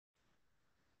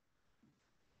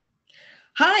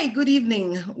Hi, good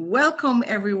evening. Welcome,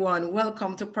 everyone.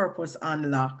 Welcome to Purpose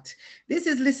Unlocked. This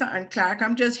is Lisa and Clark.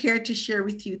 I'm just here to share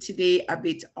with you today a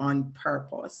bit on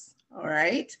purpose. All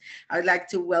right. I'd like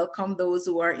to welcome those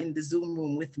who are in the Zoom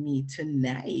room with me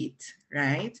tonight.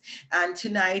 Right. And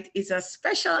tonight is a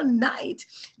special night,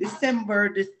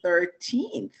 December the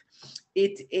 13th.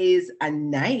 It is a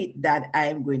night that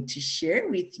I'm going to share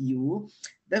with you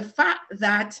the fact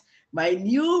that my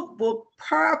new book,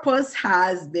 Purpose,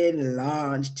 has been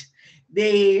launched.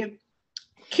 The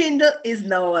Kindle is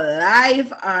now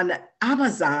live on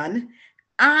Amazon,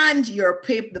 and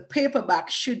the paperback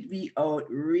should be out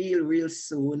real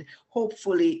soon.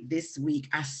 Hopefully this week.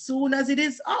 As soon as it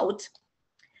is out,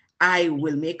 I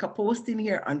will make a post in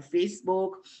here on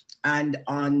Facebook and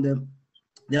on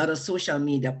the other social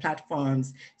media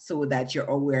platforms so that you're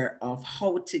aware of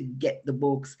how to get the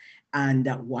books and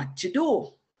what to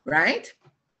do, right?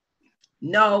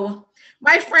 No,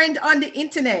 my friend on the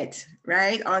internet,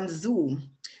 right, on Zoom,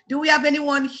 do we have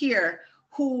anyone here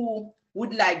who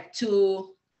would like to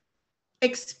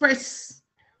express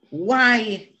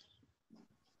why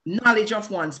knowledge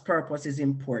of one's purpose is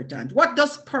important? What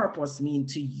does purpose mean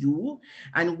to you?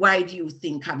 And why do you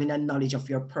think having a knowledge of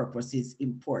your purpose is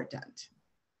important?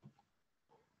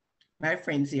 My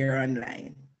friends here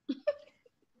online.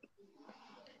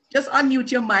 Just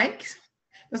unmute your mic.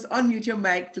 Just unmute your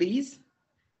mic, please.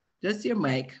 Just your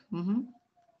mic.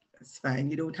 That's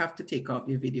fine. You don't have to take off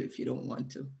your video if you don't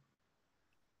want to.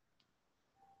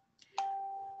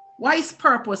 Why is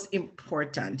purpose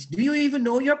important? Do you even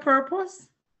know your purpose?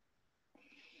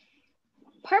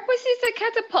 Purpose is to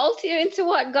catapult you into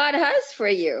what God has for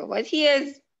you, what He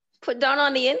has put down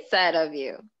on the inside of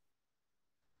you.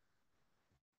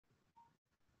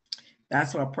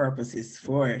 That's what purpose is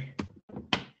for.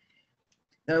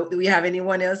 So, do we have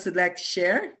anyone else who'd like to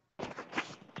share?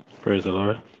 Praise the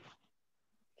Lord.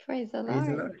 Praise the Praise the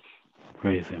Lord. Lord.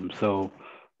 Praise Him. So,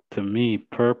 to me,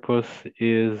 purpose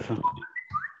is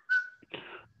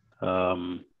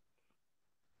um,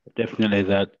 definitely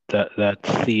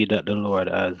that seed that the Lord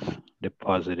has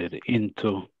deposited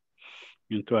into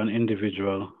an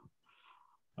individual.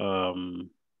 Um,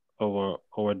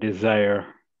 our desire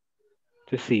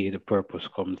to see the purpose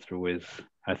come through is,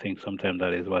 I think, sometimes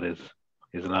that is what is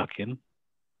lacking.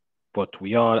 But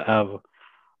we all have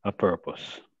a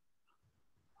purpose,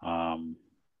 um,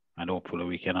 and hopefully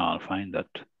we can all find that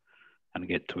and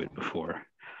get to it before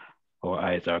our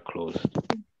eyes are closed.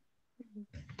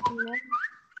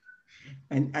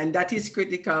 And that is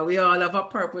critical. We all have a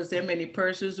purpose. There are many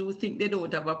persons who think they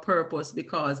don't have a purpose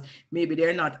because maybe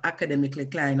they're not academically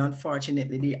inclined.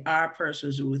 Unfortunately, there are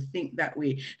persons who think that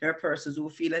way. There are persons who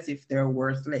feel as if they're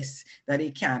worthless, that they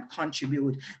can't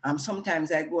contribute.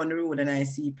 Sometimes I go on the road and I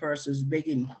see persons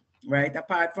begging, right?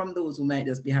 Apart from those who might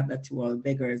just be habitual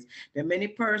beggars, there are many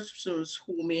persons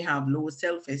who may have low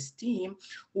self-esteem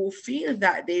who feel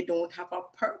that they don't have a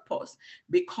purpose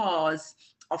because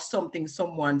of something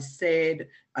someone said,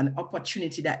 an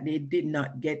opportunity that they did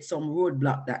not get, some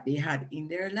roadblock that they had in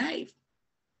their life.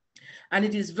 And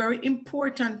it is very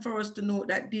important for us to know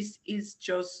that this is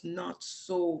just not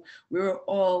so. We're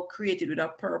all created with a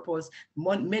purpose.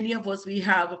 Many of us, we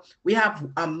have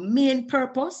a main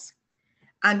purpose,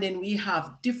 and then we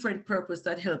have different purpose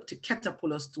that help to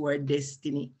catapult us to our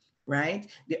destiny, right?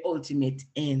 The ultimate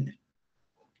end,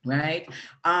 right?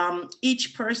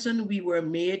 Each person, we were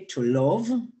made to love.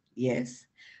 Yes.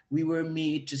 We were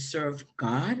made to serve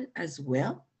God as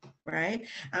well, right?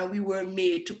 And we were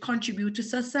made to contribute to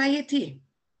society.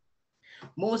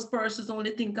 Most persons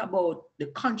only think about the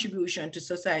contribution to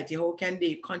society. How can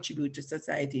they contribute to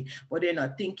society? But they're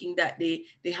not thinking that they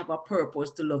have a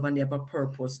purpose to love and they have a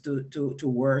purpose to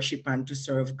worship and to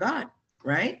serve God,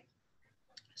 right?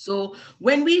 So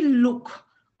when we look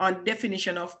on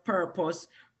definition of purpose,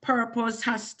 purpose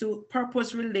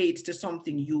relates to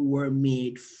something you were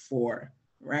made for,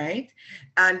 right?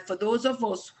 And for those of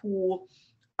us who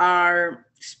are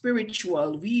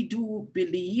spiritual, we do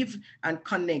believe and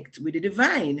connect with the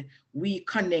divine. We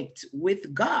connect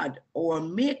with God, our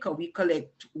maker. We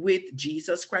connect with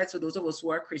Jesus Christ. For those of us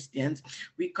who are Christians,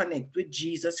 we connect with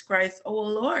Jesus Christ, our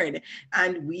Lord.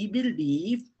 And we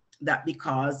believe that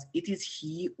because it is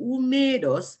He who made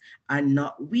us and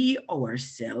not we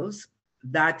ourselves,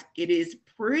 that it is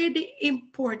pretty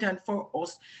important for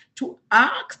us to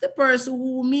ask the person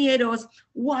who made us,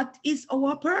 what is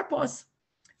our purpose?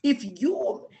 If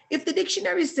the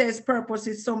dictionary says purpose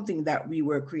is something that we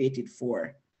were created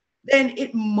for, then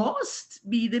it must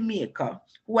be the maker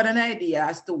who had an idea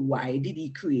as to why did he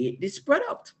create this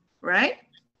product, right?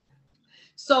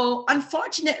 So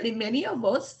unfortunately, many of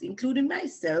us, including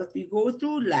myself, we go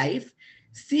through life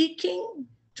seeking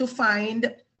to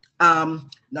find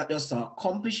not just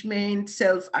accomplishment,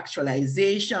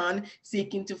 self-actualization,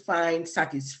 seeking to find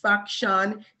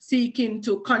satisfaction, seeking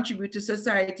to contribute to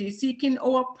society, seeking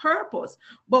our purpose.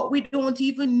 But we don't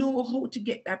even know how to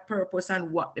get that purpose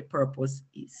and what the purpose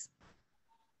is.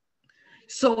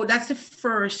 So that's the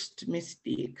first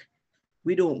mistake.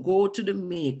 We don't go to the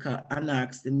maker and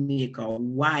ask the maker,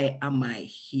 why am I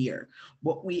here?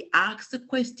 But we ask the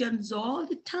questions all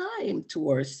the time to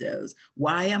ourselves.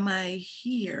 Why am I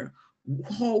here?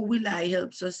 How will I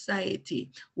help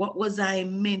society? What was I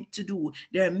meant to do?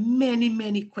 There are many,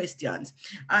 many questions.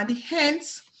 And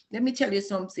hence, let me tell you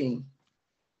something.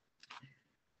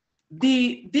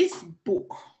 This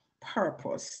book,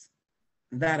 Purpose,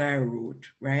 that I wrote,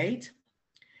 right?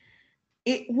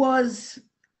 It was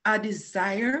a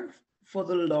desire for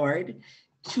the Lord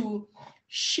to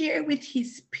share with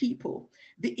his people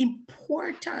the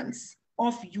importance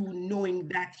of you knowing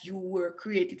that you were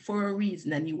created for a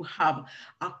reason and you have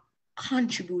a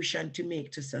contribution to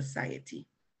make to society.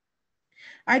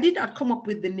 I did not come up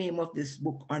with the name of this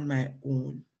book on my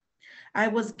own. I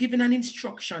was given an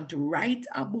instruction to write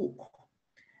a book,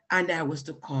 and I was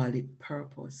to call it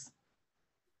Purpose.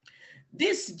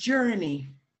 This journey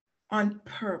on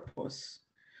purpose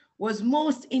was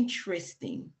most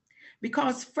interesting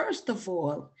because, first of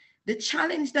all, the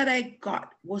challenge that I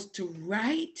got was to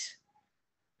write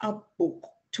a book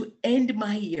to end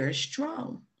my year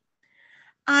strong.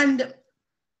 And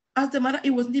as a matter,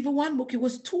 it wasn't even one book, it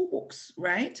was 2 books,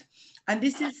 right? And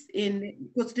this is it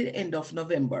was the end of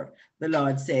November. The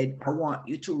Lord said, I want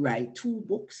you to write 2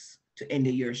 books to end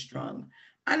the year strong.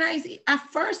 And at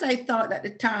first I thought that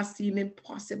the task seemed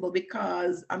impossible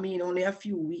because, only a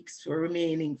few weeks were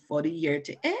remaining for the year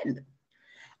to end.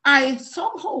 I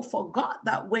somehow forgot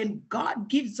that when God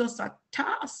gives us a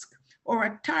task or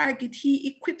a target, he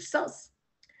equips us.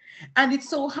 And it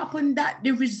so happened that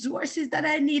the resources that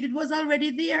I needed was already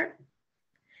there.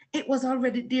 It was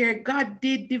already there. God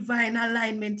did divine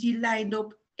alignment. He lined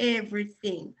up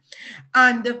everything.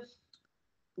 And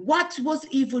what was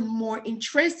even more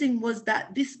interesting was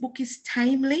that this book is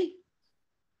timely.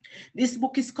 This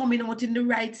book is coming out in the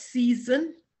right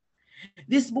season.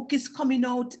 This book is coming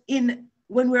out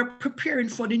when we're preparing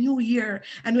for the new year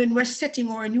and when we're setting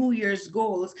our New Year's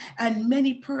goals. And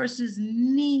many persons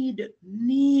need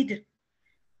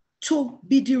to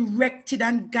be directed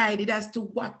and guided as to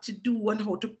what to do and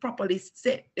how to properly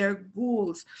set their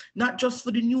goals, not just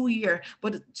for the new year,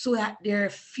 but so that their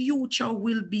future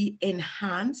will be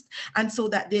enhanced and so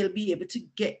that they'll be able to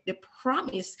get the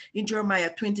promise in Jeremiah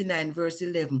 29, verse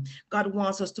 11. God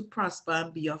wants us to prosper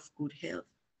and be of good health.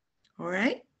 All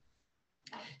right?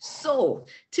 So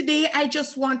today I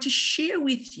just want to share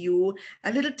with you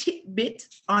a little tidbit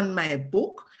on my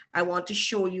book. I want to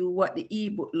show you what the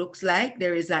ebook looks like.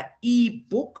 There is an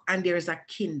ebook and there is a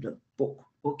Kindle book.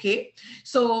 Okay,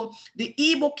 so the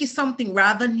ebook is something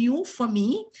rather new for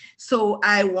me. So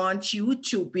I want you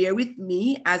to bear with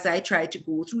me as I try to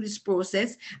go through this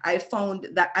process. I found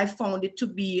it to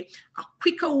be a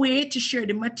quicker way to share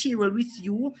the material with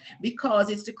you because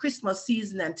it's the Christmas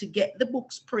season, and to get the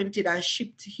books printed and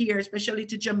shipped here, especially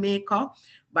to Jamaica,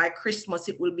 by Christmas,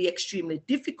 it will be extremely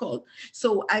difficult.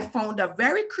 So I found a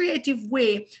very creative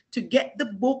way to get the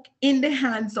book in the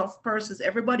hands of persons.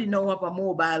 Everybody know of a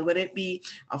mobile, whether it be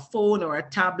a phone or a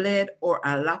tablet or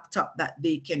a laptop that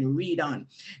they can read on.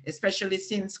 Especially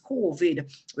since COVID,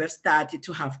 we've started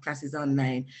to have classes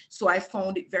online. So I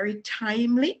found it very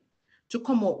timely to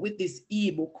come up with this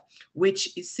ebook,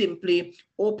 which is simply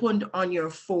opened on your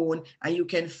phone and you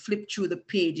can flip through the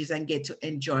pages and get to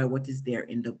enjoy what is there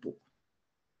in the book.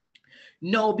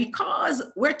 No, because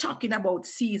we're talking about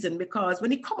season, because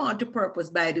when it comes on to purpose,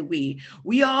 by the way,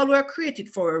 we all were created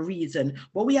for a reason,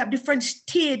 but we have different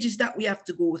stages that we have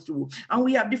to go through, and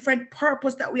we have different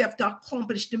purpose that we have to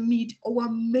accomplish to meet our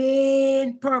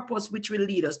main purpose, which will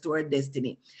lead us to our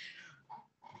destiny.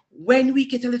 When we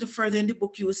get a little further in the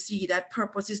book, you'll see that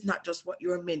purpose is not just what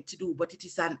you're meant to do, but it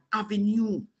is an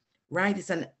avenue. Right? It's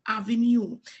an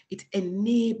avenue. It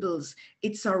enables,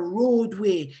 it's a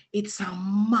roadway, it's a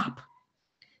map.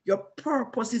 Your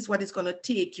purpose is what is going to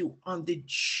take you on the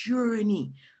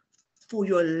journey for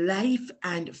your life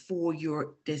and for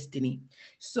your destiny.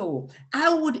 So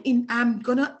I'm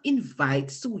going to invite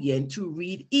Suyen to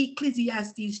read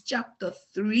Ecclesiastes chapter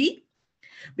 3,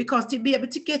 because to be able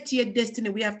to get to your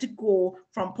destiny, we have to go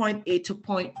from point A to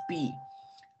point B.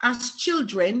 As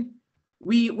children,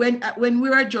 when we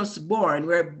were just born,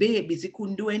 we were babies, we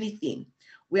couldn't do anything.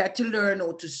 We had to learn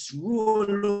how to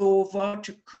roll over,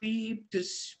 to creep, to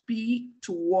speak,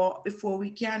 to walk before we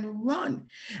can run.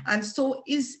 And so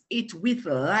is it with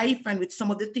life and with some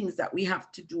of the things that we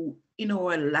have to do in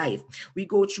our life. We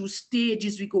go through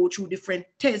stages, we go through different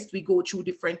tests, we go through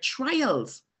different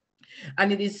trials.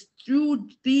 And it is through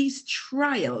these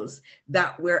trials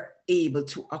that we're able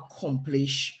to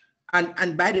accomplish,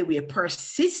 and by the way,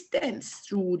 persistence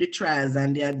through the trials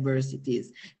and the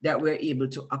adversities, that we're able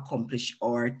to accomplish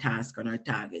our task and our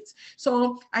targets.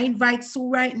 So I invite Sue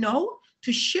right now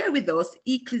to share with us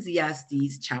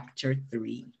Ecclesiastes chapter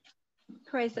 3.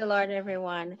 Praise the Lord,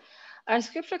 everyone. Our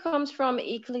scripture comes from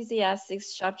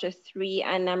Ecclesiastes chapter 3,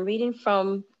 and I'm reading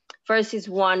from verses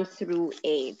 1 through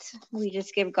 8. We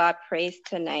just give God praise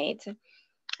tonight.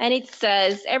 And it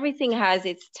says, everything has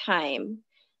its time.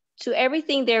 To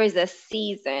everything there is a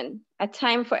season, a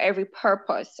time for every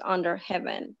purpose under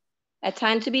heaven, a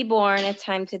time to be born, a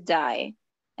time to die,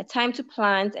 a time to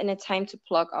plant, and a time to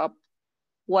pluck up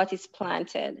what is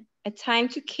planted, a time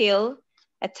to kill,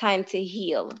 a time to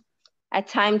heal, a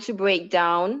time to break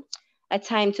down, a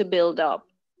time to build up,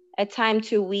 a time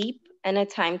to weep, and a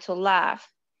time to laugh,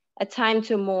 a time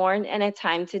to mourn, and a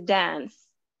time to dance,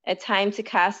 a time to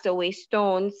cast away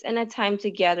stones, and a time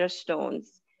to gather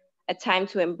stones, a time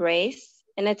to embrace,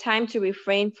 and a time to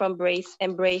refrain from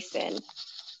embracing,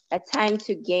 a time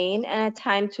to gain, and a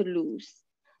time to lose,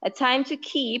 a time to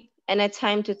keep, and a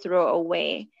time to throw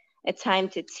away, a time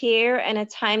to tear, and a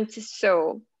time to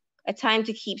sow, a time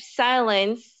to keep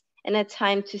silence, and a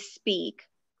time to speak,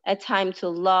 a time to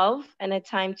love, and a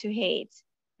time to hate,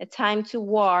 a time to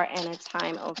war, and a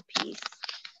time of peace.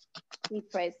 We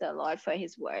praise the Lord for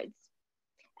his words.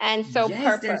 And so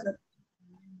purpose.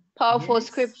 Powerful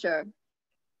scripture.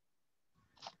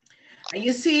 And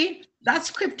you see, that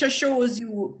scripture shows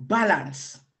you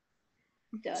balance.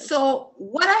 So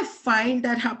what I find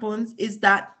that happens is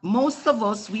that most of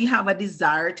us, we have a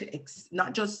desire to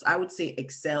not just, I would say,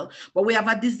 excel, but we have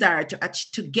a desire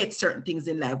to get certain things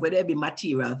in life, whether it be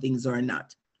material things or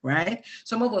not, right?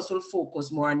 Some of us will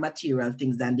focus more on material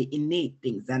things than the innate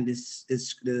things and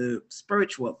the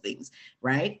spiritual things,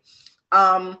 right?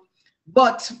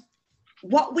 But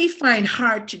what we find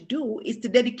hard to do is to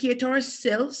dedicate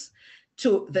ourselves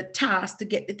to the task to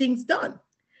get the things done.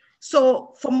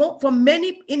 So for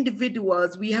many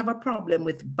individuals, we have a problem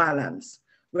with balance.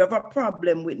 We have a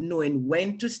problem with knowing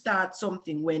when to start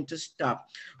something, when to stop.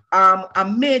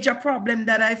 A major problem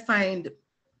that I find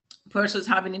persons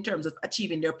having in terms of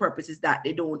achieving their purpose is that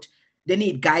they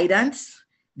need guidance,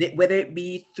 whether it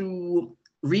be through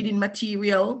reading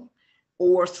material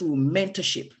or through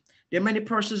mentorship. There are many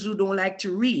persons who don't like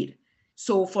to read.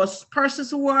 So for persons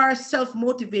who are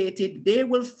self-motivated, they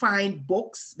will find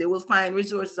books, they will find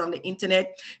resources on the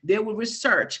internet, they will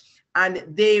research, and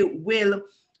they will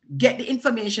get the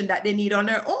information that they need on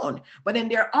their own. But then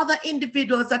there are other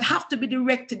individuals that have to be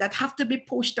directed, that have to be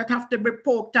pushed, that have to be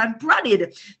poked and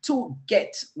prodded to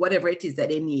get whatever it is that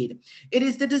they need. It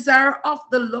is the desire of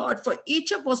the Lord for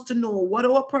each of us to know what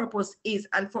our purpose is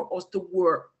and for us to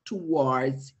work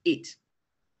towards it.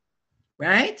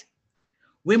 Right?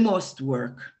 We must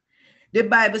work. The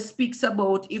Bible speaks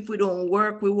about if we don't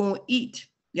work, we won't eat.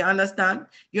 You understand?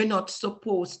 You're not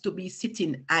supposed to be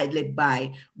sitting idly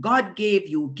by. God gave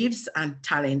you gifts and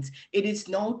talents. It is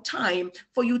now time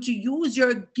for you to use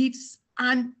your gifts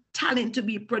and talent to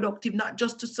be productive, not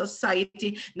just to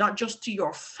society, not just to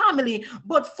your family,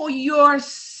 but for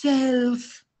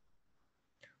yourself.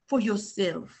 For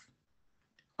yourself.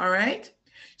 All right?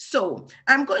 So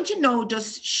I'm going to now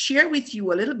just share with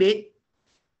you a little bit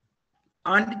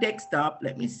on the desktop.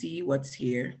 Let me see what's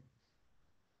here.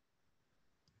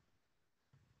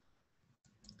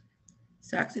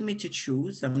 It's asking me to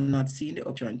choose. I'm not seeing the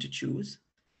option to choose.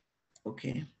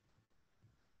 Okay.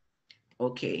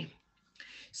 Okay.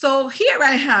 So here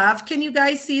I have, can you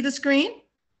guys see the screen?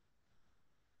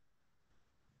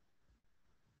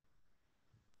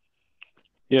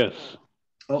 Yes. Yes,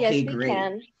 Okay, we great.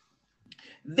 can.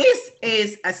 This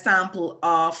is a sample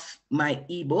of my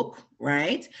ebook,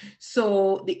 right?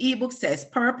 So the ebook says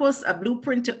Purpose, a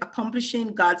blueprint to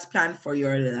accomplishing God's plan for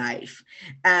your life.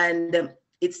 And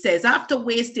it says, after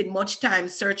wasting much time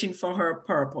searching for her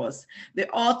purpose, the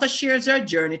author shares her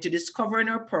journey to discovering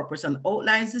her purpose and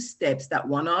outlines the steps that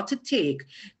one ought to take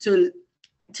to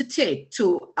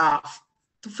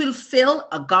fulfill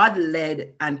a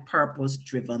God-led and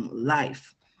purpose-driven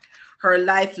life. Her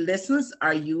life lessons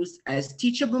are used as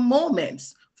teachable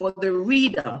moments for the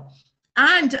reader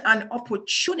And an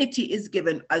opportunity is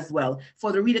given as well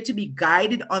for the reader to be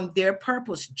guided on their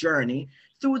purpose journey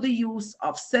through the use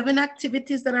of 7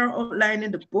 activities that are outlined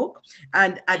in the book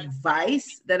and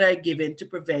advice that are given to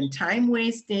prevent time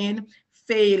wasting,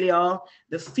 failure,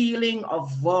 the feeling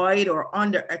of void or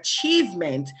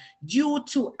underachievement due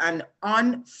to an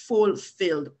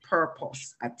unfulfilled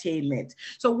purpose attainment.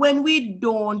 So when we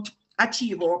don't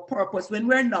achieve our purpose, when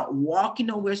we're not walking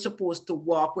how we're supposed to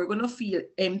walk, we're going to feel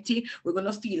empty. We're going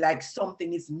to feel like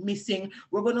something is missing.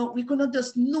 We're going to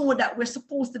just know that we're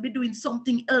supposed to be doing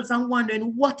something else and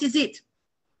wondering, what is it?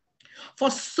 For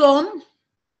some,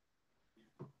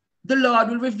 the Lord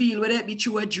will reveal whether it be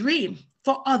through a dream.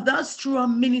 For others, through a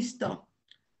minister.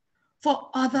 For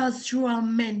others, through a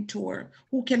mentor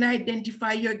who can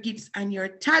identify your gifts and your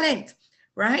talent,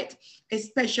 right?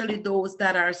 Especially those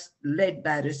that are led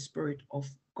by the Spirit of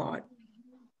God.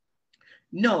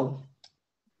 Now,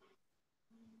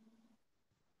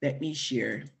 let me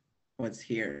share what's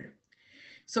here.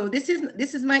 So this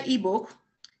is my ebook.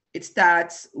 It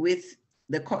starts with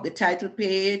the title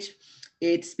page.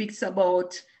 It speaks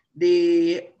about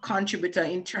the contributor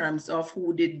in terms of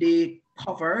who did the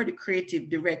cover, the creative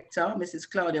director, Mrs.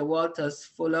 Claudia Walters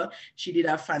Fuller. She did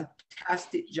a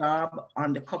fantastic job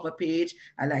on the cover page.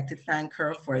 I'd like to thank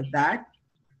her for that,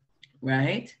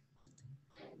 right?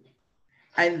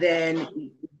 And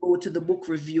then go to the book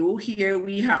review. Here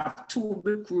we have 2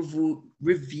 book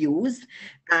reviews,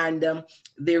 and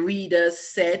the readers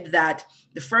said that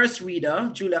the first reader,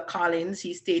 Julia Collins,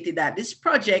 he stated that this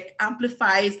project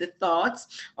amplifies the thoughts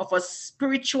of a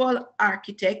spiritual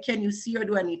architect. Can you see, or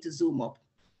do I need to zoom up?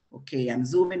 Okay, I'm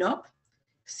zooming up.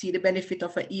 See the benefit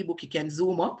of an ebook, you can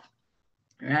zoom up,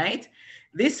 right?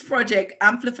 This project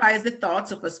amplifies the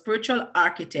thoughts of a spiritual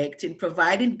architect in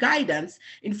providing guidance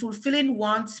in fulfilling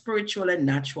one's spiritual and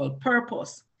natural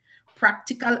purpose.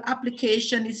 Practical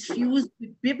application is fused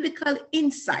with biblical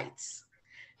insights.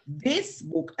 This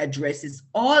book addresses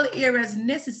all areas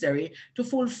necessary to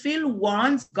fulfill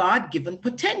one's God-given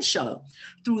potential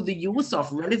through the use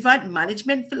of relevant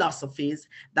management philosophies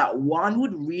that one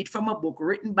would read from a book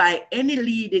written by any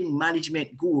leading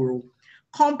management guru,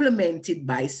 complemented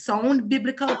by sound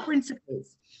biblical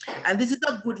principles. And this is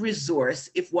a good resource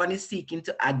if one is seeking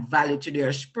to add value to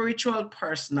their spiritual,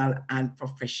 personal, and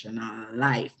professional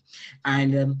life.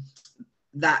 And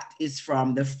that is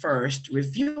from the first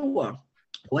reviewer.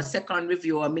 Our second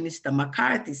reviewer, Minister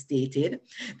McCarthy, stated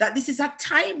that this is a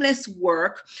timeless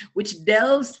work which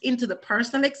delves into the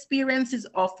personal experiences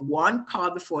of one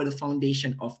called before the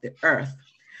foundation of the earth.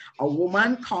 A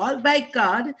woman called by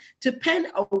God to pen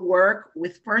a work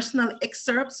with personal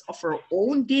excerpts of her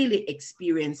own daily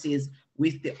experiences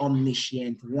with the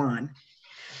omniscient one.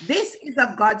 This is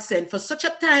a godsend for such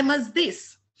a time as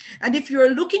this. And if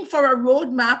you're looking for a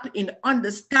roadmap in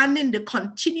understanding the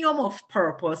continuum of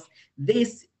purpose,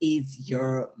 this is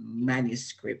your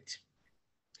manuscript.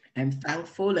 I'm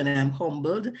thankful and I'm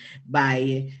humbled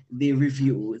by the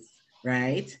reviews,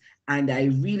 right? And I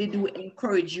really do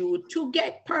encourage you to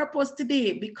get purpose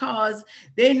today, because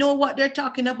they know what they're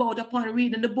talking about upon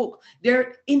reading the book.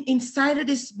 They're inside of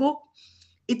this book.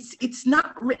 It's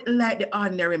not written like the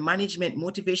ordinary management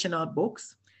motivational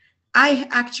books. I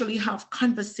actually have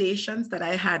conversations that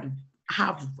I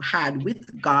have had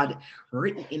with God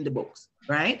written in the books,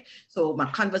 right? So my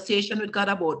conversation with God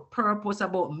about purpose,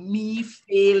 about me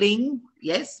failing.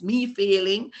 Yes, me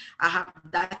failing. I have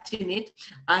that in it.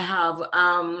 I have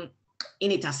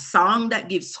in it a song that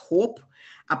gives hope.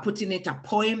 I put in it a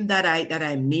poem that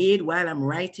I made while I'm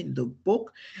writing the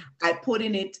book. I put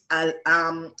in it, as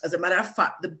a matter of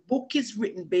fact, the book is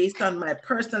written based on my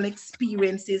personal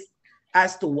experiences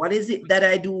as to what is it that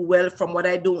I do well from what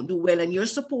I don't do well. And you're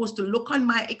supposed to look on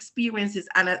my experiences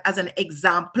and as an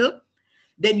example.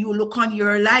 Then you look on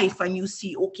your life and you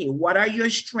see, okay, what are your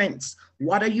strengths?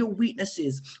 What are your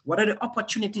weaknesses? What are the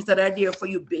opportunities that are there for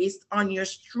you based on your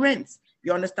strengths?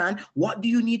 You understand? What do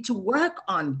you need to work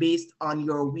on based on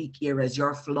your weak areas,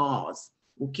 your flaws?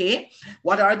 Okay.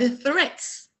 What are the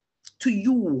threats to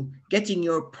you getting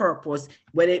your purpose,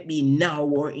 whether it be now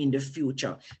or in the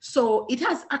future? So it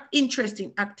has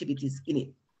interesting activities in it,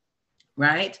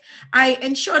 right? I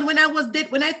ensured when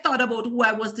I thought about who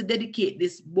I was to dedicate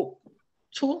this book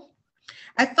to,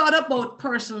 I thought about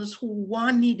persons who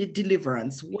needed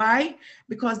deliverance. Why?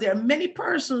 Because there are many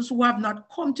persons who have not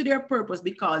come to their purpose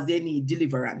because they need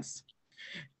deliverance.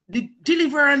 The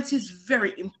deliverance is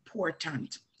very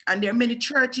important. And there are many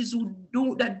churches who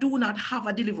do not have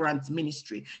a deliverance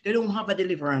ministry. They don't have a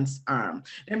deliverance arm.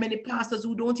 There are many pastors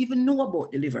who don't even know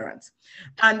about deliverance.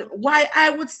 And why I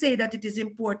would say that it is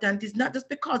important is not just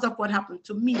because of what happened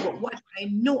to me, but what I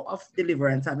know of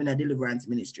deliverance, having a deliverance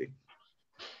ministry.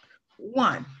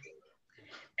 One,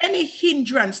 any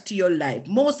hindrance to your life,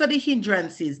 most of the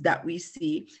hindrances that we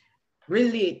see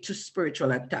relate to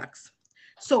spiritual attacks.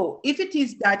 So if it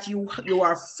is that you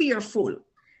are fearful,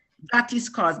 that is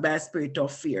caused by a spirit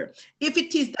of fear. If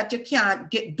it is that you can't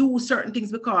do certain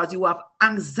things because you have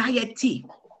anxiety,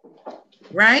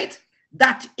 right?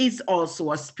 That is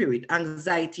also a spirit.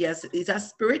 Anxiety is a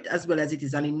spirit as well as it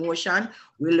is an emotion.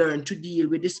 We learn to deal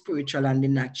with the spiritual and the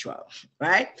natural,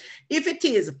 right? If it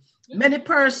is, many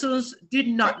persons did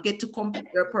not get to complete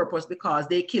their purpose because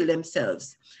they kill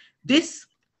themselves. This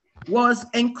was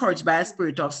encouraged by a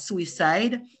spirit of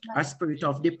suicide, a spirit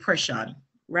of depression,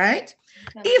 right?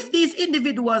 If these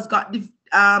individuals got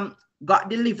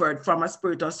delivered from a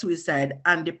spirit of suicide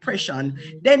and depression,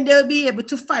 then they'll be able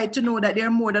to fight to know that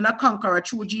they're more than a conqueror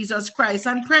through Jesus Christ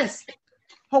and press.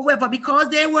 However, because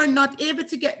they were not able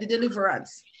to get the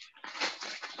deliverance,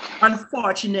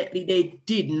 unfortunately, they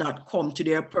did not come to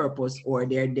their purpose or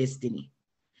their destiny.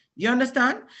 You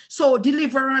understand? So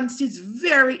deliverance is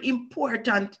very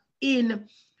important in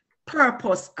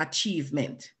purpose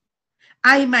achievement.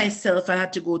 I myself, I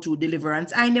had to go through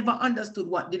deliverance. I never understood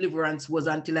what deliverance was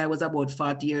until I was about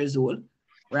 40 years old,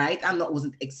 right?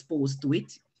 Wasn't exposed to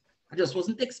it. I just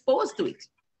wasn't exposed to it.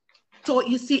 So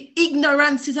you see,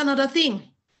 ignorance is another thing.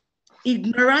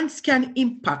 Ignorance can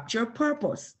impact your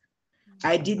purpose.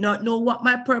 I did not know what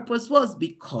my purpose was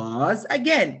because,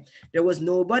 again, there was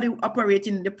nobody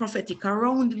operating in the prophetic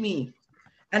around me.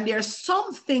 And there are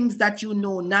some things that you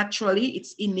know naturally,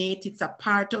 it's innate, it's a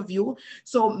part of you.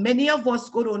 So many of us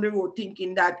go down the road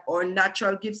thinking that our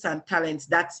natural gifts and talents,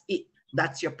 that's it,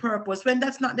 that's your purpose, when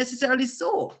that's not necessarily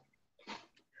so.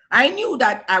 I knew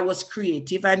that I was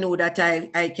creative. I know that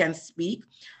I can speak,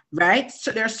 right?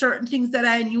 So there are certain things that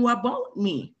I knew about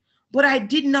me, but I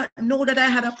did not know that I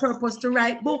had a purpose to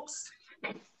write books.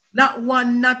 Not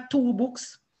one, not two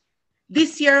books.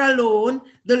 This year alone,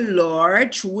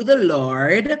 through the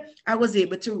Lord, I was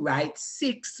able to write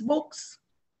 6 books,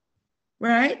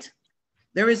 right?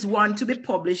 There is one to be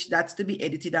published, that's to be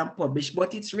edited and published,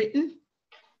 but it's written.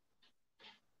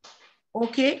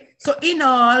 Okay, so in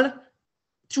all,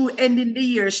 through ending the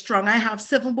year strong, I have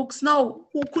 7 books now.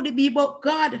 Who could it be but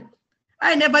God?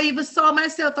 I never even saw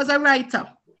myself as a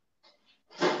writer.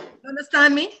 You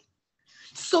understand me?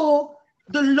 So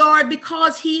the Lord,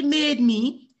 because he made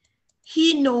me,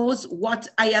 he knows what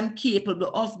I am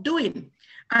capable of doing.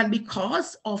 And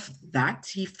because of that,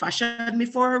 he fashioned me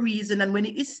for a reason. And when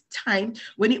it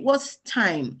was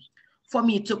time for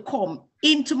me to come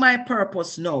into my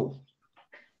purpose now,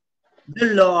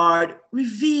 the Lord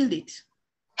revealed it,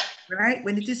 right?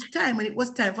 When it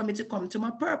was time for me to come to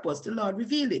my purpose, the Lord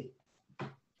revealed it.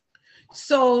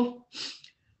 So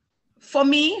for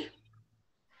me,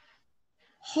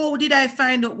 how did I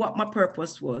find out what my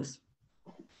purpose was?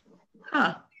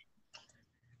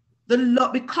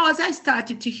 Because I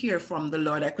started to hear from the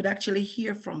Lord, I could actually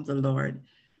hear from the Lord.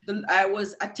 I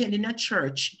was attending a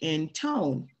church in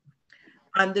town,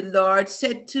 and the Lord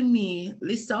said to me,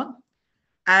 Lisa,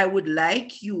 I would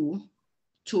like you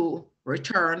to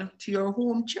return to your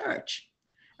home church,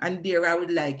 and there I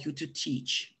would like you to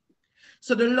teach.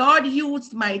 So the Lord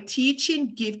used my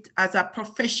teaching gift as a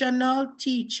professional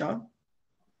teacher,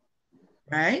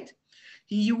 right?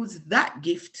 He used that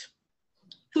gift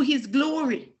to his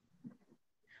glory.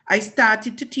 I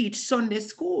started to teach Sunday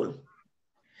school.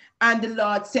 And the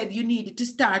Lord said, you needed to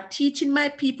start teaching my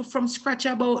people from scratch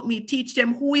about me. Teach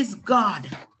them who is God.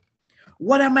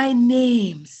 What are my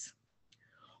names?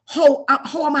 How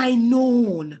am I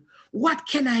known? What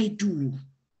can I do?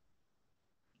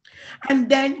 And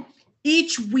then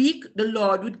each week, the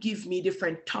Lord would give me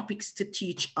different topics to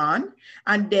teach on,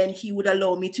 and then he would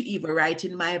allow me to even write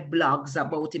in my blogs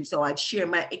about him. So I'd share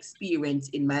my experience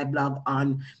in my blog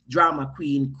on Drama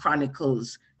Queen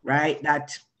Chronicles, right?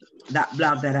 That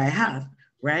blog that I have,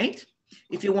 right?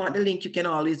 If you want the link, you can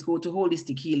always go to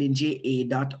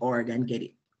holistichealingja.org and get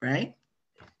it, right?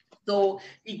 So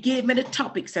he gave me the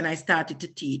topics and I started to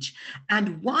teach.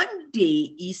 And one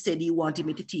day he said he wanted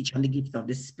me to teach on the gifts of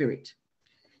the Spirit.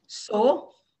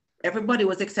 So everybody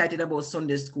was excited about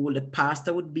Sunday school. The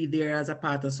pastor would be there as a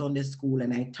part of Sunday school,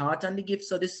 and I taught on the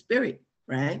gifts of the Spirit,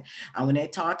 right? And when I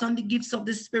taught on the gifts of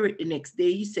the Spirit, the next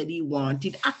day he said he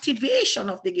wanted activation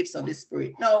of the gifts of the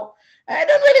Spirit. Now, I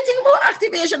don't know anything about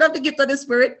activation of the gift of the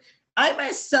Spirit. I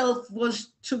myself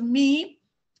was, to me,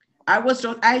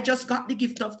 I just got the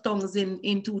gift of tongues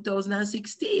in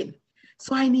 2016.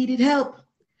 So I needed help.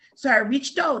 So I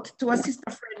reached out to a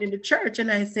sister friend in the church and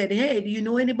I said, hey, do you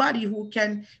know anybody who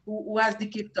has the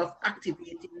gift of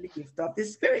activating the gift of the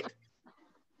Spirit?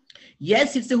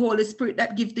 Yes, it's the Holy Spirit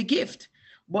that gives the gift,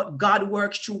 but God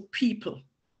works through people.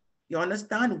 You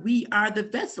understand? We are the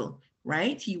vessel,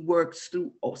 right? He works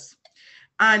through us.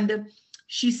 And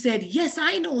she said, yes,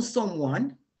 I know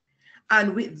someone.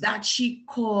 And with that, she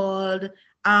called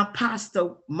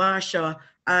Pastor Marsha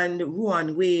and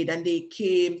Ruan Wade, and they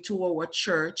came to our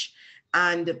church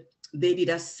and they did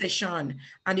a session.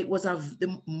 And it was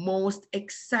the most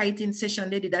exciting session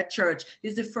they did at church.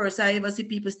 This is the first I ever see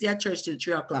people stay at church till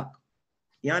 3 o'clock.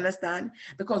 You understand?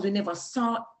 Because we never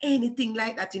saw anything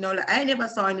like that. You know, like, I never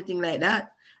saw anything like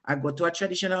that. I go to a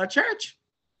traditional church,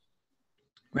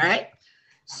 right?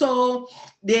 So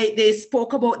they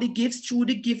spoke about the gifts through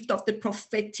the gift of the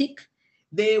prophetic.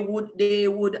 The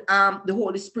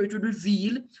Holy Spirit would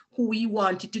reveal who he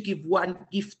wanted to give one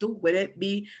gift to, whether it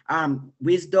be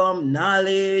wisdom,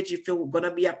 knowledge, if you're going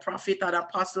to be a prophet or an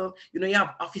apostle, you know, you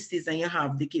have offices and you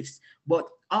have the gifts. But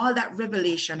all that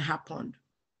revelation happened.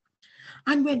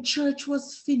 And when church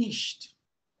was finished,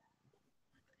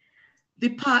 the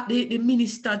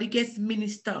guest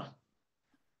minister,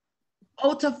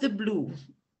 out of the blue,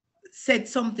 said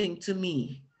something to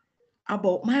me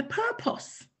about my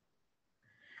purpose.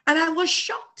 And I was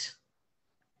shocked.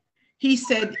 He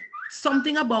said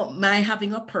something about my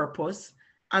having a purpose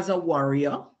as a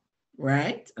warrior,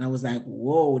 right? And I was like,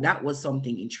 whoa, that was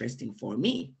something interesting for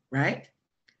me, right?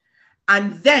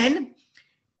 And then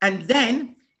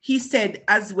he said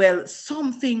as well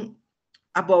something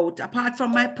about, apart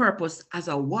from my purpose as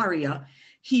a warrior,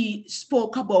 he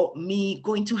spoke about me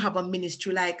going to have a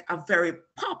ministry like a very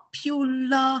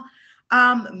popular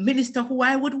minister who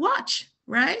I would watch,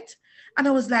 right? And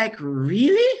I was like,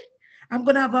 really? I'm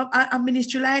going to have a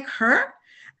ministry like her?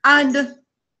 And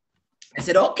I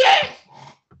said, okay.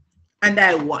 And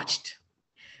I watched.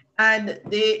 And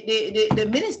the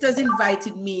ministers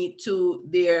invited me to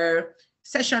their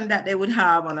session that they would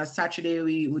have on a Saturday.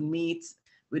 We would meet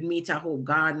at Hope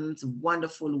Gardens,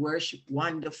 wonderful worship,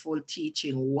 wonderful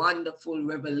teaching, wonderful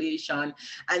revelation.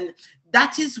 And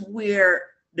that is where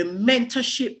the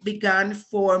mentorship began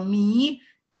for me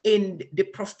in the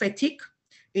prophetic,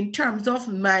 in terms of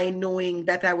my knowing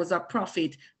that I was a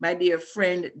prophet. My dear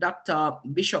friend, Dr.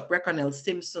 Bishop Reconell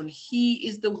Simpson, he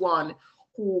is the one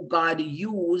who God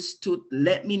used to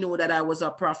let me know that I was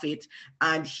a prophet.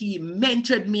 And he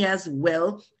mentored me as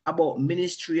well about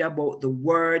ministry, about the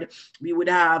word. We would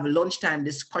have lunchtime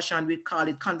discussion. We call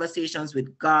it Conversations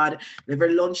with God.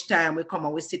 Every lunchtime we come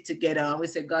and we sit together and we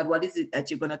say, God, what is it that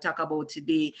you're going to talk about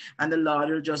today? And the Lord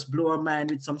will just blow our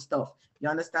mind with some stuff. You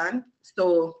understand?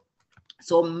 So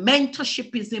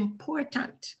mentorship is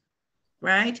important.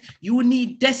 Right? You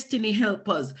need destiny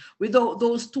helpers. Without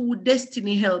those two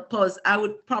destiny helpers, I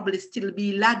would probably still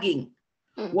be lagging.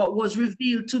 What was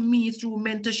revealed to me through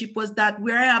mentorship was that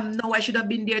where I am now, I should have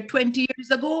been there 20 years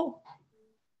ago.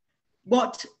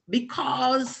 But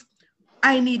because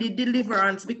I needed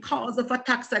deliverance, because of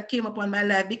attacks that came upon my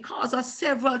life, because of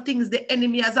several things, the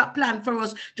enemy has a plan for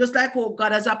us, just like how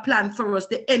God has a plan for us,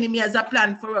 the enemy has a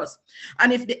plan for us.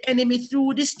 And if the enemy,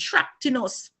 through distracting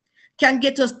us, can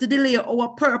get us to delay our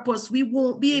purpose, we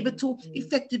won't be able to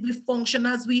effectively function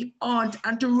as we ought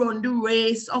and to run the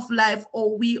race of life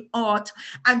or we ought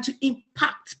and to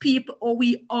impact people or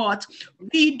we ought.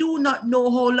 We do not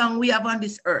know how long we have on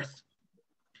this earth.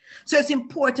 So it's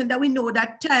important that we know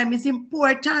that time is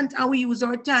important and we use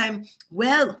our time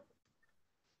well,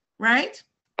 right?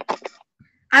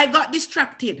 I got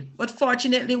distracted, but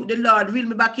fortunately the Lord reeled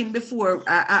me back in before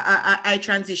I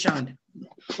transitioned.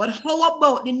 But how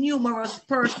about the numerous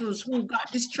persons who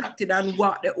got distracted and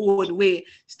walked the old way,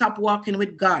 stop walking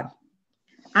with God,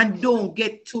 and don't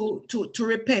get to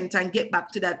repent and get back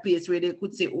to that place where they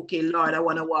could say, okay, Lord, I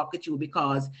want to walk with you,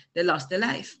 because they lost their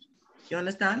life. You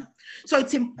understand? So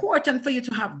it's important for you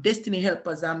to have destiny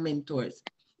helpers and mentors.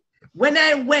 When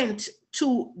I went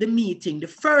to the meeting, the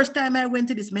first time I went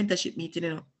to this mentorship meeting,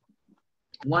 you know,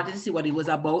 wanted to see what it was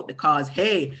about, because,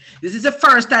 hey, this is the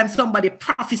first time somebody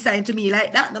prophesying to me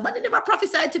like that. Nobody never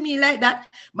prophesied to me like that.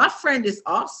 My friend is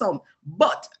awesome.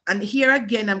 But, and here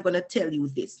again, I'm going to tell you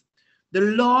this. The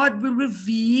Lord will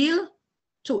reveal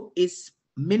to his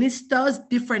ministers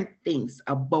different things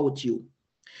about you.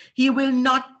 He will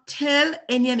not tell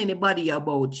any and anybody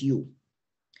about you.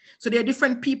 So there are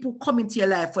different people coming to your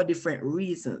life for different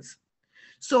reasons.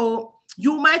 So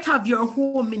you might have your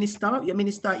home minister, your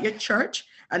minister at your church,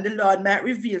 and the Lord might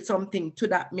reveal something to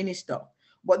that minister.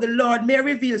 but the Lord may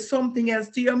reveal something else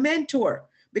to your mentor,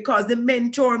 because the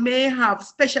mentor may have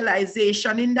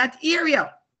specialization in that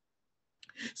area.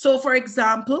 So for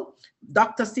example,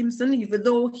 Dr. Simpson, even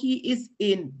though he is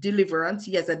in deliverance,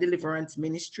 he has a deliverance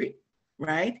ministry,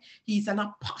 right? He's an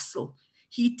apostle.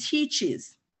 He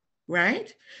teaches,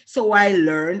 right? So I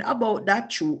learned about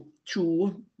that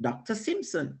through Dr.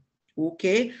 Simpson.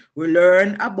 Okay, we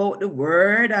learn about the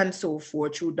word and so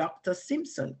forth through Dr.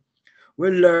 Simpson. We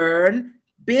learn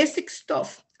basic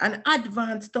stuff and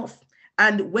advanced stuff.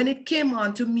 And when it came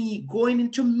on to me going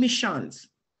into missions,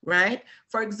 right?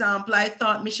 For example, I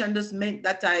thought mission just meant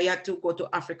that I had to go to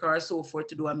Africa or so forth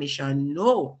to do a mission.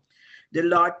 No, the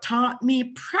Lord taught me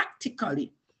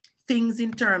practically things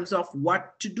in terms of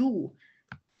what to do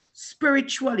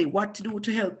spiritually, what to do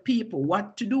to help people,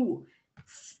 what to do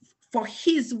for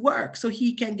his work so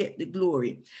he can get the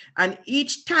glory. And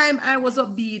each time I was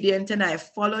obedient and I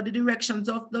followed the directions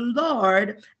of the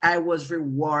Lord, I was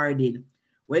rewarded.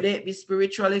 Whether it be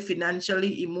spiritually,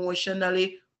 financially,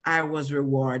 emotionally, I was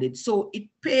rewarded. So it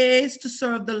pays to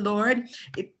serve the Lord.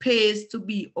 It pays to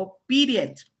be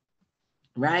obedient,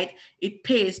 right? It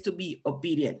pays to be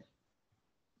obedient,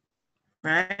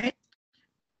 right?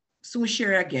 So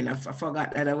share again. I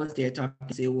forgot that I was there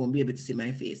talking, so you won't be able to see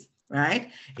my face,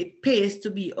 right? It pays to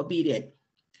be obedient.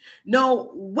 Now,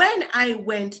 when I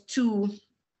went to,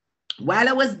 while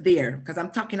I was there, because I'm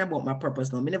talking about my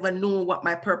purpose now, I never knew what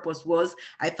my purpose was.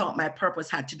 I thought my purpose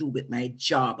had to do with my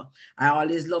job. I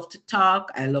always love to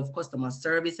talk. I love customer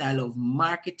service. I love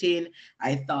marketing.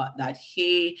 I thought that,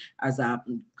 hey, as a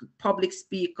public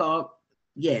speaker,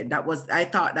 yeah, I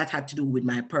thought that had to do with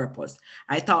my purpose.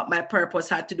 I thought my purpose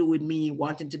had to do with me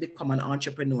wanting to become an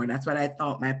entrepreneur. That's what I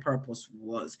thought my purpose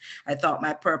was. I thought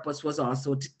my purpose was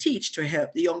also to teach, to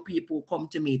help the young people who come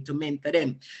to me, to mentor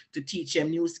them, to teach them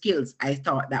new skills. I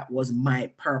thought that was my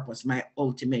purpose, my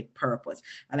ultimate purpose.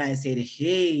 And I said,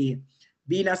 hey,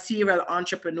 being a serial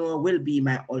entrepreneur will be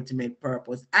my ultimate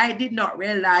purpose. I did not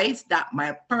realize that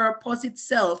my purpose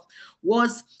itself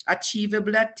was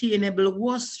achievable, attainable,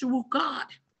 was through God.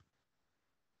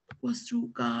 Was through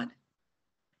God.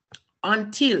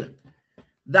 Until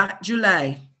that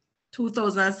July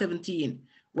 2017,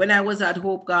 when I was at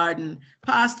Hope Garden,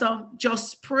 Pastor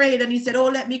just prayed and he said, oh,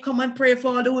 let me come and pray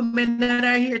for all the women that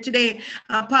are here today.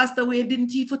 And Pastor Wade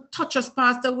didn't even touch us.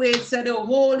 Pastor Wade said, the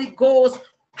Holy Ghost,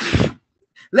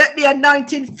 let the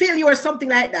anointing fill you or something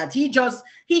like that. He just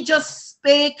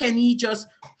spake and he just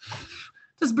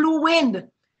blew wind.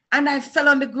 And I fell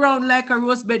on the ground like a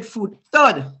roast bed food.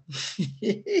 Thud.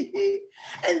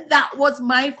 And that was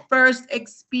my first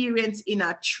experience in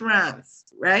a trance,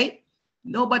 right?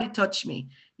 Nobody touched me.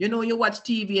 You know, you watch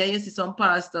TV and you see some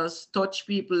pastors touch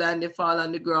people and they fall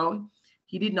on the ground.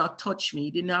 He did not touch me.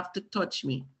 He didn't have to touch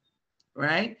me,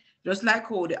 right? Just like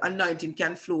how the anointing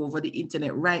can flow over the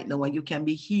internet right now and you can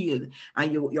be healed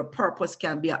and your purpose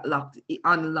can be unlocked.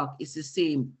 It's the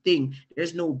same thing.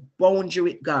 There's no boundary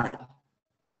with God.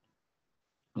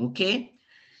 Okay?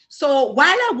 So while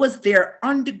I was there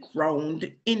on the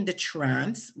ground in the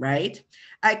trance, right,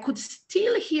 I could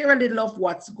still hear a little of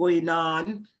what's going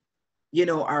on, you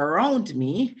know, around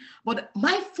me. But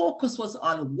my focus was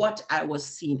on what I was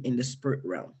seeing in the spirit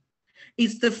realm.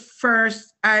 It's the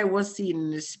first I was seeing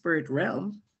in the spirit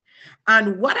realm.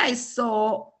 And what I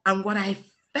saw and what I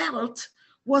felt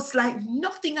was like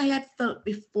nothing I had felt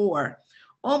before.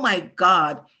 Oh my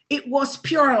God, it was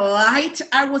pure light.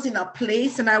 I was in a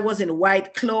place and I was in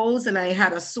white clothes and I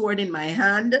had a sword in my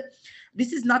hand.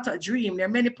 This is not a dream. There are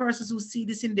many persons who see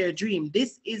this in their dream.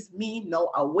 This is me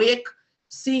now awake,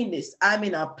 seeing this. I'm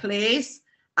in a place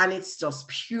and it's just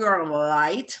pure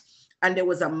light. And there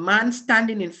was a man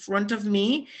standing in front of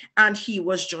me and he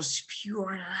was just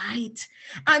pure light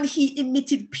and he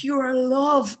emitted pure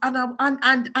love. And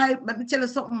I let me tell you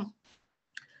something.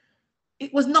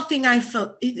 It was nothing I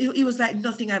felt. It was like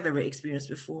nothing I've ever experienced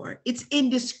before. It's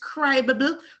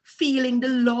indescribable feeling the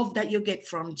love that you get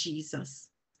from Jesus.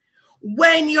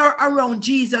 When you're around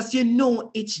Jesus, you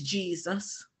know it's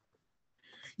Jesus.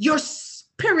 Your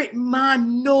spirit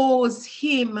man knows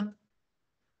him.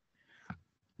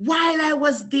 While I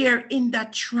was there in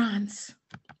that trance,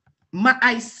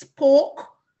 I spoke.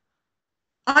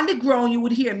 On the ground, you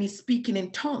would hear me speaking in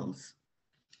tongues.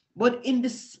 But in the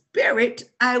spirit,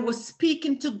 I was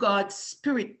speaking to God,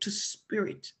 spirit to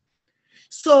spirit.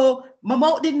 So my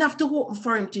mouth didn't have to open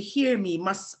for him to hear me.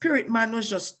 My spirit man was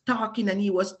just talking and he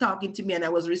was talking to me and I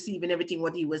was receiving everything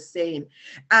what he was saying.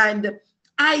 And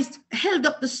I held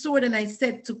up the sword and I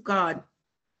said to God,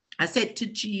 I said to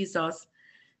Jesus,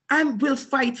 I will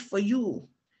fight for you.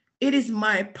 It is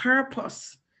my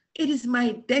purpose. It is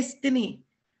my destiny.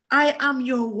 I am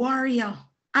your warrior.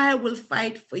 I will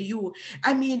fight for you.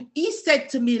 I mean, he said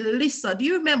to me, Lisa, do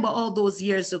you remember all those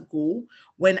years ago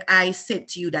when I said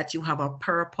to you that you have a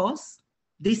purpose?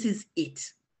 This is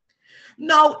it.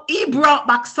 Now, he brought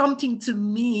back something to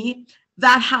me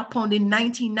that happened in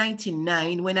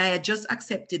 1999 when I had just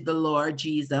accepted the Lord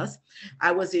Jesus.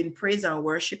 I was in praise and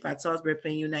worship at Salisbury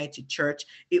Plain United Church.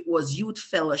 It was youth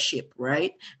fellowship,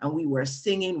 right? And we were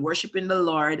singing, worshiping the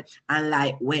Lord, and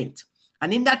light went.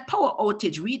 And in that power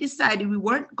outage, we decided we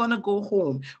weren't going to go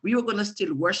home. We were going to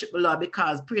still worship the Lord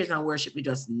because praise and worship is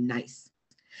just nice.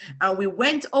 And we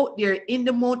went out there in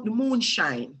the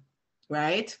moonshine,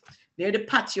 right? Near the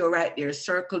patio right there,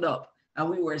 circled up. And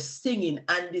we were singing.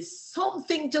 And this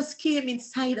something just came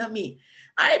inside of me.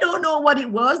 I don't know what it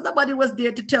was. Nobody was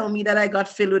there to tell me that I got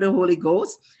filled with the Holy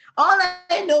Ghost. All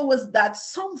I know was that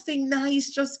something nice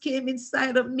just came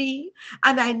inside of me,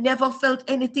 and I never felt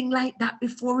anything like that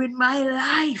before in my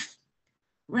life,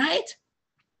 right?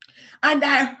 And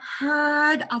I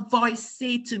heard a voice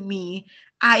say to me,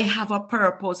 I have a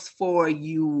purpose for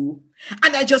you.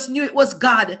 And I just knew it was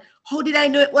God. How did I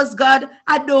know it was God?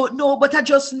 I don't know, but I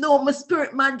just know my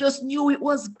spirit man just knew it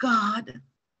was God.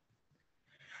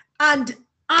 And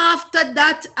after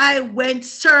that, I went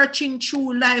searching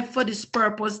through life for this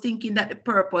purpose, thinking that the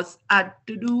purpose had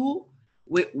to do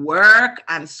with work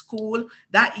and school.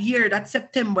 That year, that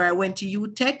September, I went to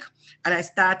UTech and I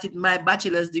started my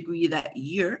bachelor's degree that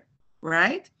year,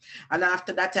 right? And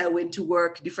after that, I went to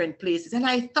work different places. And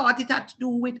I thought it had to do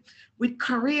with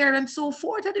career and so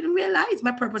forth. I didn't realize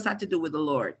my purpose had to do with the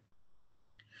Lord.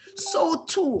 So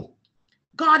too,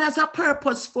 God has a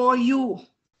purpose for you.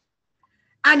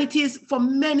 And it is for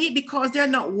many because they're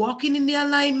not walking in the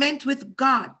alignment with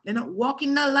God. They're not walking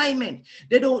in alignment.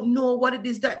 They don't know what it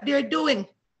is that they're doing.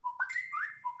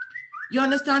 You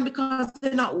understand? Because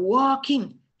they're not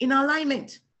walking in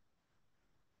alignment.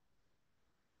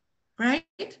 Right?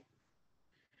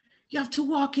 You have to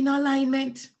walk in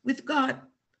alignment with God.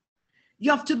 You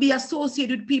have to be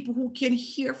associated with people who can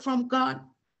hear from God.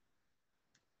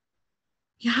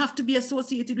 You have to be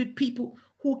associated with people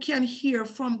who can hear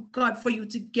from God for you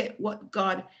to get what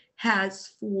God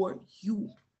has for you.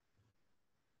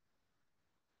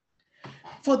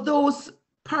 For those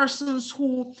persons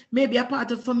who may be a part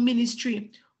of a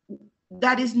ministry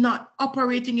that is not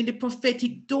operating in the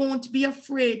prophetic, don't be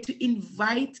afraid to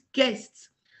invite guests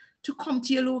to come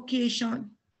to your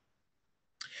location.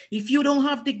 If you don't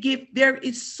have the gift, there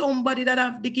is somebody that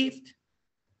have the gift.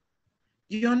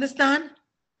 Do you understand?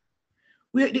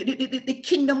 The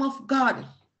kingdom of God.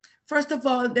 First of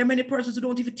all, there are many persons who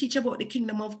don't even teach about the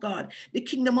kingdom of God. The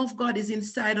kingdom of God is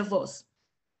inside of us,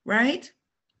 right?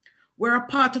 We're a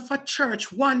part of a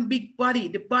church, one big body,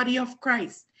 the body of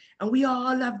Christ. And we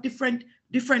all have different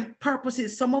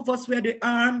purposes. Some of us, we have the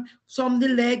arm, some the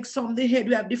legs, some the head.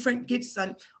 We have different gifts,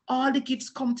 and all the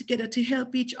gifts come together to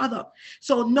help each other.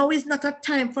 So now is not a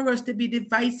time for us to be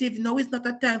divisive. Now is not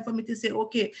a time for me to say,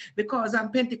 okay, because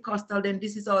I'm Pentecostal, then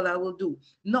this is all I will do.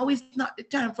 No, it's not the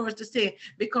time for us to say,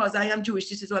 because I am Jewish,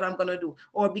 this is what I'm going to do.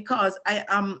 Or because I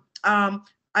am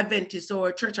Adventist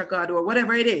or Church of God or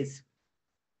whatever it is.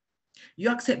 You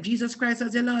accept Jesus Christ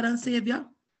as your Lord and Savior.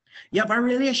 You have a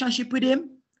relationship with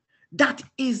him. That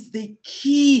is the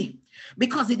key,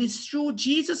 because it is through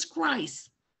Jesus Christ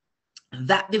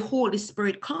that the Holy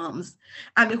Spirit comes,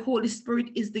 and the Holy Spirit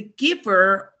is the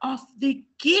giver of the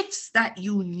gifts that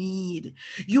you need.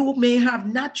 You may have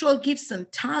natural gifts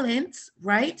and talents,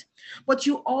 right? But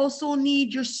you also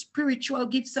need your spiritual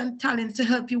gifts and talents to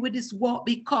help you with this walk,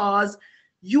 because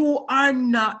you are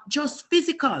not just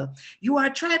physical. You are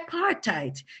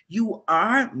tripartite. You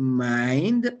are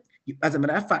mind, as a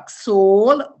matter of fact,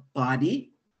 soul,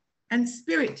 body, and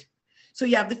spirit. So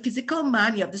you have the physical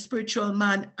man, you have the spiritual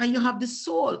man, and you have the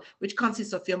soul, which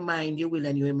consists of your mind, your will,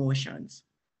 and your emotions.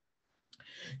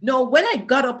 Now, when I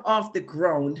got up off the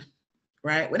ground,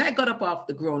 right? When I got up off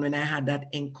the ground, when I had that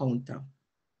encounter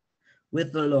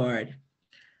with the Lord,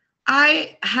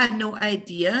 I had no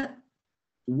idea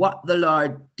what the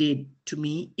Lord did to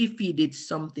me, if he did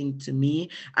something to me.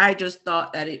 I just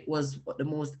thought that it was the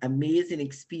most amazing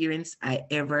experience I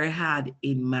ever had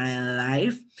in my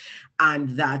life.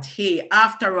 And that, hey,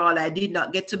 after all, I did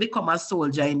not get to become a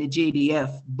soldier in the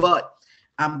JDF, but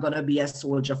I'm going to be a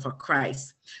soldier for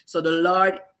Christ. So the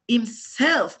Lord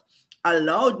himself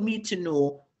allowed me to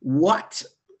know what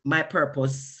my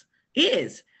purpose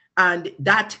is. And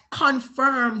that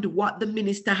confirmed what the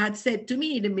minister had said to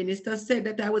me. The minister said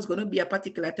that I was going to be a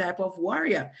particular type of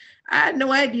warrior. I had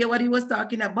no idea what he was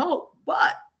talking about,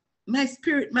 but my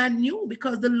spirit man knew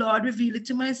because the Lord revealed it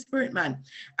to my spirit man.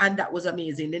 And that was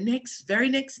amazing. The very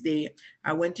next day,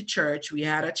 I went to church. We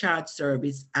had a church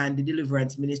service and the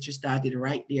deliverance ministry started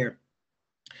right there.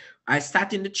 I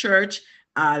sat in the church.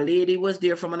 A lady was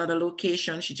there from another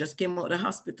location. She just came out of the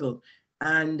hospital.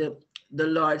 And the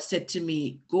Lord said to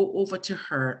me, go over to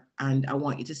her and I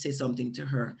want you to say something to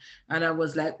her. And I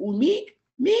was like, oh, me?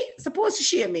 Supposed to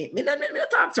share me. Me not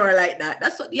talk to her like that.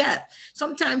 That's what, yeah.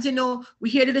 Sometimes, we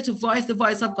hear the little voice, the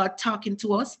voice of God talking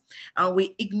to us, and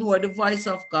we ignore the voice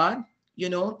of God,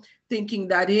 thinking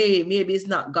that, hey, maybe it's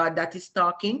not God that is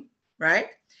talking, right?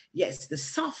 Yes, the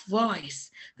soft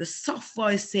voice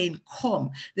saying,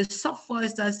 come. The soft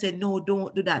voice that said, no,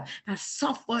 don't do that. That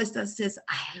soft voice that says,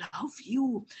 I love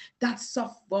you. That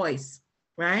soft voice,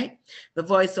 right? The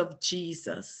voice of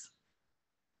Jesus.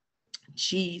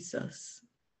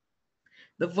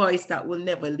 The voice that will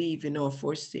never leave you nor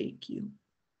forsake you.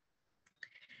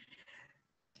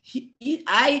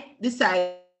 I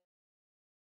decided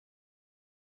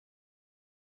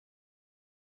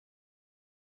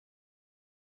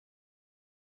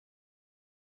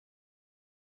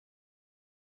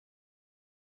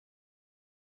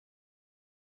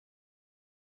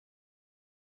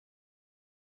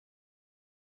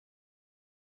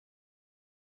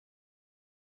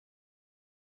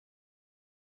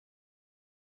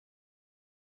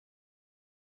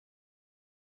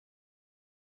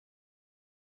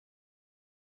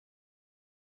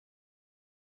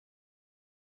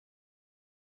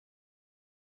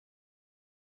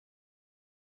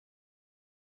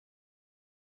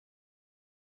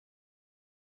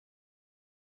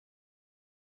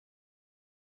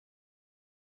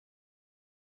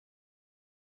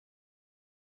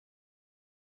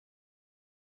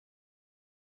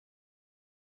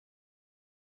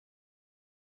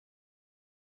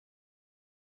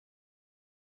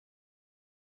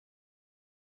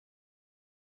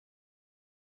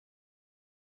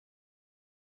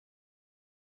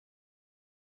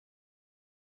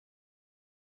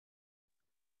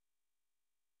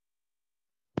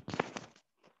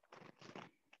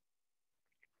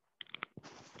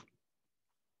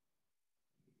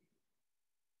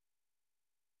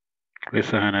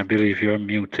Listen, I believe you're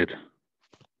muted.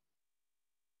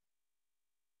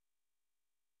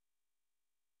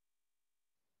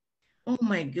 oh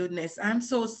my goodness, I'm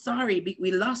so sorry.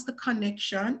 We lost the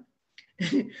connection.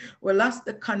 We lost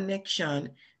the connection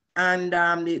and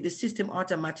the system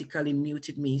automatically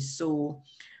muted me. So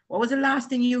what was the last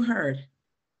thing you heard?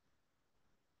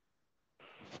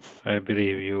 I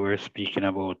believe you were speaking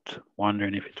about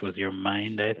wondering if it was your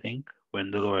mind, I think,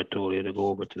 when the Lord told you to go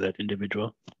over to that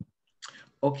individual.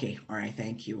 Okay, all right,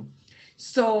 thank you.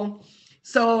 So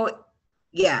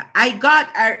yeah,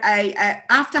 I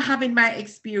after having my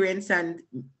experience and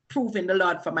proving the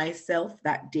Lord for myself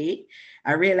that day,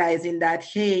 I realizing that,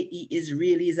 hey, he is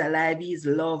really, he's alive, he's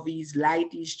love, he's light,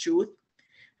 he's truth.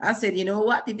 I said, you know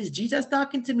what, if it's Jesus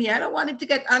talking to me, I don't want him to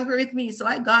get angry with me. So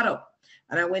I got up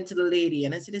and I went to the lady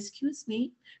and I said, excuse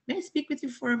me, may I speak with you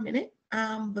for a minute?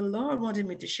 The Lord wanted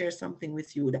me to share something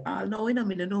with you. I know, I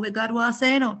don't know what God was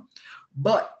saying,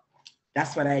 but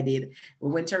that's what I did.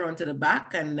 We went around to the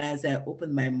back, and as I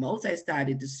opened my mouth, I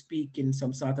started to speak in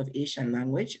some sort of Asian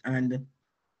language, and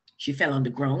she fell on the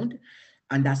ground.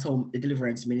 And that's how the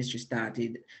deliverance ministry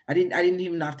started. I didn't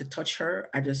even have to touch her.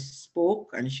 I just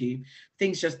spoke, and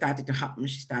things just started to happen.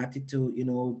 She started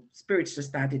to, spirits just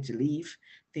started to leave.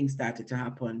 Things started to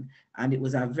happen. And it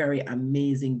was a very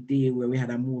amazing day where we had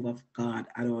a move of God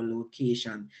at our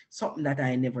location, something that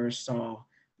I never saw.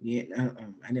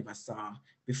 I never saw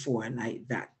before like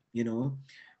that,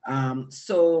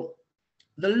 so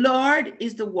the Lord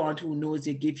is the one who knows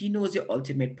your gift. He knows your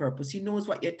ultimate purpose. He knows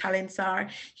what your talents are.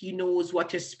 He knows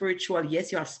what your spiritual,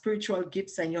 yes, you have spiritual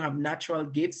gifts and you have natural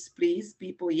gifts, please,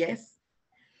 people, yes.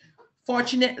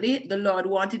 Fortunately, the Lord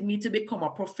wanted me to become a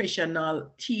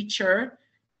professional teacher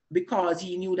because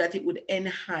he knew that it would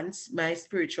enhance my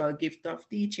spiritual gift of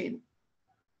teaching.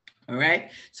 All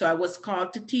right. So I was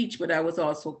called to teach, but I was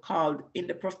also called in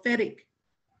the prophetic.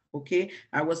 Okay.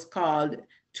 I was called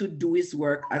to do his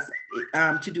work as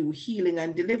to do healing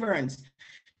and deliverance.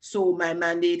 So my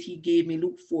mandate, he gave me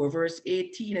Luke 4 verse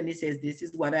 18, and he says, this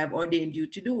is what I've ordained you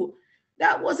to do.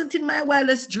 That wasn't in my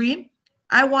wildest dream.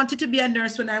 I wanted to be a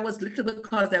nurse when I was little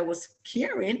because I was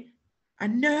caring, a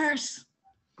nurse.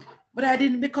 But I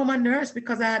didn't become a nurse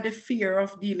because I had the fear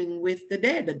of dealing with the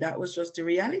dead. That was just the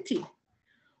reality.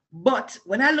 But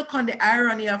when I look on the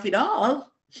irony of it all,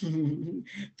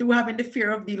 through having the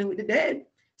fear of dealing with the dead,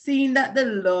 seeing that the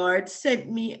Lord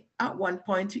sent me at one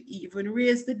point to even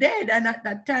raise the dead. And at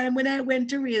that time when I went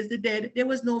to raise the dead, there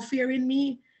was no fear in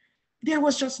me. there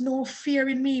was just no fear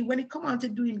in me when it come on to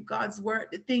doing God's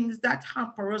work, the things that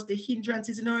hamper us, the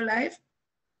hindrances in our life.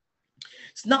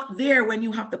 It's not there when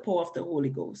you have the power of the Holy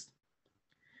Ghost.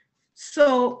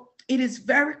 So it is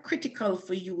very critical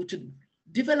for you to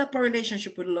develop a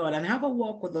relationship with the Lord and have a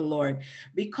walk with the Lord,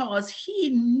 because he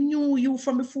knew you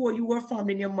from before you were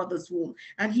formed in your mother's womb,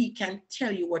 and he can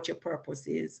tell you what your purpose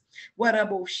is.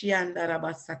 So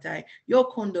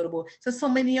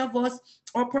many of us,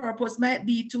 our purpose might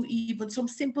be to even some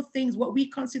simple things, what we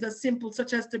consider simple,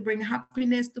 such as to bring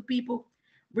happiness to people.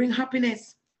 Bring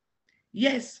happiness.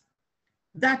 Yes,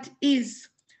 that is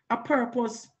a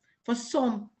purpose for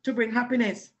some, to bring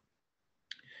happiness.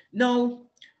 Now,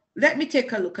 let me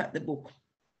take a look at the book.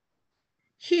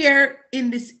 Here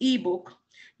in this ebook,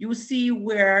 you see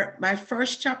where my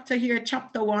first chapter here,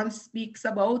 chapter 1, speaks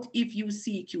about if you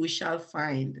seek, you shall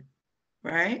find,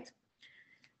 right?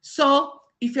 So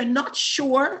if you're not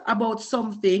sure about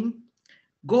something,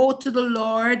 go to the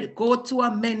Lord, go to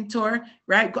a mentor,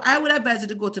 right? I would advise you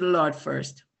to go to the Lord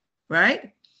first,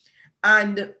 right?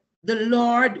 And the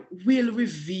Lord will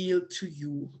reveal to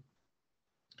you.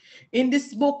 In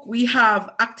this book, we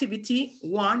have activity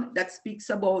 1 that speaks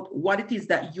about what it is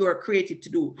that you're created to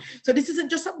do. So this isn't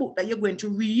just a book that you're going to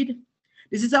read.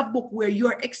 This is a book where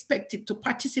you're expected to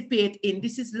participate in.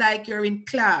 This is like you're in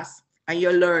class and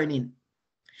you're learning.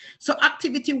 So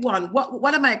activity 1,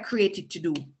 what am I created to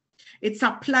do? It's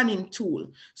a planning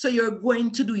tool. So you're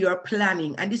going to do your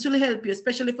planning, and this will help you,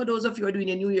 especially for those of you who are doing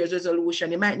a New Year's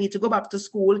resolution. You might need to go back to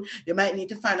school. You might need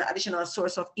to find an additional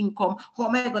source of income. How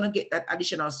am I going to get that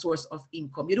additional source of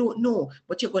income? You don't know,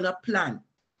 but you're going to plan,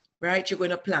 right? You're going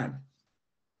to plan.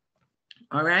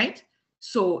 All right.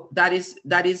 So that is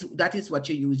what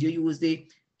you use. You use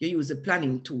the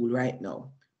planning tool right now.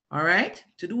 All right,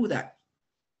 to do that.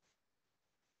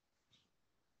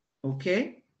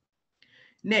 Okay.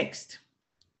 Next,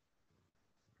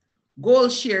 goal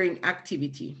sharing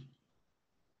activity.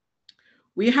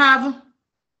 We have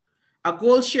a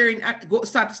goal sharing, goal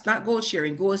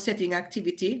setting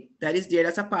activity that is there.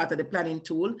 That's a part of the planning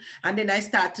tool. And then I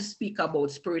start to speak about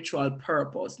spiritual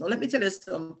purpose. Now, let me tell you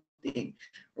something.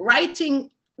 Writing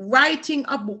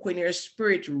a book when you're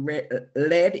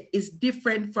spirit-led is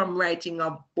different from writing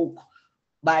a book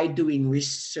by doing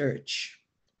research,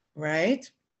 right?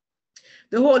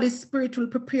 The Holy Spirit will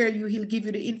prepare you. He'll give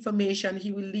you the information.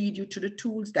 He will lead you to the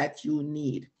tools that you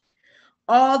need.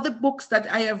 All the books that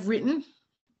I have written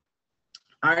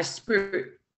are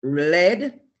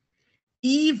spirit-led,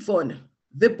 even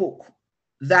the book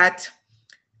that,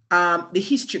 the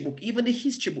history book,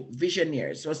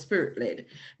 Visionaries, was spirit-led,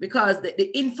 because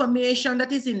the information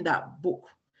that is in that book,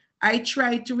 I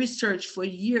tried to research for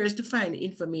years to find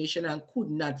information and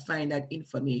could not find that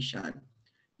information.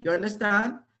 You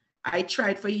understand? I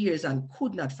tried for years and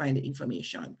could not find the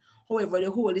information. However,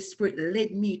 the Holy Spirit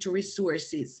led me to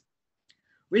resources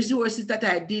that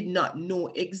I did not know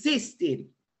existed.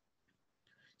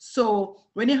 So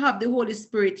when you have the Holy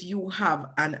Spirit, you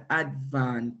have an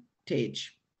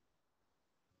advantage.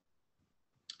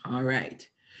 All right.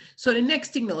 So the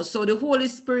next thing now, so the Holy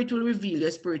Spirit will reveal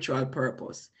your spiritual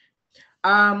purpose.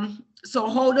 So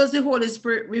how does the Holy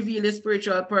Spirit reveal the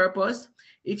spiritual purpose?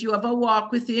 If you have a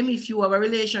walk with him, if you have a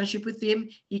relationship with him,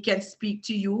 he can speak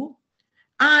to you.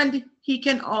 And he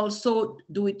can also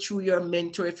do it through your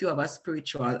mentor if you have a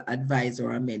spiritual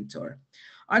advisor or a mentor.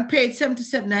 On page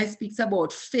 77, I speaks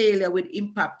about failure will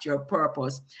impact your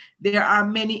purpose. There are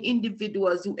many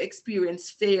individuals who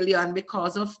experience failure, and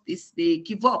because of this, they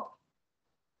give up.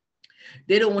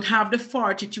 They don't have the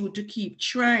fortitude to keep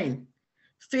trying.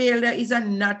 Failure is a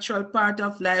natural part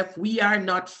of life. We are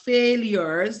not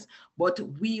failures, but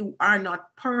we are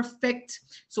not perfect,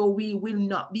 so we will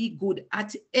not be good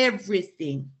at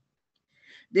everything.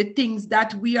 The things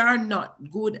that we are not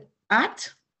good at,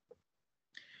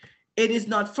 it is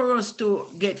not for us to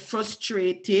get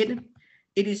frustrated.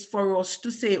 It is for us to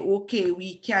say, okay,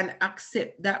 we can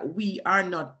accept that we are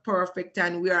not perfect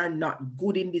and we are not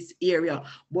good in this area,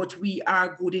 but we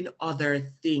are good in other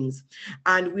things.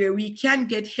 And where we can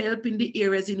get help in the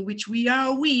areas in which we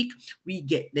are weak, we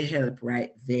get the help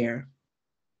right there.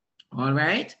 All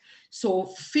right. So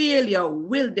failure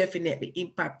will definitely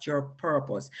impact your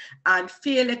purpose. And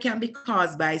failure can be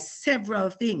caused by several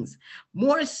things.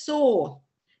 More so,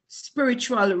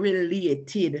 spiritual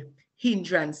related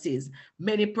hindrances.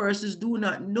 Many persons do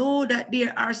not know that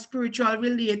there are spiritual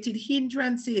related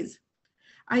hindrances.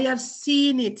 I have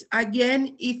seen it.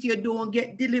 Again, if you don't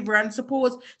get deliverance,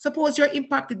 suppose you're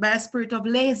impacted by a spirit of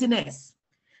laziness.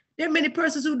 There are many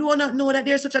persons who do not know that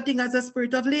there's such a thing as a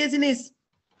spirit of laziness.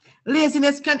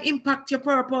 Laziness can impact your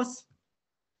purpose.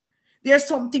 There are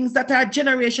some things that are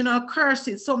generational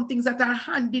curses, some things that are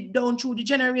handed down through the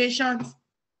generations,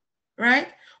 right?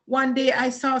 One day I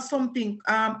saw something,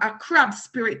 a crab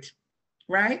spirit,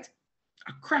 right?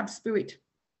 A crab spirit.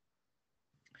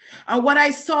 And what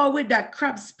I saw with that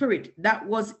crab spirit that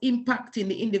was impacting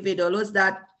the individual was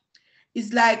that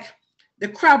it's like the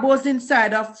crab was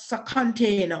inside of a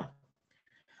container.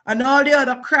 And all the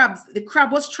other crabs, the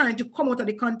crab was trying to come out of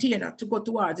the container to go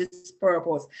towards its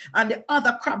purpose. And the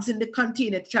other crabs in the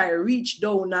container try to reach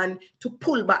down and to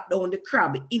pull back down the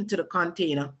crab into the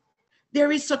container.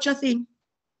 There is such a thing.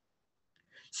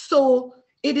 So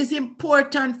it is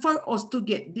important for us to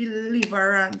get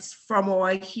deliverance from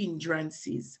our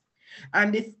hindrances.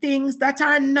 And the things that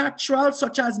are natural,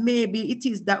 such as maybe it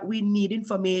is that we need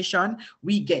information,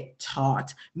 we get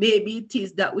taught. Maybe it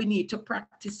is that we need to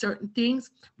practice certain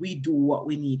things, we do what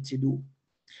we need to do.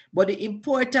 But the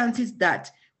importance is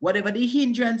that whatever the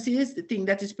hindrance is, the thing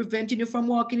that is preventing you from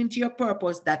walking into your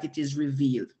purpose, that it is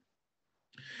revealed.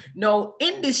 Now,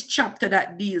 in this chapter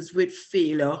that deals with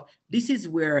failure, this is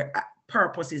where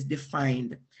purpose is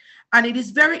defined. And it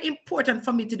is very important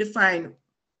for me to define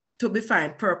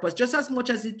purpose, just as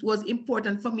much as it was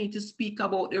important for me to speak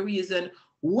about the reason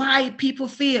why people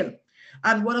fail.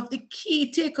 And one of the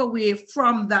key takeaway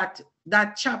from that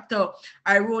chapter,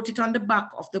 I wrote it on the back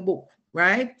of the book,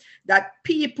 right? That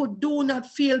people do not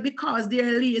fail because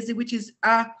they're lazy, which is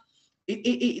that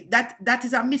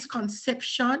is a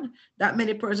misconception that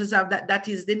many persons have, that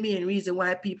is the main reason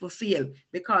why people fail,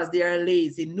 because they are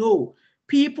lazy. No.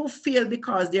 People fail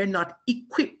because they're not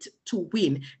equipped to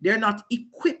win. They're not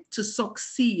equipped to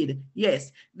succeed.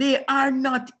 Yes, they are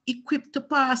not equipped to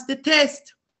pass the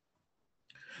test.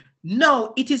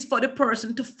 No, it is for the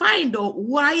person to find out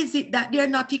why is it that they're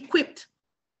not equipped.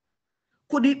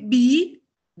 Could it be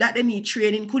that they need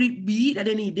training? Could it be that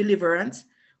they need deliverance?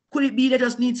 Could it be they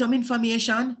just need some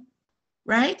information?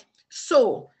 Right?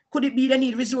 So, could it be they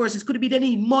need resources? Could it be they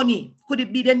need money? Could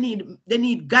it be they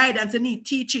need guidance, they need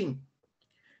teaching?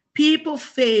 People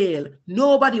fail.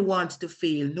 Nobody wants to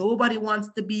fail. Nobody wants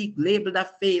to be labeled a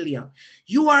failure.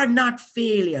 You are not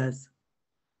failures,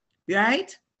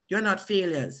 right? You're not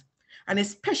failures. And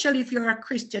especially if you're a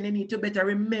Christian, you need to better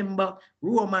remember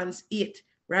Romans 8,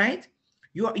 right?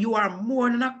 You are more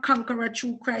than a conqueror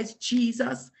through Christ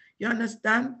Jesus. You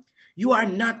understand? You are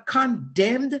not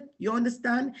condemned. You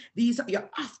understand? You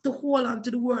have to hold on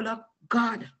to the word of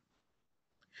God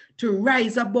to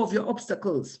rise above your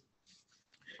obstacles.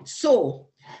 So,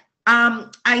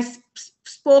 I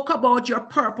spoke about your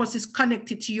purpose is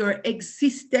connected to your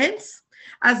existence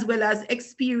as well as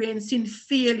experiencing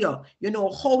failure,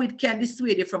 how it can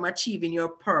dissuade you from achieving your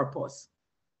purpose.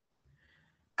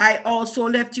 I also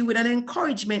left you with an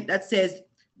encouragement that says,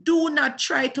 do not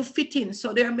try to fit in.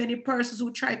 So there are many persons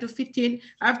who try to fit in.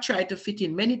 I've tried to fit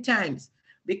in many times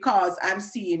because I'm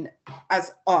seen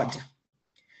as odd.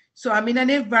 So I'm in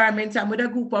an environment, I'm with a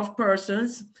group of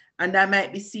persons, and I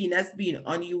might be seen as being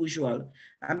unusual.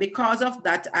 And because of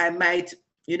that, I might,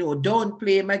 don't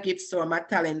play my gifts or my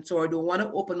talents, or don't want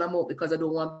to open my mouth because I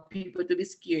don't want people to be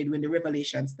scared when the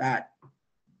revelation starts.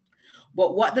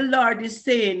 But what the Lord is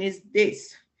saying is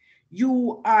this: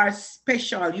 you are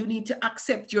special. You need to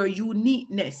accept your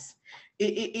uniqueness.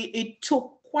 It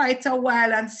took quite a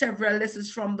while and several lessons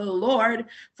from the Lord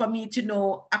for me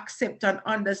to accept and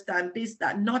understand this,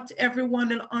 that not everyone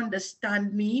will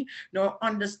understand me, nor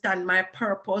understand my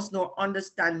purpose, nor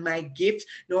understand my gifts,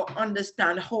 nor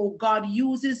understand how God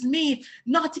uses me.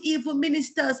 Not even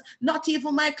ministers, not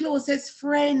even my closest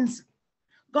friends.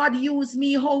 God used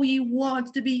me how he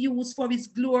wants to be used for his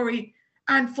glory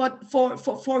and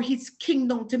for his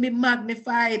kingdom to be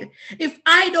magnified. If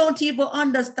I don't even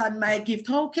understand my gift,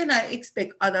 how can I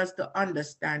expect others to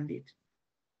understand it?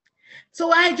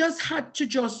 So I just had to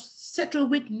just settle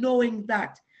with knowing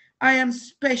that I am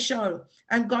special.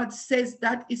 And God says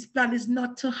that his plan is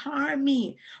not to harm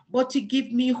me, but to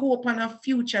give me hope and a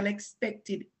future and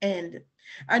expected end.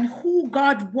 And who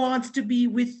God wants to be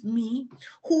with me,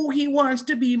 who he wants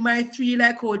to be my three,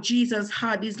 like how Jesus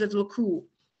had his little crew,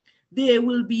 they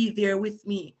will be there with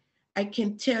me. I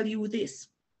can tell you this.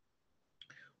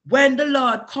 When the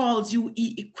Lord calls you,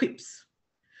 he equips.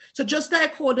 So just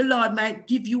like how the Lord might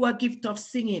give you a gift of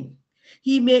singing,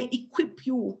 he may equip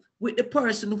you with the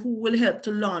person who will help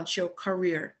to launch your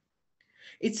career.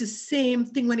 It's the same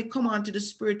thing when it comes on to the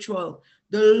spiritual.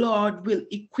 The Lord will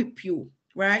equip you,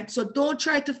 right? So don't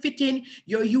try to fit in.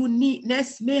 Your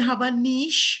uniqueness may have a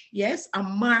niche, yes, a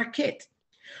market.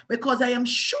 Because I am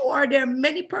sure there are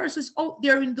many persons out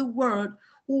there in the world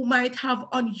who might have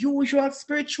unusual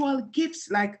spiritual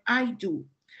gifts like I do.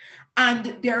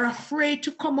 And they're afraid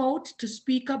to come out, to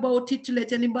speak about it, to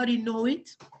let anybody know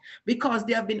it, because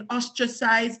they have been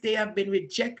ostracized, they have been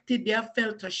rejected, they have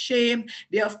felt ashamed,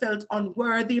 they have felt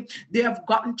unworthy, they have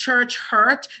gotten church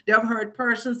hurt. They have heard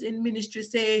persons in ministry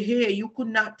say, hey, you could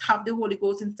not have the Holy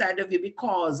Ghost inside of you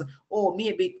because, oh,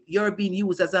 maybe you're being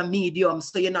used as a medium,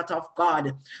 so you're not of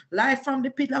God. Life from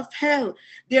the pit of hell.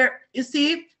 There, you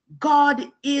see,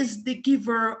 God is the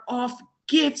giver of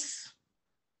gifts.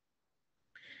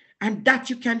 And that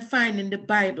you can find in the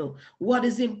Bible. What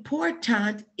is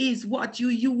important is what you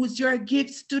use your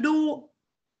gifts to do.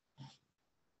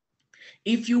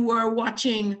 If you were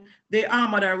watching the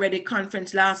Armored and Ready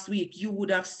conference last week, you would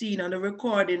have seen on the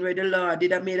recording where the Lord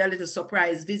did have made a little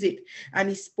surprise visit. And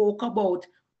he spoke about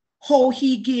how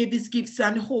he gave his gifts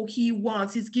and how he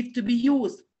wants his gift to be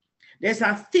used. There's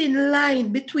a thin line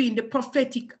between the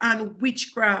prophetic and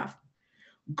witchcraft.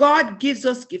 God gives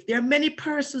us gifts. There are many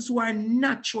persons who are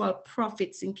natural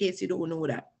prophets, in case you don't know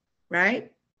that, right?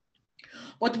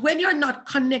 But when you're not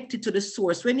connected to the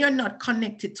source, when you're not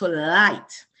connected to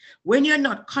light, when you're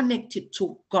not connected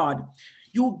to God,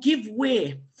 you give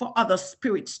way for other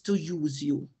spirits to use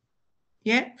you.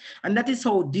 Yeah, and that is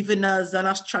how diviners and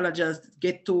astrologers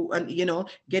get to, and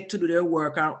get to do their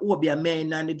work, and Obia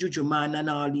men and the Juju man and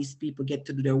all these people get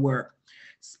to do their work.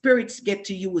 Spirits get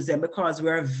to use them because we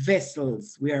are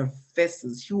vessels. We are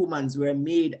vessels. Humans were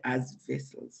made as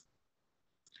vessels.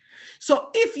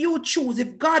 So if you choose,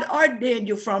 if God ordained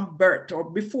you from birth or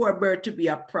before birth to be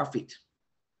a prophet,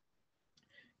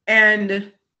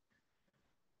 and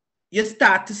you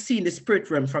start to see the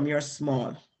spirit realm from your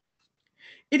small,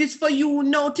 it is for you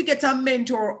now to get a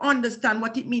mentor, understand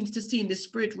what it means to see in the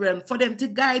spirit realm, for them to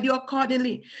guide you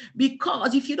accordingly.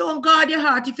 Because if you don't guard your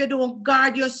heart, if you don't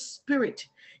guard your spirit,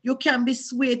 you can be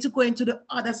swayed to go into the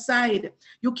other side.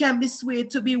 You can be swayed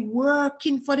to be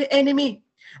working for the enemy.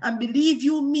 And believe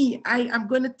you me, I am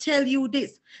going to tell you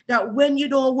this, that when you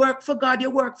don't work for God, you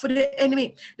work for the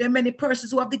enemy. There are many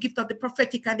persons who have the gift of the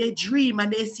prophetic and they dream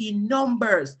and they see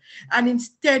numbers. And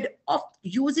instead of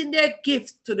using their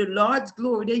gifts to the Lord's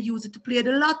glory, they use it to play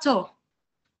the lotto.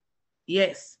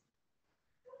 Yes.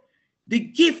 The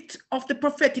gift of the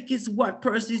prophetic is what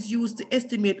persons use to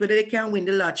estimate whether they can win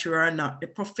the lottery or not. The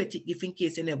prophetic gift, in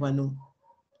case you never know.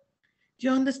 Do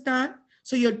you understand?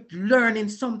 So you're learning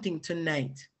something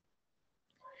tonight.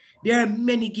 There are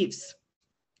many gifts.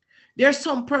 There are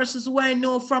some persons who I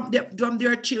know from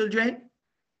their children.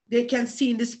 They can see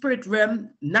in the spirit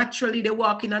realm. Naturally, they're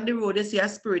walking on the road. They see a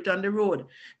spirit on the road.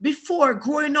 Before,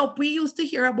 growing up, we used to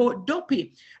hear about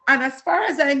Duppy. And as far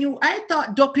as I knew, I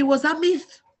thought Duppy was a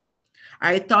myth.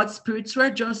 I thought spirits were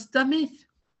just a myth.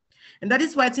 And that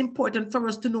is why it's important for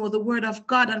us to know the word of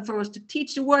God and for us to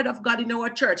teach the word of God in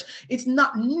our church. It's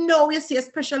not, no, you see,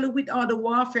 especially with all the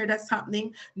warfare that's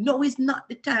happening, no, it's not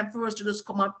the time for us to just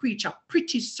come and preach a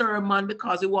pretty sermon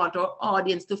because we want our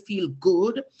audience to feel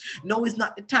good. No, it's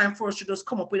not the time for us to just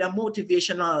come up with a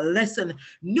motivational lesson.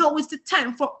 No, it's the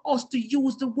time for us to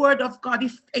use the word of God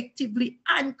effectively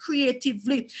and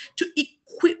creatively to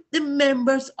equip the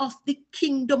members of the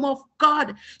kingdom of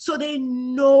God so they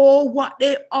know what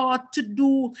they ought to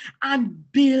do and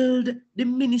build the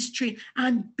ministry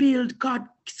and build God's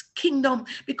kingdom,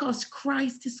 because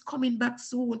Christ is coming back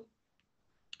soon.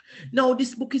 Now,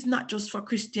 this book is not just for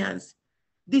Christians.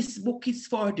 This book is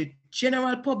for the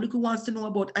general public who wants to know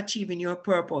about achieving your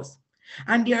purpose.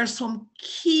 And there are some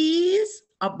keys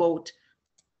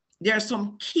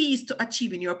to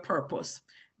achieving your purpose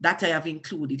that I have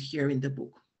included here in the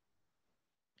book.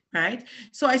 Right?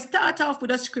 So I start off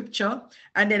with a scripture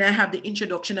and then I have the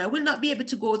introduction. I will not be able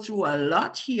to go through a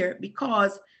lot here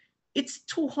because it's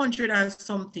 200 and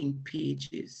something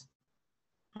pages.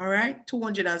 All right,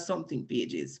 200 and something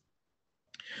pages.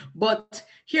 But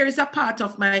here is a part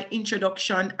of my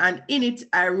introduction, and in it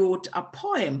I wrote a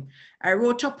poem. I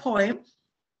wrote a poem,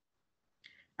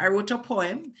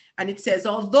 and it says,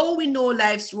 although we know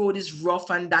life's road is rough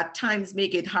and that times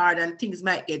make it hard and things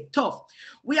might get tough,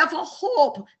 we have a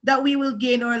hope that we will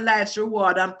gain our life's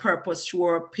reward and purpose through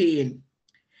our pain.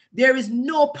 There is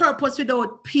no purpose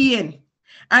without pain.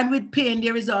 And with pain,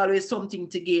 there is always something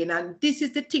to gain. And this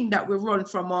is the thing that we run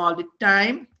from all the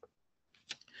time.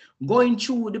 Going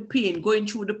through the pain, going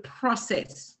through the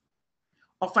process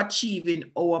of achieving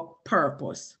our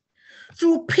purpose.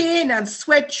 Through pain and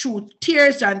sweat, through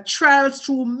tears and trials,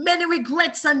 through many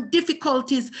regrets and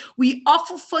difficulties, we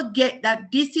often forget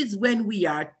that this is when we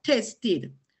are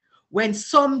tested. When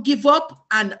some give up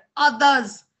and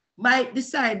others might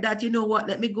decide that, you know what,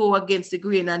 let me go against the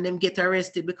grain and them get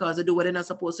arrested because they do what they're not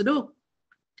supposed to do.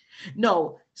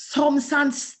 No, some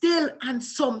stand still and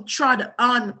some trod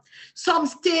on. Some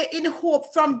stay in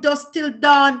hope from dusk till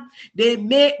dawn. They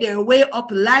make their way up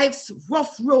life's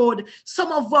rough road,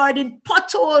 some avoiding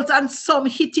potholes and some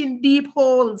hitting deep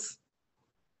holes.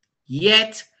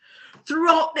 Yet,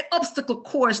 throughout the obstacle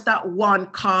course that one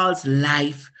calls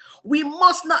life, we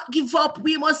must not give up.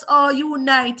 We must all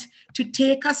unite to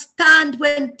take a stand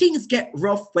when things get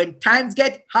rough, when times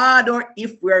get hard, or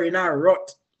if we're in a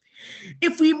rut.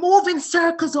 If we move in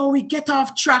circles or we get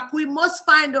off track, we must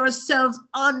find ourselves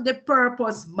on the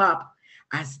purpose map,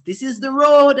 as this is the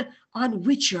road on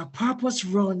which your purpose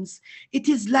runs. It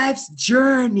is life's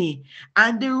journey,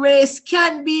 and the race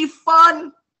can be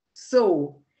fun.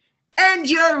 So, end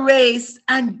your race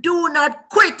and do not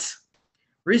quit.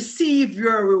 Receive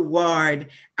your reward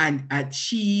and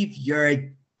achieve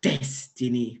your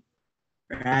destiny.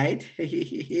 Right?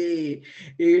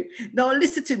 Now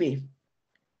listen to me.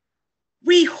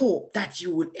 We hope that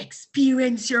you will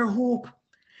experience your hope,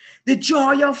 the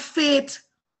joy of faith,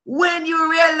 when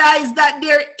you realize that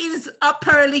there is a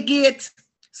pearly gate.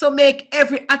 So make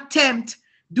every attempt.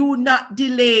 Do not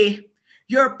delay.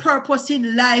 Your purpose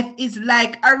in life is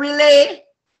like a relay.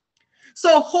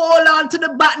 So hold on to the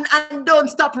button and don't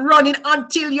stop running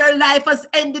until your life has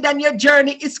ended and your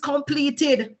journey is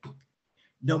completed.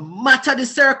 No matter the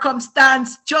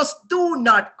circumstance, just do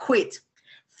not quit.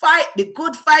 Fight the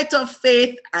good fight of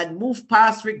faith and move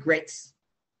past regrets.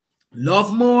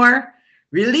 Love more,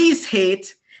 release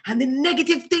hate, and the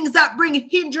negative things that bring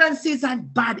hindrances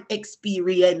and bad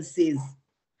experiences.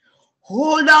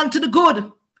 Hold on to the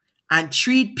good and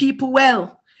treat people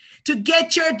well to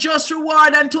get your just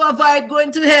reward and to avoid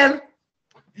going to hell.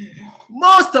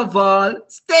 Most of all,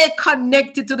 stay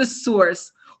connected to the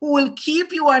source who will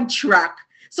keep you on track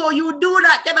so you do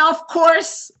not get off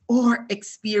course or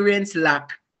experience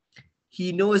lack.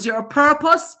 He knows your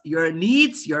purpose, your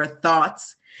needs, your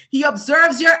thoughts. He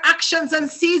observes your actions and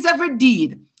sees every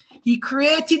deed. He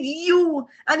created you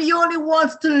and he only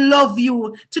wants to love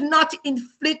you, to not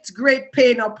inflict great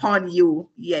pain upon you.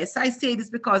 Yes, I say this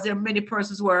because there are many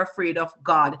persons who are afraid of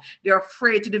God. They're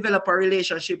afraid to develop a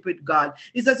relationship with God.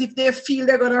 It's as if they feel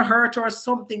they're going to hurt or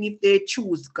something if they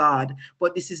choose God.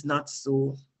 But this is not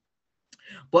so.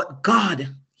 But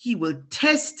God, he will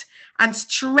test and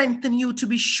strengthen you to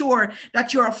be sure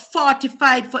that you are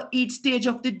fortified for each stage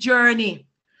of the journey,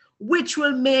 which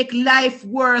will make life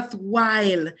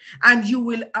worthwhile and you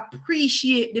will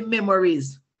appreciate the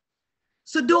memories.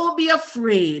 So don't be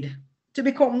afraid to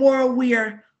become more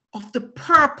aware of the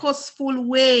purposeful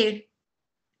way.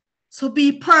 So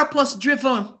be purpose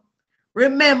driven.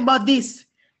 Remember this,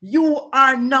 you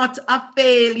are not a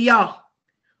failure.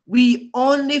 We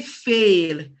only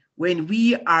fail when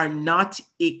we are not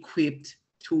equipped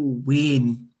to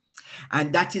win.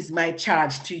 And that is my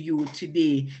charge to you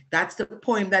today. That's the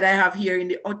poem that I have here in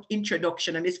the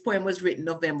introduction. And this poem was written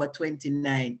November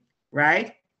 29,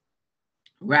 right?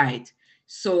 Right.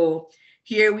 So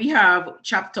here we have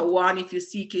chapter 1, if you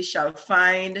seek it shall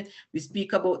find. We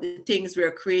speak about the things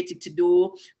we're created to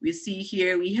do. We see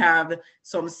here we have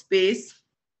some space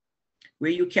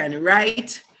where you can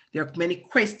write. There are many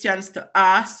questions to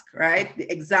ask, right? The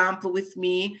example with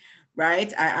me,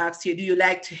 right? I asked you, do you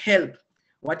like to help?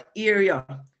 What area?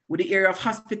 Would the area of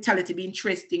hospitality be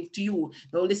interesting to you?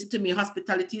 Now listen to me,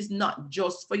 hospitality is not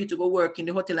just for you to go work in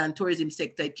the hotel and tourism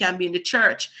sector. It can be in the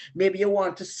church. Maybe you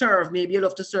want to serve. Maybe you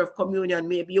love to serve communion.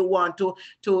 Maybe you want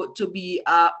to be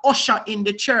usher in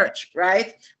the church,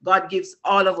 right? God gives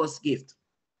all of us gifts.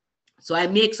 So I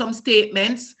make some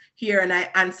statements here and I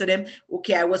answer them.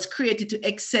 Okay, I was created to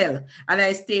excel. And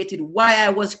I stated why I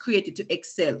was created to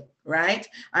excel, right?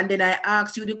 And then I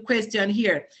asked you the question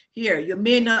here. Here, you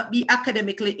may not be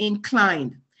academically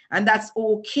inclined, and that's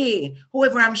okay.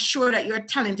 However, I'm sure that you're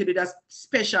talented with a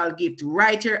special gift.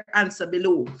 Write your answer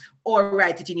below or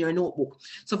write it in your notebook.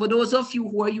 So for those of you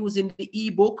who are using the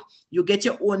ebook, you get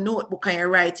your own notebook and you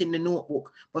write in the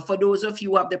notebook. But for those of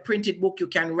you who have the printed book, you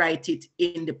can write it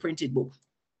in the printed book.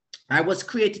 I was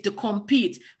created to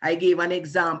compete. I gave an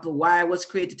example why I was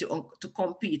created to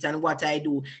compete and what I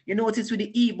do. You notice with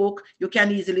the ebook, you can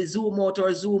easily zoom out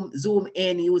or zoom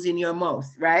in using your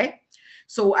mouse, right?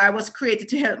 So I was created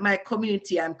to help my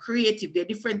community. I'm creative. There are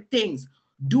different things.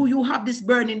 Do you have this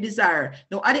burning desire?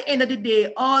 Now, at the end of the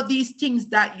day, all these things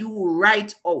that you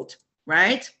write out,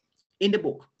 right, in the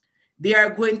book, they are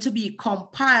going to be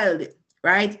compiled,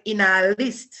 right, in a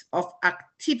list of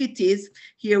activities.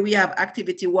 Here we have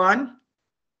activity 1.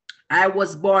 I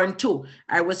was born to.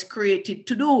 I was created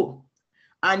to do.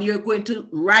 And you're going to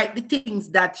write the things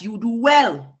that you do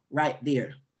well right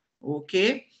there.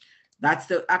 Okay? That's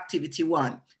the activity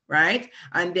 1, right?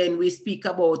 And then we speak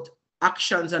about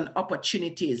actions and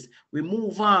opportunities. We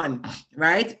move on,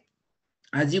 right?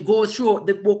 As you go through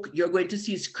the book, you're going to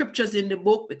see scriptures in the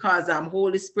book because I'm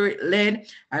Holy Spirit led.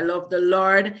 I love the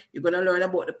Lord. You're going to learn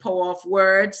about the power of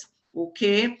words,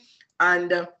 okay?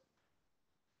 And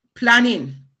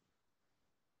planning.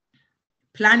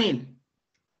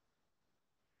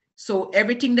 So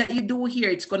everything that you do here,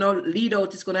 it's going to lead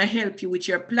out, it's going to help you with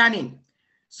your planning.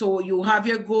 So you have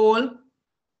your goal.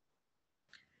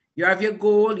 You have your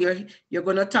goal. You're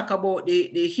going to talk about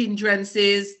the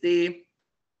hindrances, the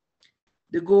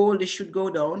goal, they should go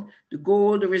down. The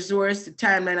goal, the resource, the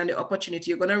timeline, and the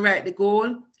opportunity. You're going to write the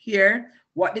goal here.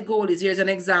 What the goal is, here's an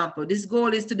example. This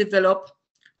goal is to develop,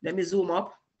 let me zoom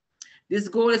up. This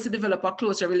goal is to develop a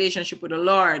closer relationship with the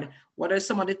Lord. What are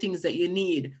some of the things that you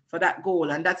need for that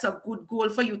goal? And that's a good goal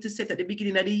for you to set at the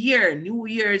beginning of the year. New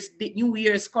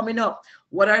Year's coming up.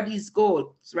 What are these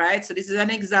goals, right? So this is an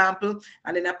example.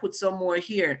 And then I put some more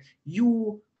here.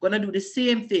 You going to do the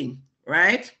same thing,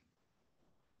 right?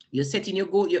 You're setting your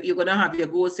goal. You're going to have your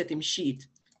goal setting sheet,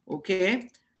 okay?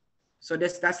 So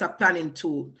that's a planning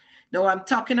tool. Now I'm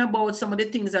talking about some of the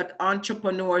things that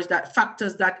entrepreneurs, that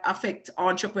factors that affect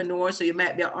entrepreneurs. So you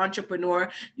might be an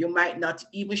entrepreneur. You might not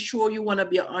even sure you want to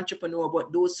be an entrepreneur,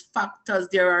 but those factors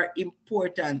there are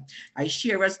important. I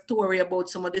share a story about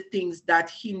some of the things that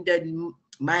hindered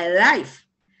my life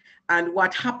and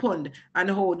what happened and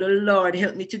how the Lord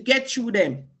helped me to get through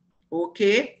them,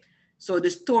 okay? So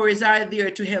the stories are there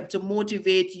to help to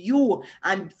motivate you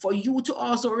and for you to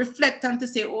also reflect and to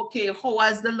say, okay, how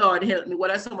has the Lord helped me? What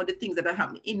are some of the things that are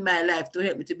happening in my life to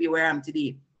help me to be where I am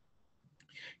today?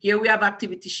 Here we have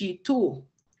activity sheet 2.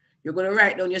 You're going to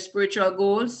write down your spiritual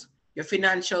goals, your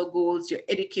financial goals, your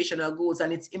educational goals,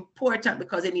 and it's important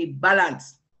because they need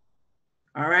balance.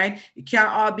 All right? It can't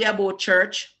all be about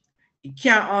church. It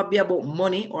can't all be about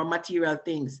money or material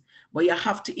things, but you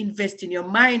have to invest in your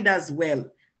mind as well.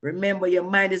 Remember, your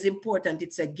mind is important.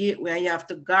 It's a gateway, and you have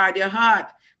to guard your heart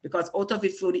because out of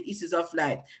it flow the issues of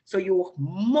life. So you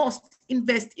must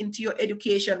invest into your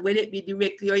education, whether it be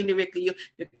directly or indirectly.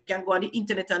 You can go on the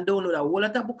internet and download a whole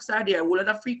lot of books are there, a whole lot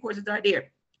of free courses are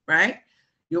there, right?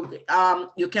 You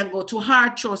can go to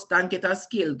Hard Trust and get a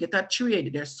skill, get a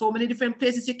trade. There's so many different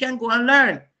places you can go and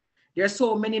learn. There's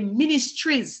so many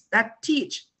ministries that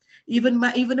teach. Even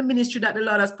the ministry that the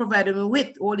Lord has provided me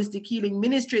with, Holistic Healing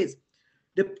Ministries.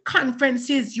 The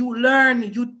conferences you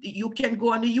learn, you can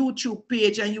go on the YouTube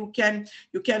page and you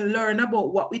can learn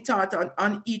about what we taught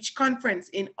on each conference.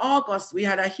 In August, we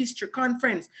had a history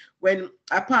conference when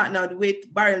I partnered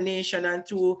with Barrel Nation and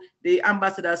through the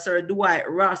ambassador, Sir Dwight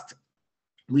Rust.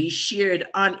 We shared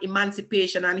on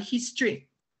emancipation and history.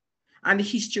 And the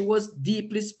history was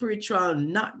deeply spiritual,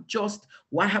 not just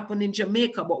what happened in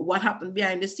Jamaica, but what happened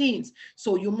behind the scenes.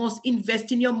 So you must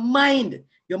invest in your mind.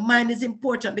 Your mind is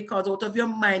important because out of your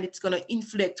mind, it's going to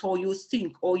inflect how you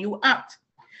think or you act.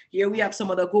 Here we have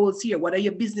some of the goals here. What are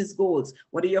your business goals?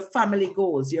 What are your family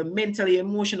goals? Your mental, your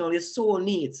emotional, your soul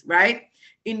needs, right?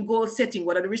 In goal setting,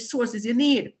 what are the resources you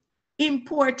need?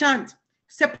 Important.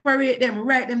 Separate them,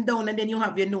 write them down, and then you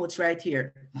have your notes right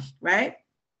here, right?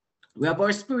 We have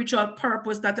our spiritual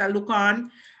purpose that I look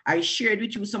on. I shared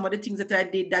with you some of the things that I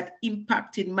did that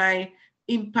impacted my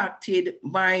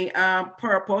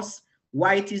purpose.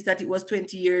 Why it is that it was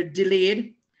 20 years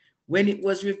delayed. When it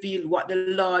was revealed what the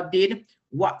Lord did,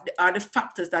 what are the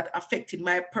factors that affected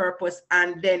my purpose,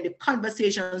 and then the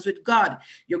conversations with God.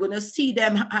 You're going to see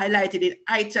them highlighted in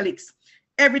italics.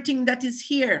 Everything that is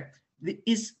here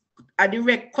is a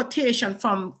direct quotation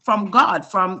from God,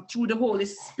 through the Holy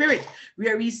Spirit,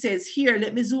 where he says here,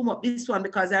 let me zoom up this one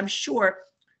because I'm sure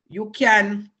you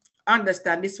can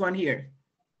understand this one here.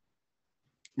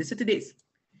 Listen to this.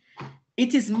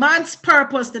 It is man's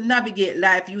purpose to navigate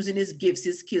life using his gifts,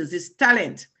 his skills, his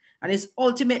talent, and his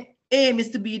ultimate aim is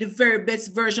to be the very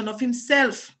best version of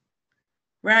himself,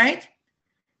 right?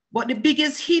 But the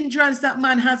biggest hindrance that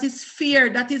man has is fear.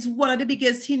 That is one of the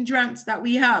biggest hindrances that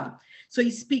we have. So he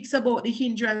speaks about the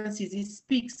hindrances. He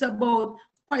speaks about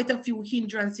quite a few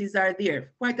hindrances are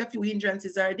there.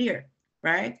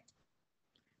 Right?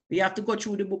 We have to go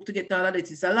through the book to get all of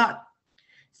this. It's a lot.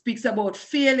 Speaks about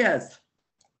failures.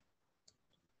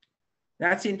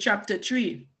 That's in chapter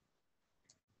 3.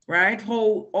 Right?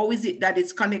 How is it that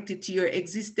it's connected to your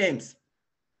existence?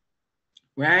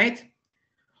 Right?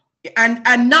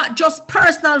 And not just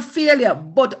personal failure,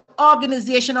 but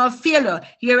organizational failure.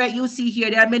 Here you see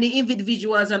here, there are many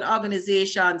individuals and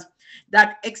organizations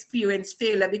that experience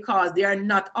failure because they are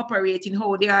not operating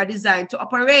how they are designed to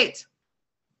operate.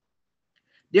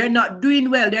 They're not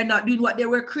doing well. They're not doing what they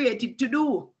were created to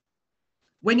do.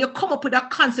 When you come up with a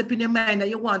concept in your mind that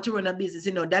you want to run a business,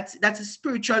 you know, that's a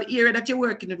spiritual area that you're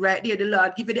working with right there. The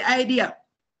Lord give you the idea.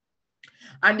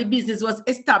 And the business was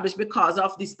established because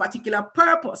of this particular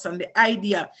purpose and the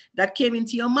idea that came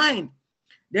into your mind.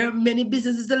 There are many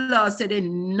businesses the Lord said they're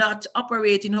not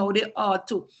operating how they ought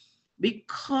to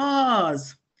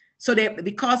because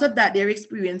of that, they're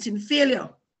experiencing failure.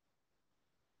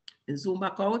 Zoom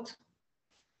back out.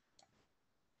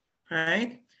 All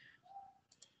right.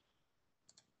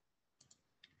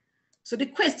 So the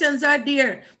questions are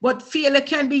there, but failure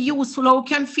can be useful. How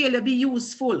can failure be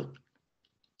useful?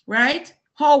 Right?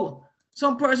 How?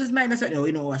 Some persons might say, no,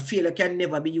 you know what, failure can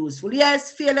never be useful.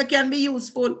 Yes, failure can be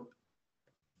useful.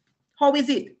 How is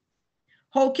it?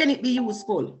 How can it be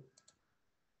useful?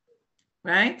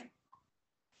 Right?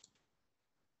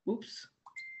 Oops.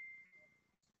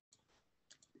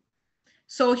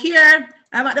 So here,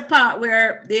 I'm at the part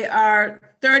where there are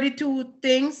 32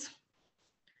 things,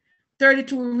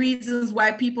 32 reasons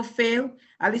why people fail.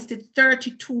 I listed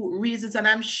 32 reasons, and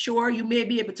I'm sure you may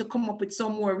be able to come up with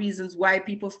some more reasons why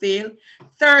people fail.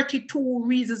 32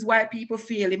 reasons why people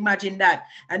fail. Imagine that.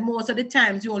 And most of the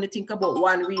times you only think about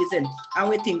one reason, and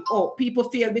we think, oh, people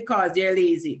fail because they're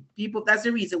lazy. That's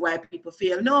the reason why people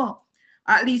fail. No,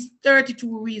 at least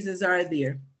 32 reasons are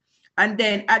there. And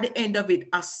then at the end of it,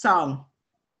 a song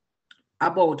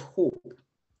about hope,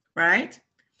 right?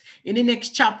 In the next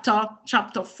chapter,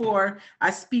 chapter 4,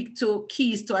 I speak to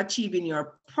keys to achieving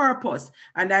your purpose.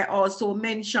 And I also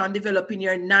mention developing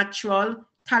your natural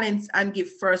talents and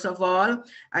gifts first of all.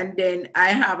 And then I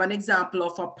have an example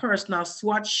of a personal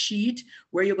SWOT sheet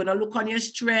where you're going to look on your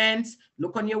strengths,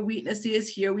 look on your weaknesses.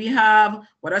 Here we have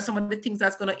what are some of the things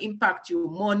that's going to impact you.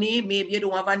 Money, maybe you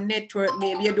don't have a network,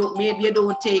 maybe you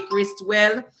don't take risks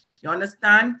well. You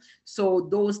understand? So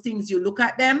those things, you look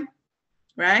at them,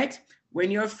 right? When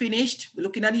you're finished, we're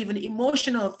looking at even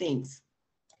emotional things.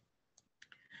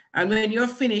 And when you're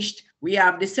finished, we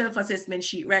have the self-assessment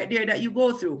sheet right there that you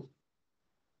go through.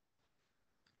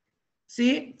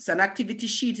 See, it's an activity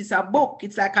sheet. It's a book.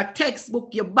 It's like a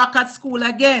textbook. You're back at school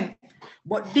again.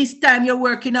 But this time you're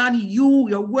working on you.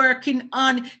 You're working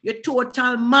on your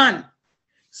total man,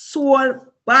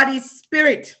 soul, body,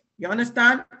 spirit. You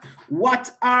understand?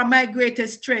 What are my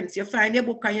greatest strengths? You find your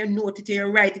book and you note it and you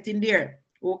write it in there.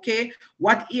 Okay,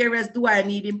 what areas do I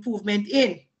need improvement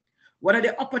in? What are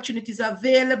the opportunities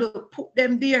available? Put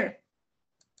them there,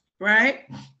 right?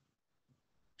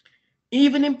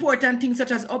 Even important things such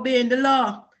as obeying the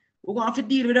law. We're going to have to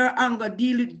deal with our anger,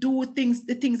 do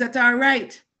the things that are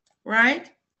right, right?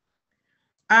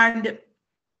 And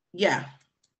yeah,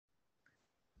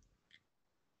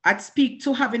 I'd speak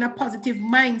to having a positive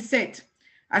mindset.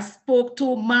 I spoke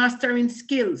to mastering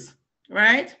skills,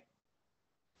 right?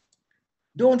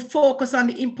 Don't focus on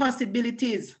the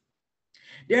impossibilities.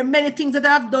 There are many things that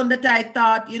I've done that I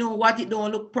thought, you know what, it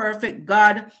don't look perfect.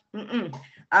 God,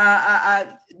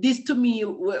 this to me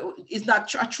is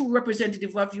not a true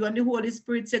representative of you. And the Holy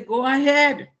Spirit said, go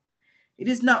ahead. It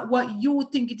is not what you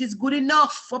think. It is good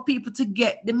enough for people to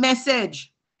get the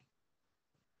message.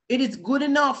 It is good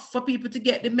enough for people to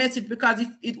get the message, because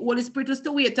if Holy Spirit was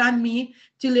to wait on me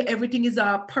till everything is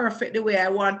perfect the way I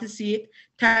want to see it,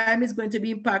 time is going to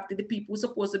be impacted. The people who are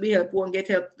supposed to be helped won't get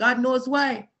help. God knows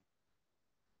why.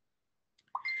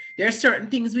 There are certain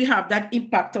things we have that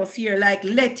impact us here, like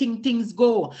letting things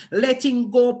go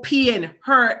pain,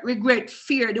 hurt, regret,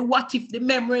 fear, the what if, the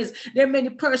memories. There are many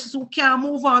persons who can't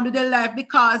move on with their life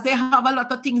because they have a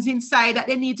lot of things inside that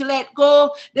they need to let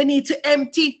go, they need to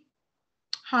empty.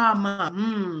 There are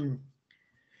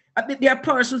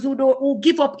persons who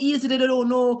give up easily. They don't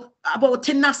know about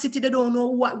tenacity. They don't know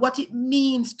what it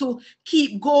means to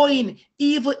keep going,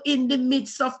 even in the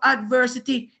midst of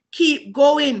adversity. Keep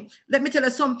going. Let me tell you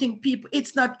something, people.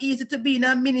 It's not easy to be in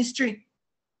a ministry.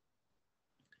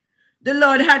 The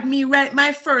Lord had me write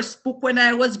my first book when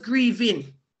I was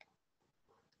grieving.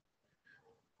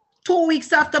 2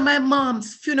 weeks after my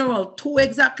mom's funeral,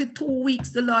 exactly 2 weeks,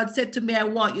 the Lord said to me, I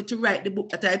want you to write the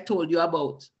book that I told you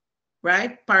about,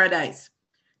 right? Paradise.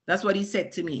 That's what he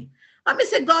said to me. And I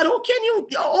said, God, how can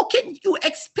you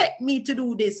expect me to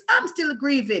do this? I'm still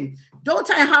grieving.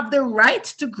 Don't I have the right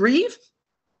to grieve?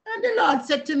 And the Lord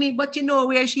said to me, but you know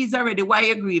where she's already. Why are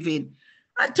you grieving?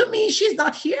 And to me, she's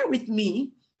not here with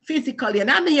me physically. And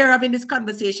I'm here having this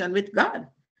conversation with God.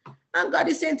 And God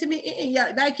is saying to me,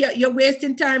 you're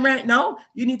wasting time right now.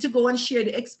 You need to go and share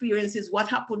the experiences. What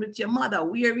happened with your mother?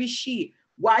 Where is she?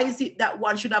 Why is it that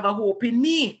one should have a hope in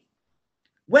me?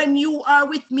 When you are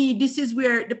with me, this is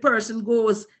where the person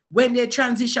goes when they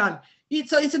transition.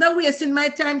 So instead of wasting my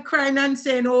time crying and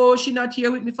saying, oh, she's not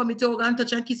here with me for me to go and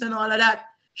touch and kiss and all of that,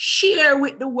 Share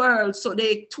with the world so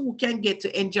they too can get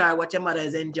to enjoy what your mother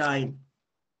is enjoying.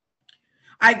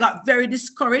 I got very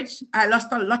discouraged. I lost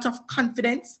a lot of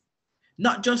confidence,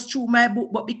 not just through my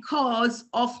book, but because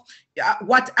of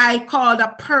what I called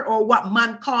or what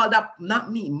man called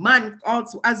not me, man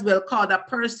also as well called a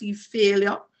perceived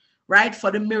failure, right?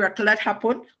 For the miracle that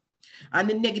happened and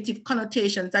the negative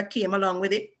connotations that came along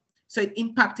with it. So it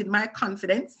impacted my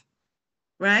confidence,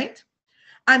 right?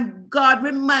 And God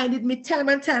reminded me time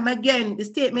and time again, the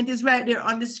statement is right there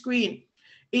on the screen.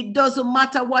 It doesn't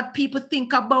matter what people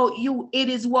think about you. It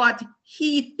is what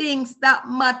he thinks that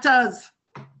matters.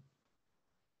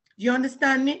 You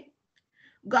understand me?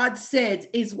 God said,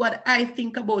 it's what I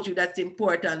think about you that's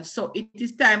important. So it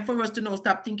is time for us to now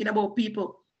stop thinking about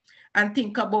people and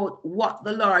think about what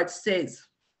the Lord says.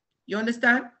 You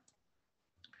understand?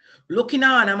 Looking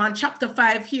on, I'm on chapter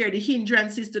 5 here, the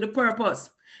hindrances to the purpose.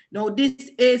 Now,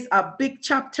 this is a big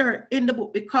chapter in the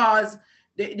book because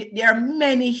there are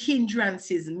many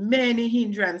hindrances,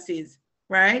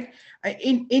 right?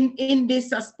 In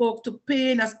this, I spoke to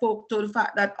pain. I spoke to the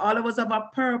fact that all of us have a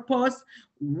purpose,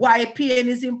 why pain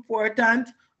is important,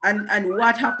 and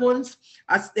what happens.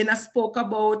 Then I spoke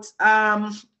about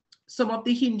some of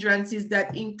the hindrances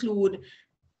that include,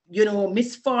 you know,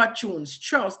 misfortunes,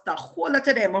 trust, a whole lot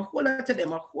of them.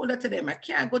 I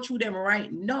can't go through them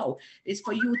right now. It's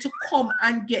for you to come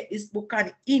and get this book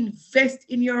and invest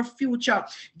in your future.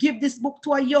 Give this book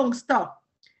to a youngster.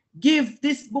 Give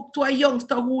this book to a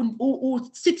youngster who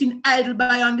sitting idle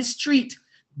by on the street,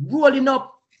 rolling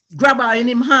up grabber in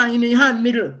his hand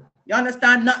middle. You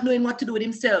understand? Not knowing what to do with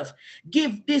himself.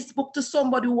 Give this book to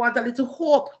somebody who wants a little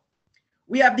hope.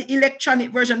 We have the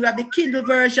electronic version, we have the Kindle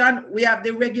version, we have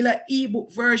the regular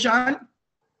ebook version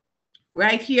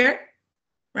right here,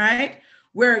 right?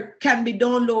 Where it can be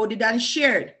downloaded and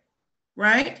shared,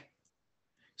 right?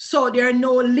 So there are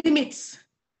no limits.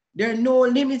 There are no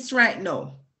limits right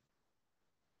now.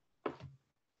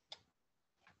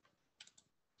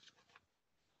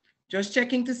 Just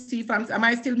checking to see if am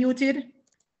I still muted?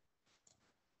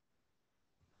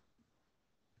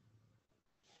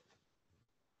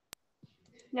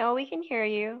 No, we can hear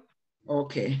you.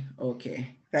 Okay.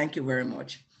 Thank you very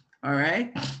much. All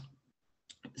right.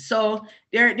 So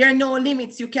there are no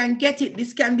limits. You can get it.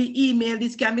 This can be emailed.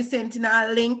 This can be sent in a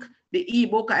link, the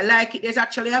ebook. I like it. There's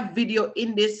actually a video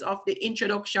in this of the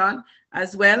introduction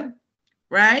as well,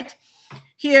 right?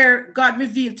 Here, God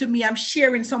revealed to me, I'm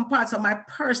sharing some parts of my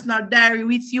personal diary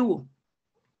with you,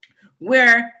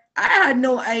 where I had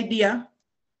no idea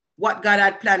what God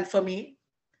had planned for me.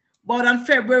 But on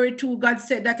February 2, God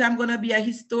said that I'm going to be a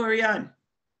historian.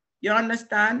 You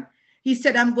understand? He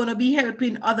said, I'm going to be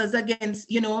helping others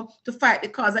against, you know, to fight the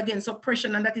cause against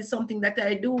oppression. And that is something that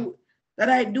I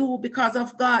do because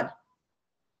of God.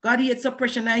 God hates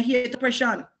oppression. I hate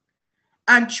oppression.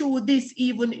 And through this,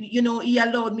 even, you know, he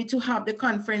allowed me to have the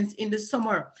conference in the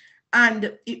summer.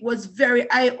 And it was very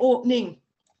eye-opening.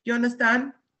 You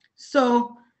understand?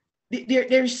 So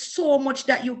there's so much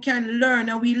that you can learn.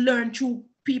 And we learn through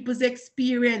people's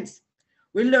experience.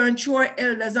 We learn through our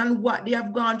elders and what they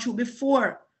have gone through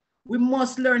before. We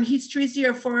must learn history is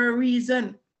here for a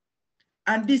reason.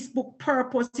 And this book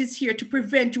purpose is here to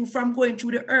prevent you from going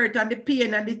through the hurt and the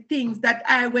pain and the things that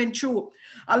I went through.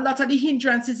 A lot of the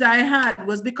hindrances I had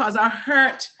was because of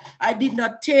hurt. I did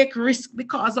not take risk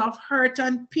because of hurt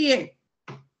and pain.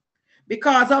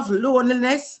 Because of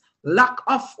loneliness, lack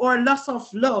of or loss of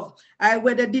love. I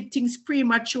whether did things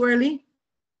prematurely,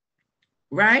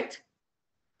 right?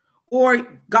 Or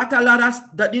did a lot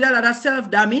of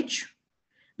self-damage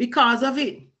because of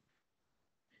it.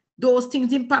 Those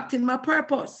things impacting my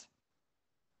purpose.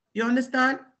 You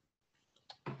understand?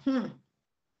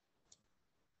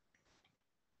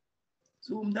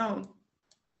 Zoom down.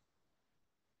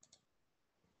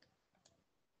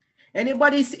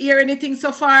 Anybody hear anything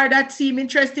so far that seem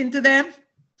interesting to them?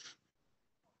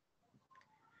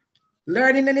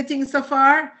 Learning anything so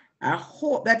far? I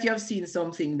hope that you have seen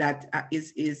something that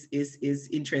is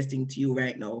interesting to you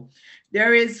right now.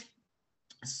 There is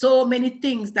so many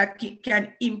things that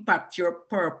can impact your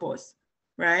purpose,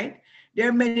 right? There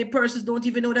are many persons don't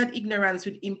even know that ignorance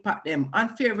would impact them.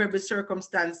 Unfavorable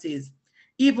circumstances,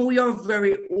 even your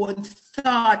very own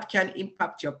thought can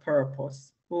impact your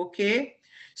purpose, okay?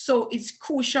 So it's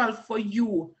crucial for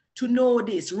you to know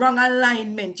this. Wrong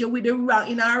alignment, you're with the wrong,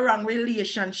 in a wrong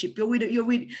relationship, you're with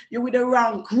the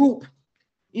wrong group.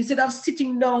 Instead of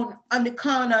sitting down on the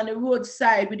corner on the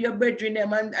roadside with your brethren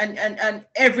them and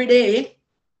every day,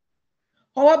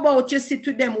 how about you sit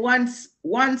with them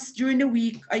once during the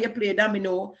week and you play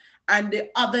domino, and the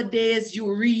other days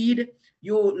you read,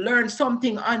 you learn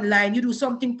something online, you do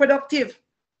something productive,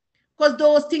 because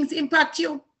those things impact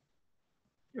you,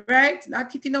 right?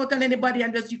 Not hitting out on anybody,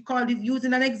 and just you call it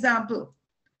using an example,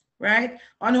 right?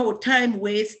 On how time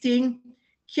wasting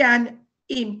can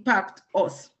impact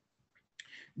us.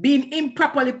 Being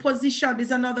improperly positioned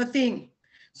is another thing.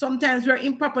 Sometimes we're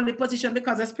improperly positioned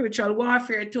because of spiritual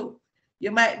warfare too.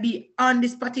 You might be on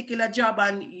this particular job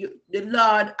and the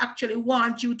Lord actually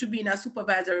wants you to be in a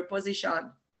supervisory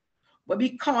position. But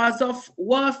because of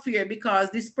warfare,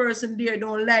 because this person there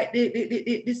don't like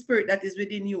the spirit that is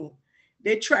within you,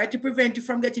 they try to prevent you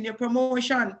from getting your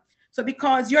promotion. So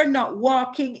because you're not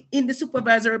walking in the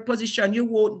supervisory position, you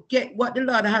won't get what the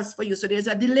Lord has for you. So there's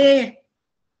a delay.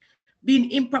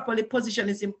 Being improperly positioned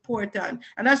is important.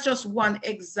 And that's just one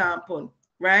example,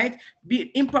 right? Being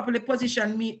improperly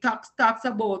positioned talks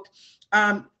about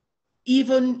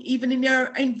even in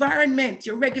your environment,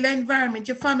 your regular environment,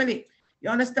 your family. You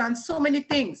understand? So many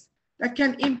things that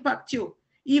can impact you.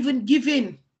 Even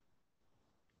giving.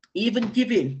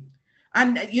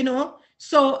 And, you know,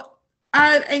 so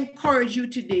I encourage you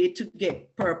today to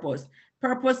get Purpose.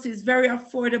 Purpose is very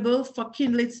affordable. For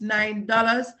Kindle, it's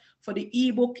 $9. For the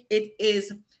ebook, it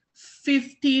is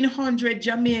 1,500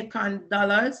 Jamaican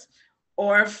dollars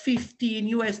or 15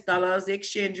 US dollars. The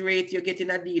exchange rate, you're getting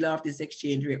a deal off this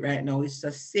exchange rate right now. It's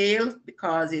a sale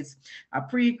because it's a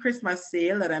pre-Christmas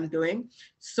sale that I'm doing.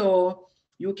 So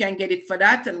you can get it for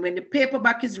that. And when the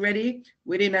paperback is ready,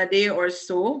 within a day or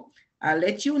so, I'll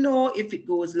let you know if it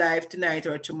goes live tonight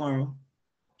or tomorrow,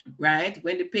 right?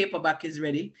 When the paperback is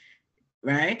ready,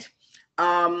 right?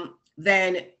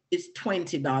 Then it's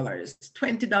 $20.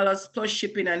 $20 plus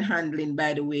shipping and handling,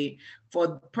 by the way,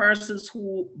 for persons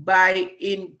who buy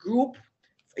in group.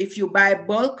 If you buy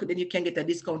bulk, then you can get a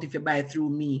discount if you buy through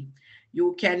me.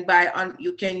 You can buy on,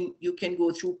 you can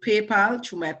go through PayPal,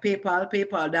 through my PayPal,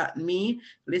 paypal.me,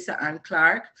 Lisa Ann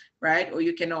Clark, right? Or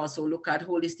you can also look at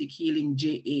Holistic Healing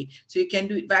JA. So you can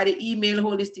do it by the email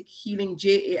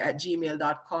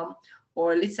holistichealingja@gmail.com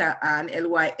or Lisa Ann,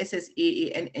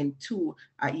 LYSSAANN2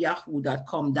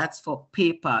 @yahoo.com. That's for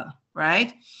PayPal,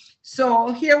 right?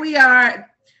 So here we are.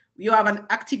 You have an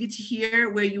activity here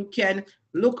where you can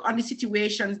look on the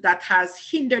situations that has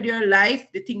hindered your life,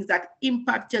 the things that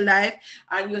impact your life,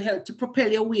 and you help to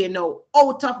propel your way now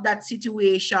out of that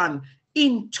situation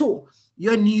into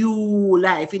your new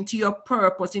life, into your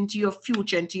purpose, into your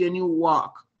future, into your new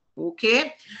walk.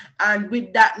 Okay, and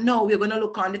with that, now we're going to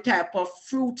look on the type of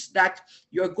fruits that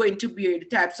you're going to bear, the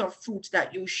types of fruits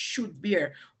that you should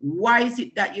bear. Why is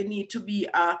it that you need to be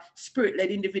a spirit-led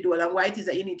individual, and why it is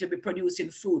that you need to be producing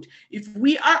fruit? If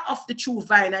we are of the true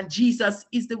vine, and Jesus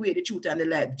is the way, the truth, and the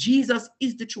life, Jesus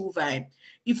is the true vine.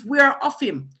 If we are of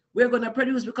him, we're going to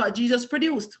produce because Jesus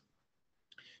produced.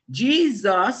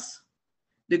 Jesus,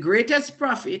 the greatest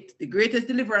prophet, the greatest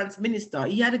deliverance minister,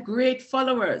 he had great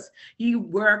followers. He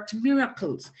worked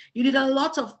miracles. He did a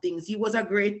lot of things. He was a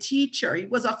great teacher. He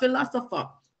was a philosopher.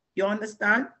 You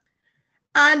understand?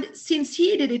 And since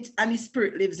he did it and his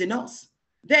spirit lives in us,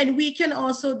 then we can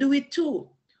also do it too.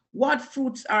 What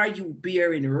fruits are you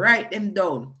bearing? Write them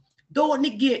down. Don't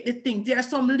negate the things. There are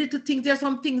some little things. There are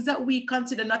some things that we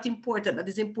consider not important, that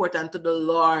is important to the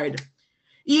Lord.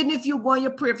 Even if you go and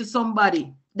you pray for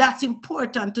somebody, that's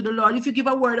important to the Lord. If you give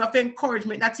a word of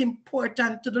encouragement, that's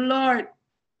important to the Lord.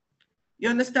 You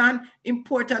understand?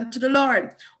 Important to the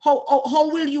Lord. How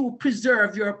will you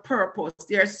preserve your purpose?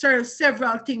 There are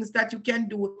several things that you can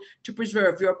do to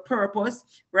preserve your purpose,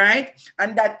 right?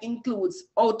 And that includes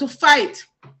how to fight.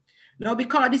 Now,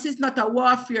 because this is not a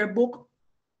warfare book,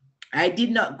 I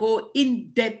did not go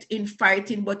in depth in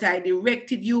fighting, but I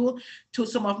directed you to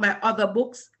some of my other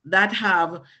books that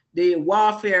have the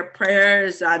warfare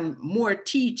prayers and more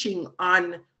teaching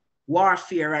on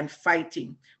warfare and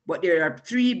fighting. But there are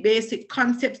 3 basic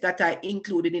concepts that I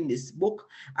included in this book,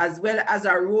 as well as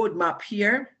a roadmap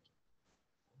here.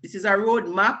 This is a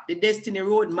roadmap, the destiny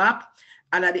roadmap.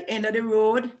 And at the end of the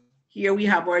road, here we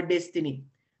have our destiny.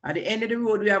 At the end of the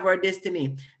road, we have our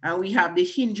destiny, and we have the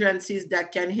hindrances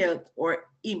that can help or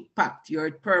impact your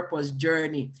purpose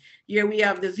journey. Here we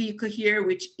have the vehicle here,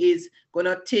 which is going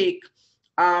to take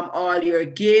all your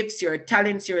gifts, your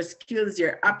talents, your skills,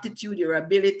 your aptitude, your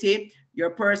ability, your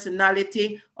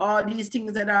personality, all these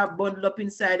things that are bundled up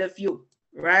inside of you,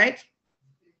 right?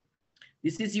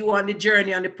 This is you on the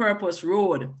journey, on the purpose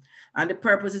road. And the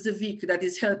purpose is a vehicle that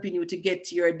is helping you to get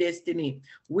to your destiny.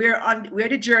 Where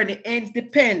the journey ends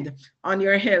depend on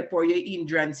your help or your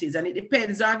hindrances. And it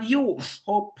depends on you,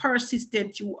 how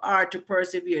persistent you are to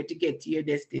persevere to get to your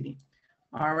destiny.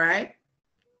 All right.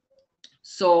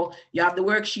 So you have the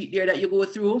worksheet there that you go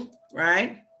through,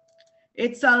 right?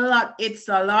 It's a lot, it's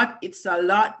a lot, it's a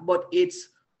lot, but it's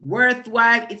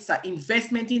worthwhile. It's an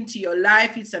investment into your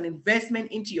life. It's an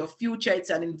investment into your future. It's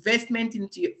an investment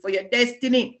into for your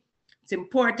destiny. It's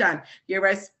important. Here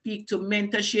I speak to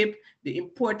mentorship, the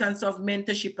importance of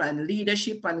mentorship and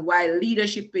leadership, and why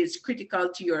leadership is critical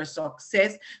to your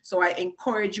success. So I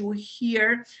encourage you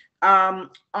here on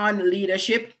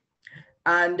leadership.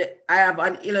 And I have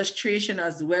an illustration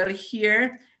as well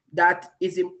here that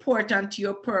is important to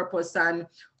your purpose, and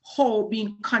how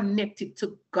being connected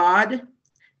to God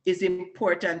is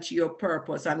important to your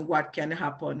purpose and what can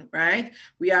happen, right?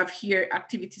 We have here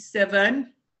activity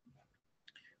 7,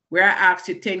 where I ask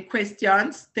you 10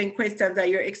 questions that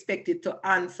you're expected to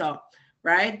answer,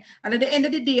 right? And at the end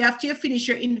of the day, after you finish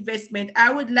your investment,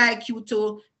 I would like you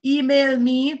to email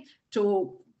me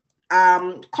to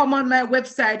come on my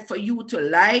website for you to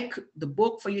like the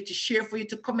book, for you to share, for you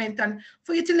to comment, and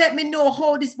for you to let me know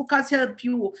how this book has helped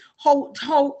you. How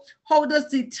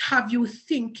does it have you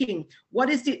thinking? What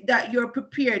is it that you're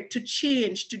prepared to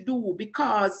change, to do,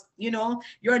 because you know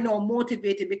you're now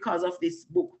motivated because of this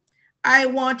book? I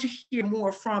want to hear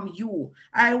more from you.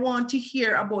 I want to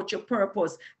hear about your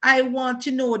purpose. I want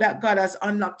to know that God has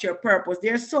unlocked your purpose.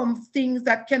 There are some things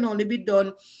that can only be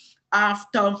done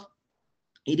after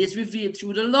it is revealed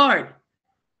through the Lord.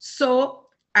 So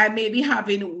I may be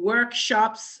having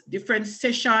workshops, different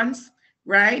sessions,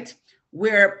 right?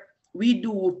 Where we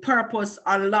do purpose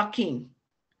unlocking.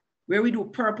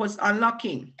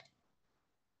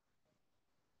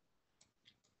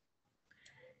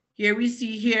 Here we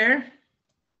see here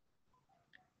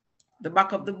the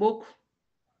back of the book.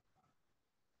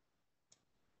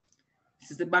 This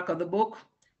is the back of the book.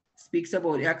 Speaks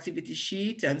about the activity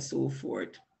sheet and so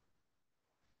forth.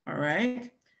 All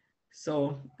right.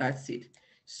 So that's it.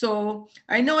 So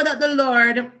I know that the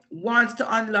Lord wants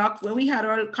to unlock. When we had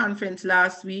our conference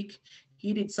last week,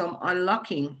 he did some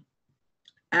unlocking.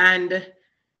 And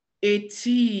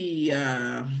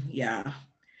yeah.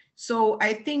 So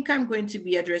I think I'm going to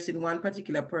be addressing one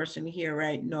particular person here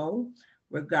right now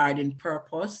regarding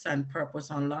purpose and purpose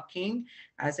unlocking,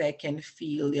 as I can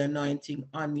feel the anointing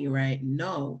on me right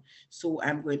now. So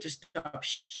I'm going to stop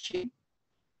sharing.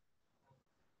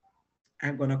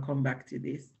 I'm going to come back to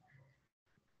this.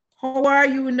 How are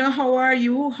you now? How are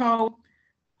you? How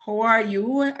are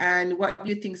you? And what do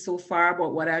you think so far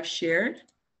about what I've shared?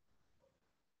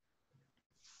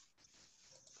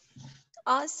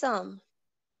 Awesome.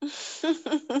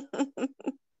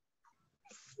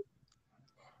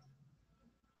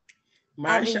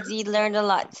 I've indeed learned a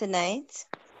lot tonight.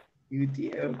 You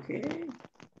did, okay.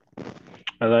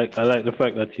 I like the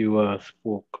fact that you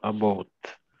spoke about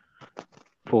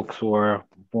folks who are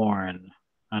born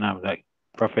and have that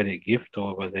prophetic gift,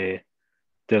 over they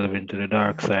delve into the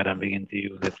dark side and begin to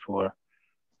use it for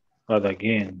other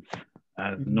gains.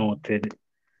 As noted,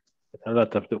 a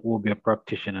lot of the Obeah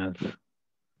practitioners,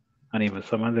 and even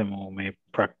some of them who may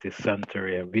practice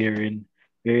Santeria,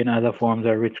 varying other forms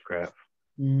of witchcraft.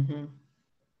 And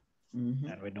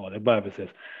we know the Bible says,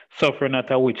 suffer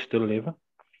not a witch to live.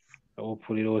 So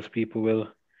hopefully those people will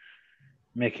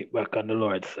make it back on the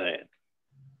Lord's side.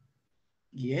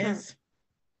 Yes,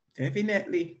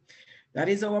 definitely. That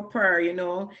is our prayer, you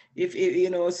know. If you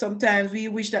know, sometimes we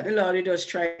wish that the Lord would just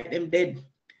strike them dead.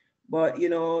 But you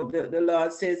know, the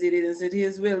Lord says it isn't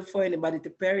his will for anybody to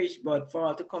perish, but for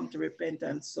all to come to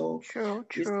repentance. So true.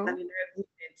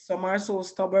 Some are so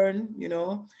stubborn, you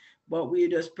know, but we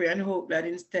just pray and hope that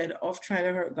instead of trying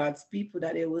to hurt God's people,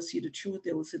 that they will see the truth,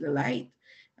 they will see the light,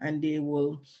 and they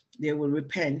will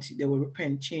repent,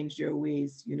 change their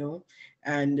ways, you know,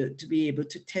 and to be able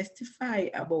to testify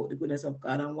about the goodness of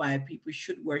God and why people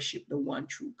should worship the one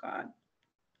true God,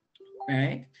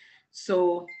 right?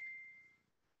 So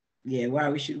yeah, why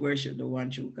we should worship the one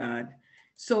true God.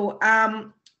 So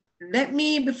let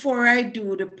me, before I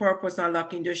do the purpose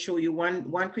unlocking, just show you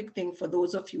one quick thing for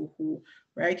those of you who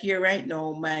right here right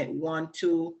now might want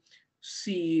to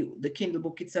see the Kindle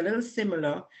book. It's a little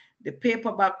similar. The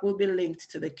paperback will be linked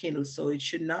to the Kindle, so it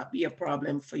should not be a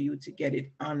problem for you to get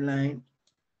it online,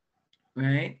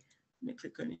 right? Let me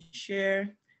click on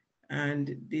share,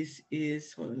 and this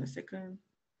is, hold on a second.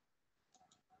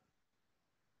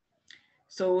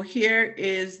 So here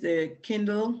is the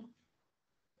Kindle,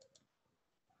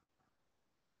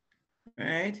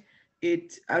 right?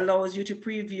 It allows you to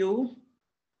preview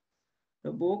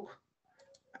the book,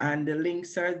 and the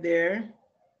links are there.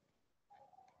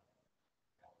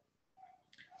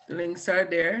 The links are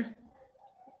there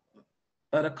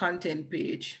on the content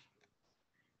page.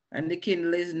 And the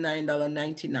Kindle is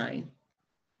 $9.99.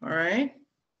 All right.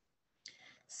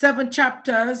 7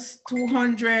 chapters,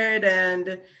 200 and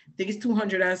I think it's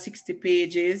 260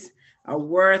 pages. A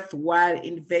worthwhile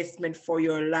investment for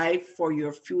your life, for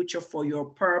your future, for your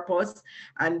purpose.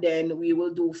 And then we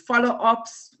will do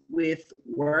follow-ups with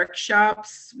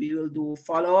workshops. We will do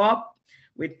follow-up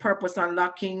with purpose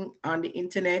unlocking on the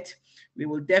internet. We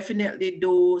will definitely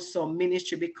do some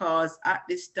ministry, because at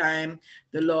this time,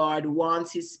 the Lord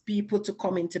wants his people to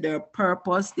come into their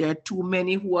purpose. There are too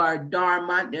many who are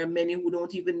dormant. There are many who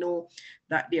don't even know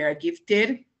that they are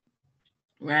gifted,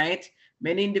 right?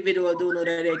 Many individuals don't know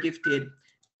that they're gifted.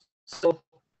 So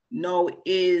now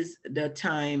is the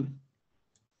time.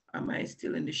 Am I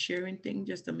still in the sharing thing?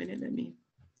 Just a minute, let me.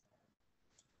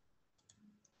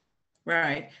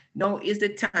 Right. Now is the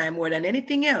time more than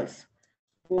anything else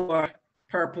for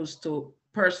persons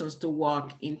to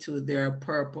walk into their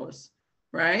purpose,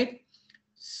 right?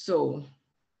 So,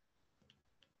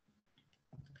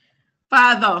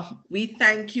 Father, we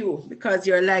thank you because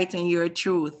you're light and you're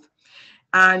truth.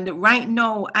 And right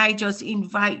now, I just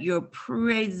invite your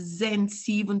presence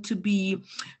even to be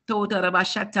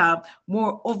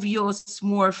more obvious,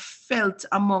 more felt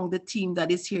among the team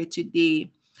that is here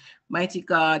today. Mighty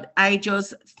God, I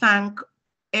just thank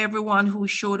everyone who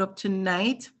showed up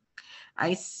tonight.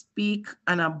 I speak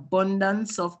an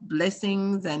abundance of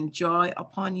blessings and joy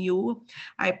upon you.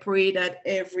 I pray that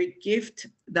every gift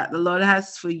that the Lord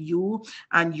has for you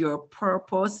and your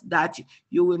purpose, that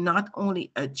you will not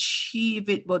only achieve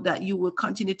it, but that you will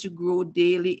continue to grow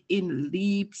daily in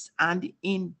leaps and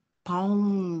in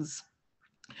bounds.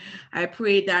 I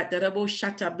pray that the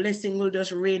Shata blessing will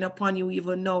just rain upon you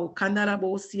even now.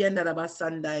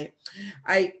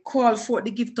 I call for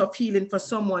the gift of healing for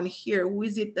someone here. Who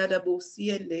is it?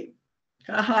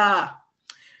 Haha.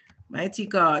 Mighty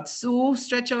God. So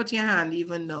stretch out your hand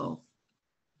even now.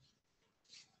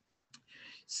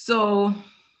 So,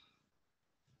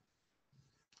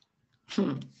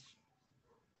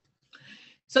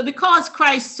 so because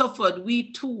Christ suffered,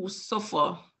 we too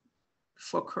suffer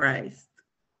for Christ.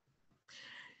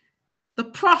 The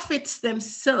prophets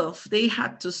themselves, they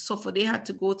had to suffer. They had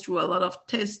to go through a lot of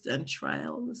tests and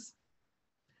trials.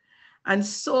 And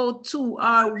so too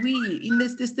are we in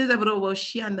this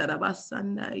dispensation,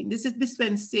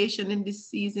 in this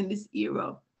season, this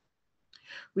era.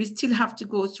 We still have to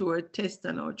go through our tests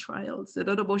and our trials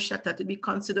to be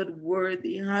considered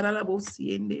worthy.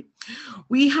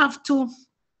 We have to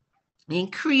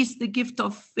increase the gift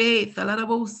of faith.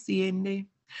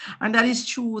 And that is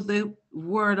through the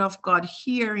word of God,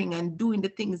 hearing and doing the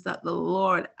things that the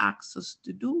Lord asks us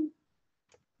to do.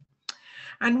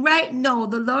 And right now,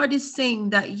 the Lord is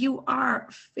saying that you are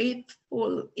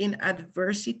faithful in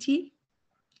adversity,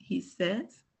 he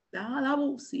says.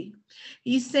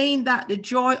 He's saying that the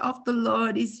joy of the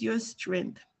Lord is your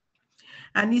strength.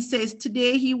 And he says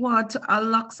today he wants to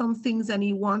unlock some things and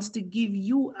he wants to give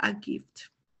you a gift.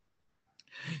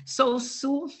 So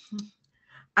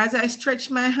as I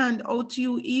stretch my hand out to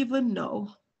you even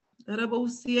now, I'm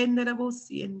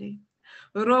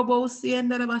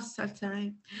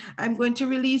going to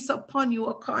release upon you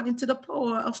according to the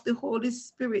power of the Holy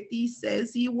Spirit. He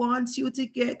says he wants you to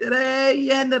get the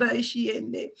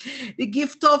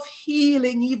gift of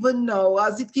healing even now.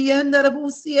 As it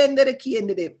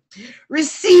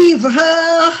receive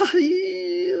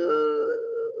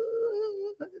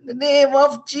in the name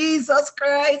of Jesus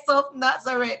Christ of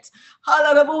Nazareth.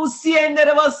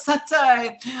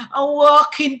 Hallelujah. And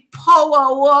walk in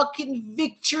power, walk in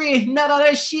victory,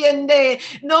 knowing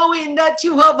that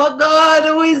you have a God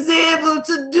who is able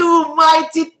to do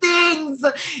mighty things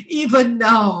even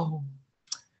now.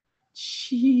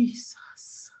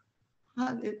 Jesus.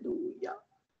 Hallelujah.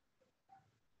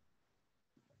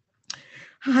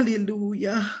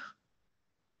 Hallelujah.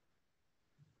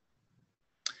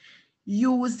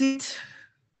 Use it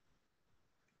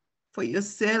for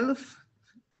yourself.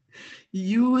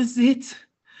 Use it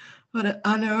for the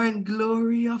honor and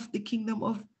glory of the kingdom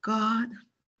of God.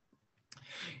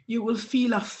 You will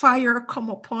feel a fire come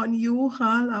upon you.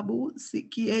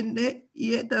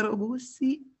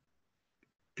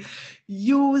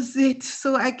 Use it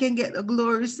so I can get the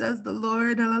glory, says the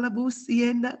Lord.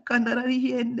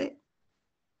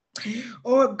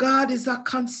 Our God is a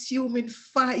consuming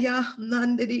fire.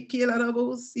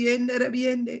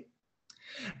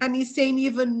 And he's saying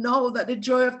even now that the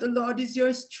joy of the Lord is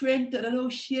your strength.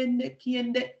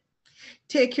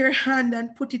 Take your hand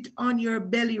and put it on your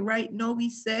belly right now, he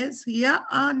says.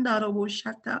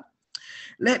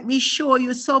 Let me show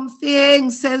you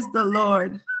something, says the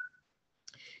Lord.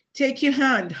 Take your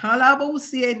hand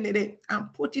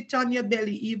and put it on your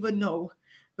belly even now.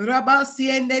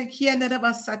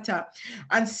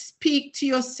 And speak to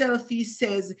yourself, he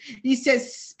says. He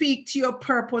says, speak to your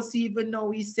purpose even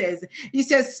now, he says. He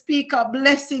says, speak a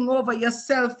blessing over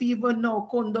yourself even now.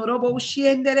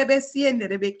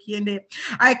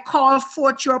 I call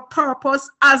forth your purpose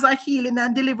as a healing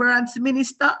and deliverance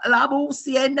minister.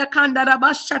 The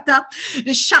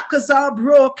shackles are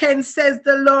broken, says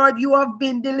the Lord. You have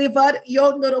been delivered.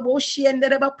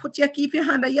 Keep your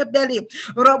hand on your belly.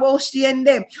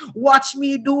 Watch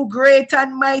me do great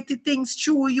and mighty things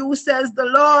through you, says the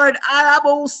Lord.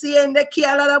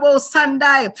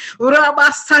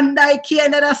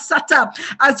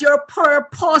 As your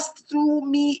purpose through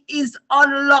me is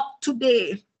unlocked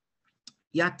today.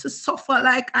 You have to suffer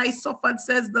like I suffered,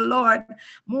 says the Lord.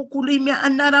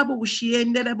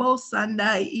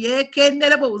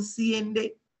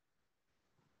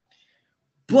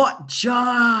 But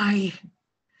joy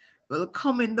will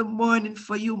come in the morning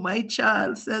for you, my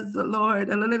child, says the Lord.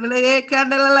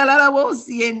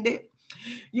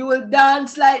 You will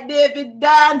dance like David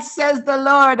danced, says the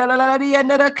Lord.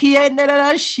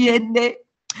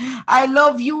 I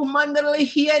love you, you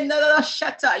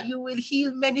will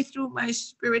heal many through my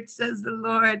spirit, says the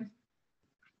Lord.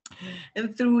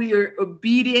 And through your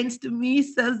obedience to me,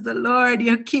 says the Lord,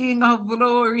 your King of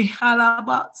glory.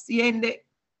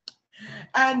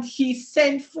 And he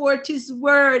sent forth his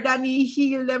word and he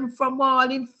healed them from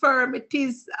all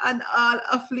infirmities and all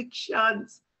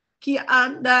afflictions.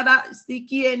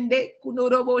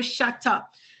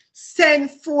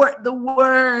 Send forth the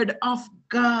word of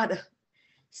God.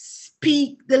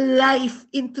 Speak the life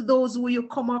into those who you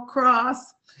come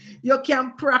across. You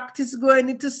can practice going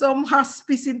into some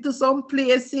hospice, into some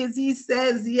places, he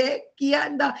says,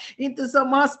 into some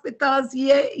hospitals,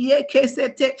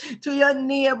 to your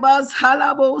neighbors,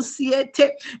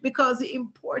 because the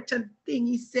important thing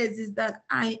he says is that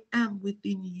I am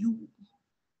within you.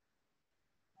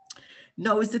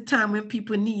 Now is the time when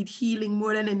people need healing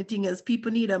more than anything else.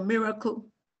 People need a miracle.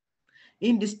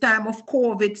 In this time of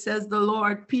COVID, says the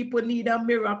Lord, people need a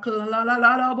miracle.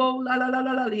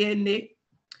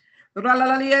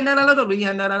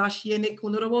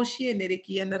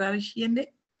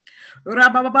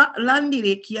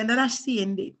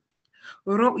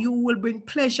 You will bring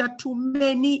pleasure to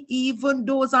many, even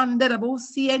those under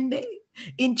the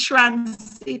in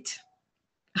transit.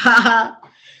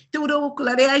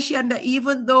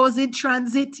 Even those in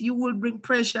transit, you will bring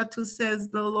pressure to, says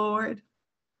the Lord.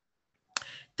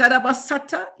 I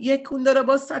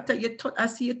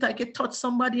see you take you touch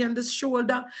somebody on the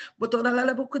shoulder, but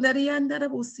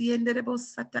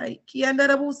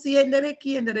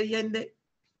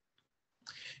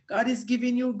God is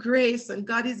giving you grace and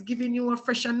God is giving you a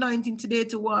fresh anointing today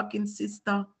to walk in,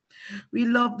 sister. We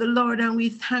love the Lord and we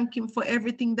thank him for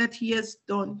everything that he has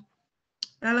done.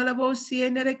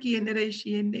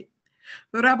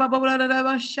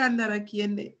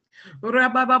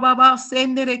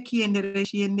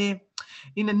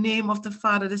 In the name of the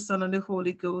Father, the Son, and the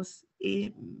Holy Ghost.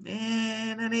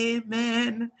 Amen and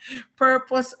amen.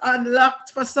 Purpose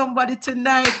unlocked for somebody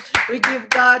tonight. We give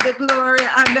God the glory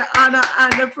and the honor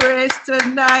and the praise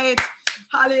tonight.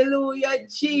 Hallelujah,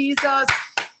 Jesus.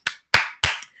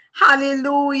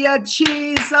 Hallelujah,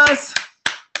 Jesus.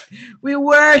 We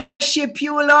worship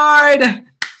you, Lord.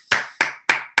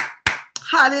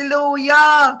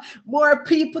 Hallelujah. More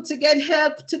people to get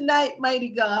help tonight, mighty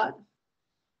God.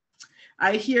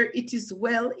 I hear it is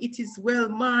well,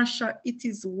 Marsha, it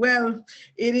is well,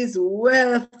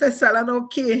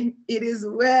 Thessaloniki, it is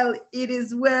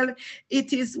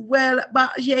well,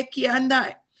 but Yeki and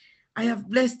I have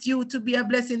blessed you to be a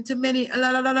blessing to many.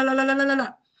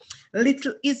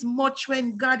 Little is much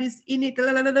when God is in it.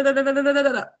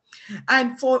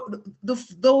 And for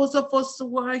those of us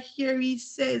who are here, he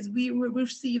says, we will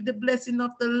receive the blessing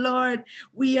of the Lord.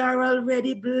 We are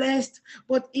already blessed,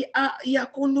 but it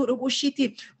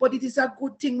is a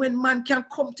good thing when man can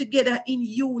come together in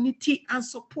unity and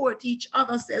support each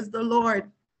other, says the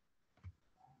Lord.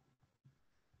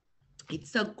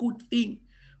 It's a good thing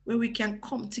when we can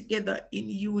come together in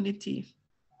unity.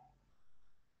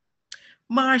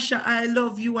 Marsha, I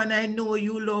love you and I know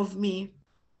you love me.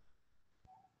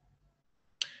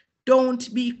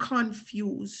 Don't be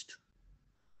confused.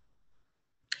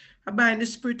 I bind the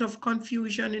spirit of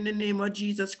confusion in the name of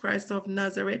Jesus Christ of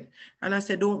Nazareth. And I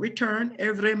said, don't return.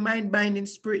 Every mind-binding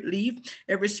spirit, leave.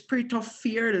 Every spirit of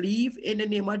fear, leave in the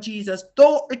name of Jesus.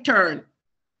 Don't return.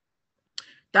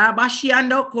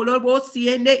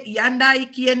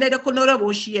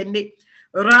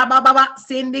 Rababa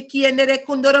sende kienere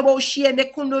kundorobo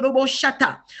shiende kundorobo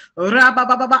shata.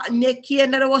 Rababa ne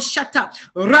kienere shata.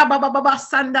 Rababa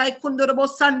sandai kundorobo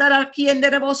sandara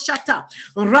kienere shata.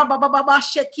 Rababa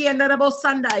shekienere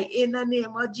sandai. In the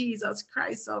name of Jesus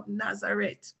Christ of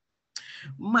Nazareth.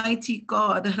 Mighty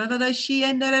God,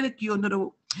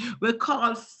 we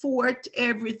call forth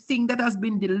everything that has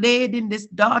been delayed in this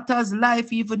daughter's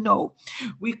life even now.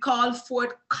 We call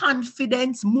forth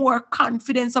confidence, more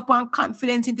confidence upon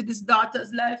confidence into this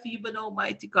daughter's life even now,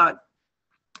 mighty God.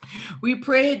 We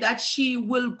pray that she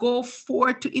will go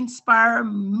forth to inspire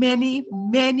many,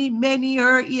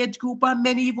 her age group and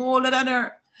many even older than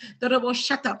her.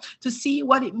 To see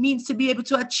what it means to be able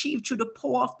to achieve through the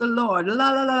power of the Lord.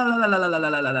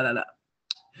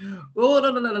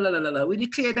 We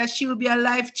declare that she will be a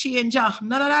life changer.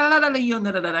 And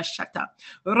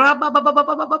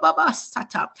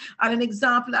an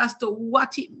example as to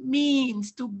what it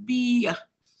means to be a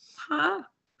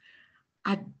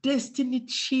destiny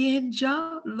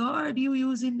changer. Lord, you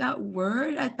using that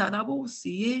word? I thought about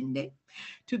seeing it.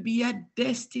 To be a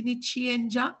destiny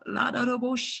changer,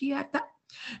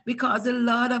 because the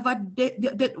Lord of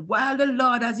while the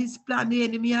Lord has his plan, the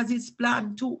enemy has his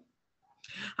plan too.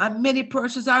 And many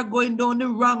persons are going down the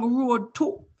wrong road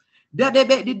too. That they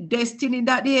bet the destiny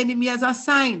that the enemy has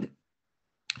assigned.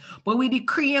 But we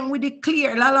decree and we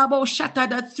declare,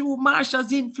 that through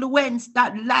Marsha's influence,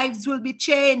 that lives will be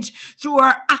changed through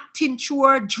her acting, through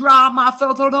her drama,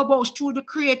 through the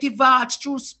creative arts,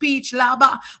 through speech, through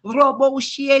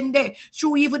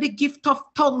even the gift of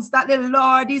tongues that the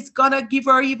Lord is gonna give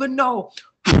her even now.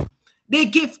 The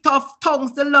gift of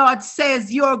tongues, the Lord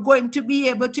says you're going to be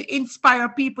able to inspire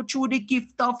people through the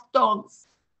gift of tongues.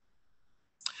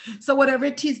 So whatever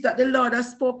it is that the Lord has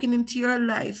spoken into your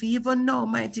life, even now,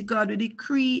 mighty God, we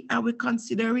decree and we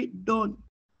consider it done.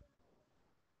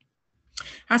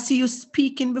 I see you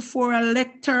speaking before a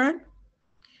lectern.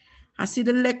 I see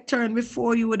the lectern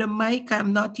before you with a mic.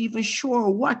 I'm not even sure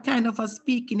what kind of a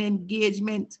speaking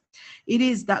engagement it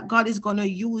is that God is going to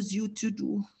use you to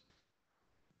do.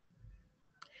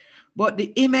 But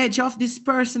the image of this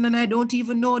person, and I don't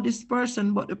even know this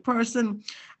person, but the person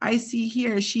I see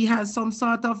here, she has some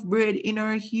sort of braid in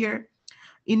her hair.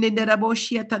 In the about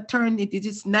she had to turn it. It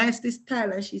is nicely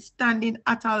styled and she's standing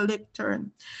at a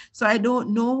lectern. So I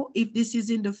don't know if this is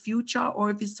in the future or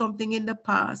if it's something in the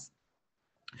past.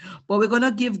 But we're going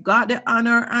to give God the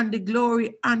honor and the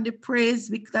glory and the praise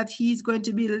that he's going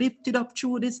to be lifted up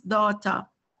through this daughter.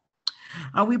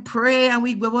 And we pray and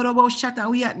we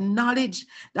acknowledge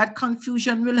that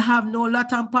confusion will have no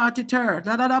lot and part to her.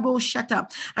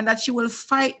 And that she will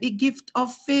fight the gift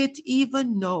of faith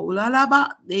even now. I'm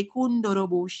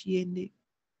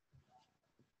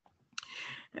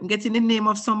getting the name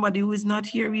of somebody who is not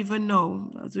here even now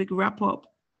as we wrap up.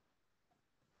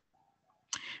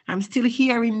 I'm still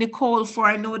hearing Nicole, for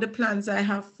I know the plans I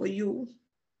have for you.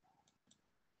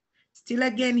 Still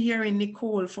again hearing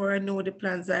Nicole, for I know the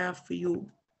plans I have for you.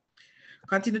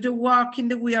 Continue to walk in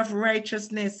the way of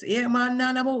righteousness. It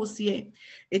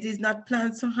is not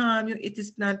planned to harm you. It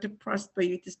is planned to prosper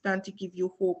you. It is planned to give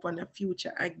you hope on a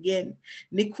future again.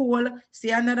 Nicole, say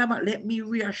another, let me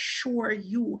reassure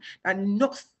you that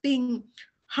nothing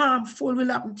harmful will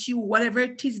happen to you. Whatever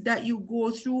it is that you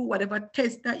go through, whatever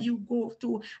test that you go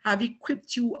through, have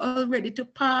equipped you already to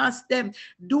pass them.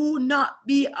 Do not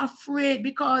be afraid,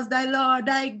 because thy Lord,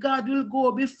 thy God will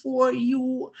go before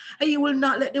you, and he will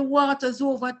not let the waters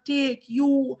overtake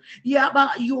you.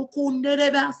 Though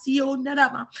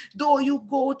you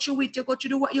go through it, you go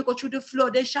through what you go through the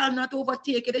flood, they shall not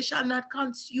overtake you, they shall not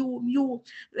consume you.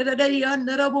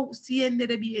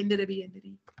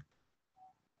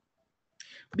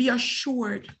 Be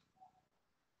assured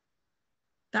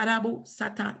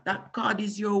that God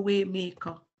is your way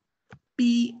maker.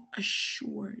 Be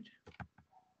assured.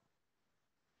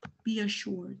 Be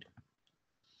assured.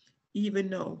 Even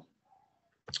now.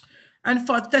 And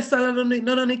for Thessalonians,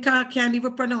 not only can't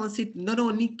even pronounce it, not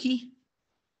only Nikki.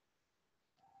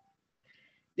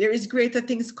 There is greater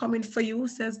things coming for you,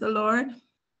 says the Lord.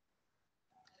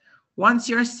 Once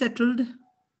you're settled,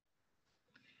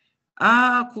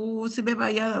 ku sibeba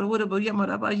ya wodo ya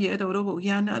maraba ya wodo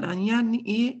ya na nyani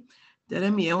e tere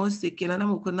mi o sikila na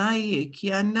mukunai e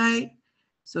kianai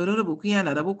sororo bukia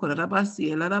na rabu kora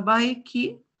rabasi la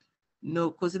rabaiki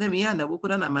no kozile mi na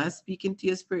bukura na ma speaking to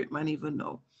your spirit man even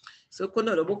know so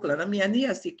kono robo kula na mi ani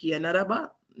asikia na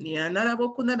raba ni na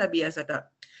rabo kuna na biasata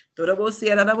torobo si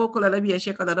na rabo kula na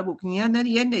biasha kana rabu kinya na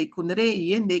yende kunre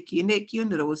yende kine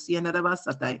kiyo si na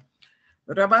rabasatai.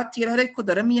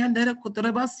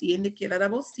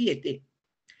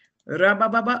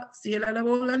 Rabababa, Siela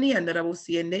Bolani and Rabu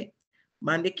Siende,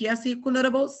 Mandekiasi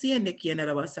Kunarabo Siende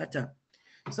Kianaraba Sata.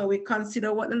 So we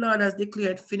consider what the Lord has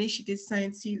declared, finished, it is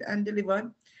signed, sealed, and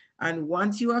delivered. And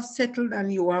once you have settled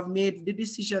and you have made the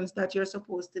decisions that you're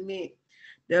supposed to make,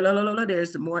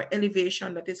 there's more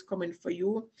elevation that is coming for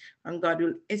you, and God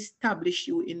will establish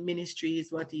you in ministry,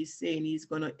 is what he's saying. He's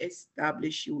going to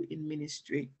establish you in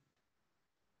ministry.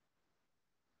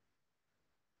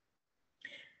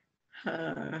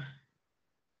 And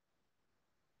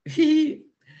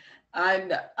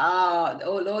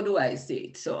how do I say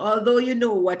it? So although you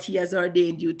know what he has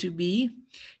ordained you to be,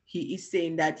 he is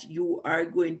saying that you are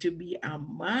going to be a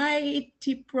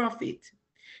mighty prophet.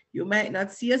 You might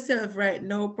not see yourself right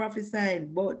now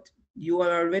prophesying, but you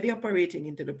are already operating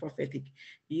into the prophetic.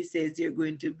 He says you're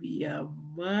going to be a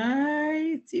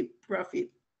mighty prophet.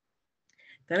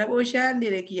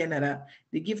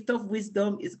 The gift of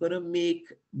wisdom is going to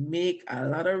make a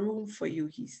lot of room for you,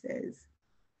 he says.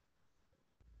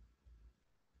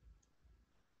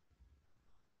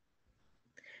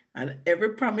 And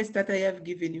every promise that I have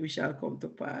given you shall come to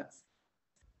pass.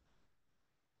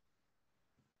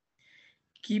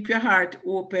 Keep your heart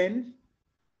open.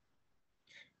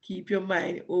 Keep your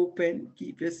mind open.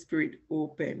 Keep your spirit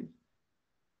open.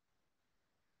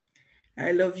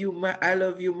 I love you,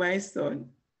 my son.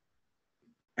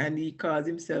 And he calls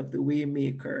himself the way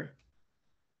maker.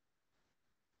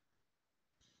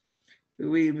 The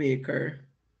way maker.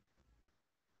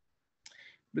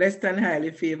 Blessed and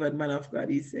highly favored man of God,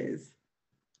 he says.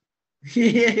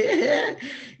 You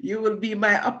will be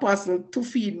my apostle to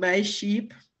feed my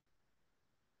sheep.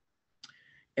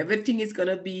 Everything is going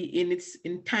to be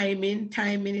in timing.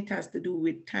 Timing, it has to do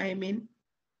with timing.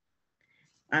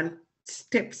 And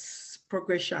steps,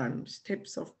 progression,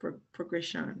 steps of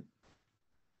progression.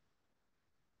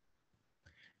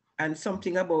 And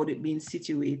something about it being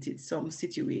situated,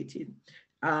 situated.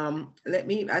 I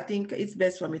think it's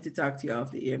best for me to talk to you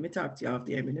off the air.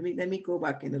 Let me go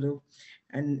back in the loop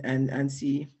and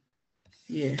see.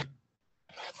 Yeah.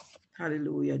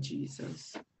 Hallelujah,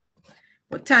 Jesus.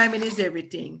 But timing is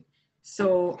everything.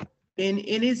 So in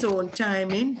his own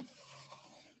timing,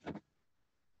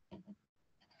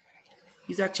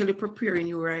 he's actually preparing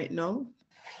you right now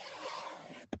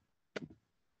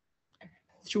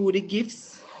through the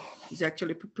gifts. He's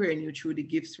actually preparing you through the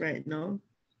gifts right now.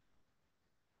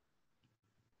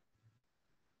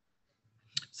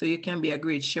 So you can be a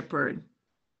great shepherd.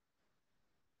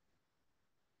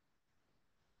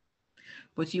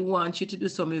 But he wants you to do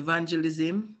some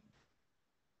evangelism.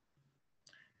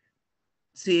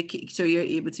 So you're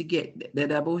able to get you're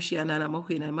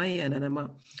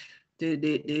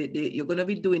going to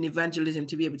be doing evangelism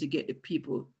to be able to get the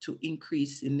people to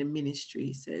increase in the ministry,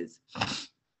 he says.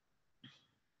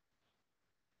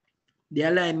 The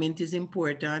alignment is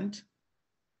important,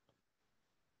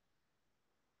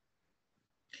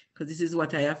 because this is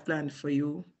what I have planned for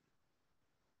you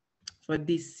for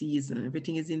this season.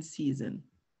 Everything is in season.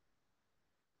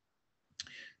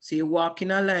 So you walk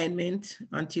in alignment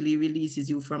until he releases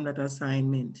you from that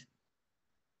assignment.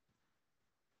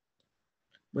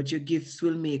 But your gifts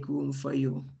will make room for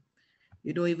you.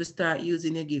 You don't even start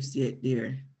using your gifts yet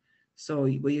there. So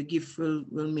but your gift will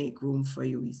make room for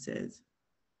you, he says.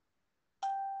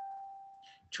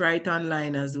 Try it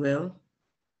online as well.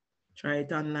 Try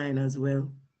it online as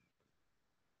well.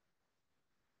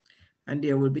 And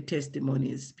there will be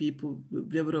testimonies. People,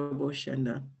 but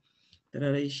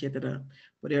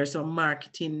there are some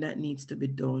marketing that needs to be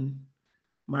done.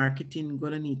 Marketing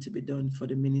gonna need to be done for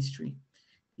the ministry,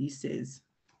 he says.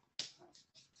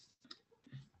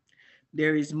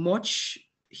 There is much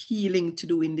healing to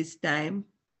do in this time.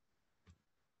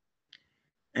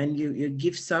 And your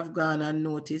gifts have gone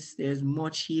unnoticed. There's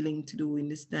much healing to do in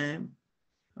this time.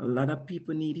 A lot of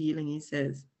people need healing, he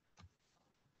says.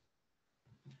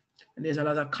 And there's a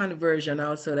lot of conversion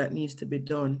also that needs to be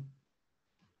done.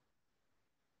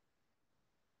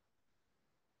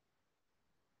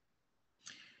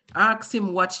 Ask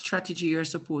him what strategy you're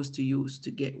supposed to use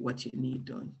to get what you need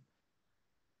done.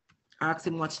 Ask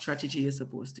him what strategy you're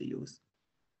supposed to use.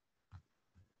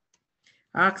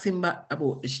 Ask him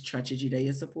about the strategy that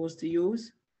you're supposed to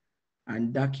use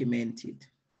and document it.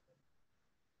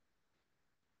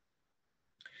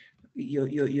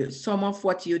 Some of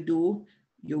what you do,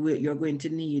 you're going to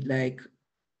need like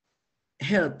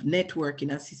help,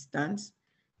 networking assistance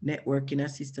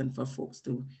for folks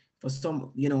for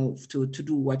some, to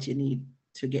do what you need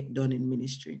to get done in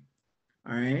ministry.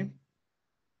 All right.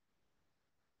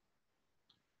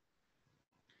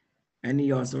 And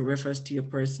he also refers to your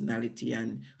personality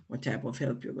and what type of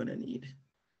help you're going to need.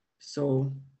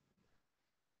 So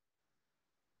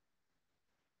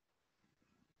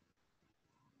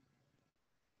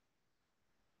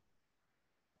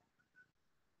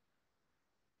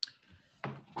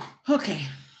Okay.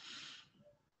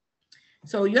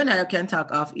 So you and I can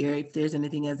talk off air if there's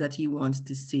anything else that he wants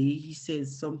to say. He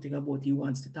says something about he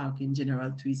wants to talk in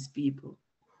general to his people.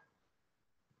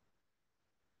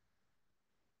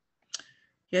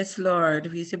 Yes,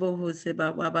 Lord. We say about say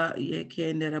Baba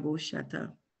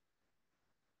Shata.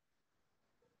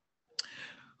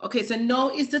 Okay, so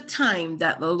now is the time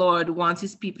that the Lord wants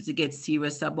his people to get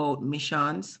serious about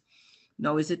missions.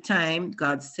 Now is the time.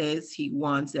 God says he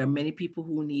wants, there are many people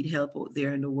who need help out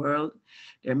there in the world.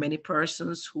 There are many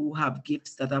persons who have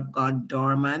gifts that have gone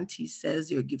dormant. He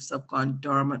says your gifts have gone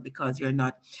dormant because you're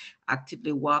not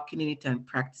actively walking in it and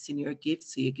practicing your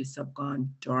gifts. So your gifts have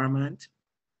gone dormant.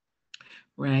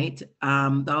 Right?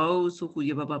 Those who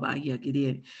you here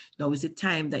Gideon. Now is the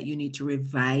time that you need to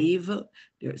revive.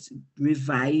 There's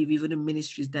revive even the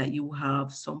ministries that you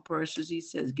have. Some persons, he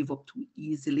says, give up too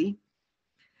easily.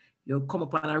 You'll come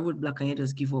upon a roadblock and you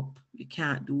just give up. You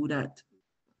can't do that.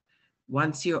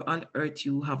 Once you're on earth,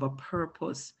 you have a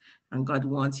purpose, and God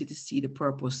wants you to see the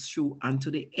purpose through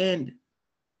unto the end.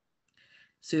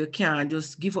 So you can't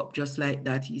just give up just like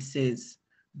that. He says,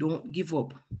 don't give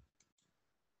up.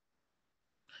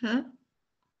 Huh?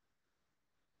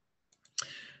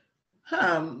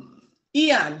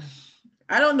 Ian,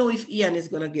 I don't know if Ian is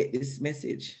going to get this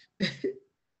message.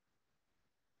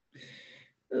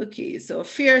 Okay, so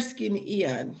fair skin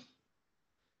Ian.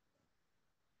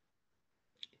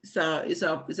 It's a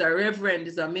reverend,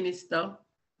 it's a minister.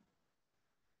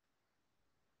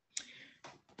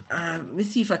 Let me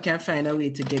see if I can find a way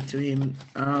to get to him.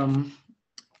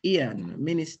 Ian,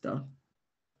 minister.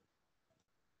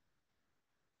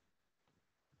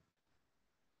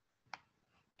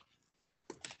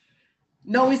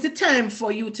 Now is the time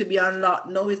for you to be unlocked.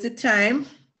 Now is the time,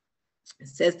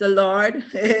 says the Lord.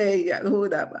 Hey,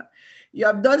 you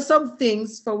have done some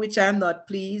things for which I'm not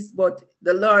pleased, but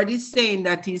the Lord is saying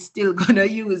that he's still going to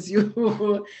use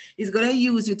you. He's going to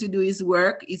use you to do his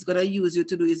work. He's going to use you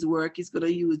to do his work. He's going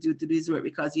to use you to do his work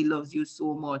because he loves you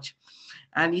so much.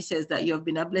 And he says that you have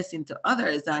been a blessing to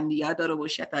others. And you have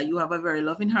a very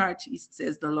loving heart, he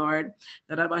says the Lord.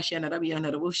 Now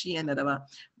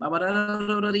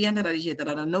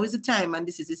is the time and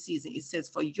this is the season. It says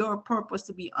for your purpose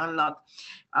to be unlocked.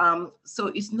 So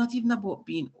it's not even about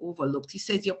being overlooked. He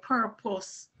says your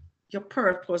purpose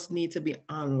needs to be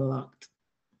unlocked.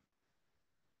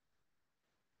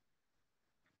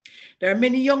 There are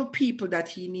many young people that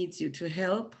he needs you to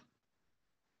help.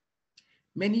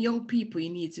 Many young people he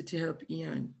needs you to help,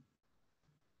 Ian.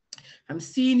 I'm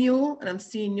seeing you, and I'm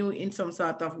seeing you in some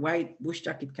sort of white bush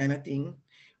jacket kind of thing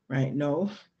right now.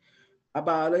 So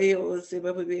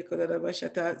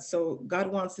God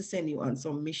wants to send you on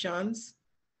some missions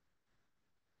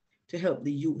to help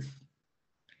the youth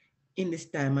in this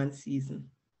time and season.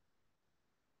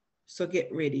 So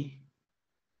get ready.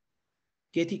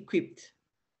 Get equipped.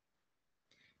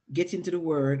 Get into the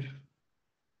word.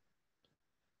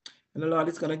 And the Lord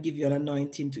is going to give you an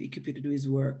anointing to equip you to do his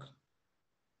work.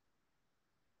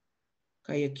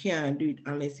 Because you can't do it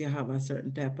unless you have a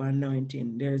certain type of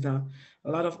anointing. There's a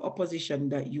lot of opposition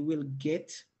that you will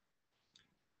get,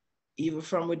 even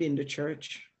from within the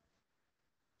church.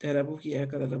 So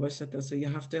you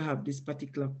have to have this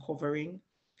particular covering,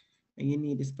 and you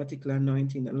need this particular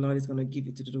anointing that the Lord is going to give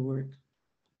you to do the work.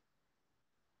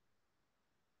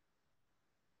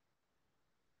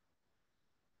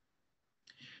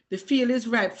 The field is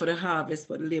ripe for the harvest,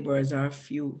 but the laborers are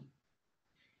few.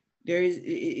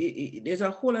 There's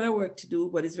a whole lot of work to do,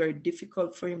 but it's very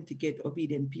difficult for him to get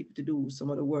obedient people to do some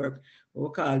of the work, what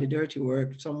we call the dirty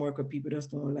work, some work that people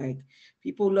just don't like.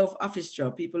 People love office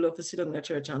job. People love to sit in the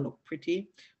church and look pretty.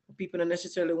 But people don't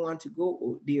necessarily want to go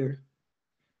out there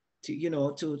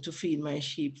to feed my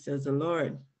sheep, says the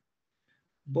Lord.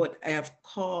 But I have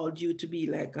called you to be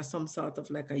like some sort of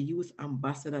like a youth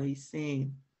ambassador, he's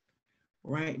saying.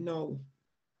 Right now,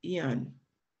 Ian.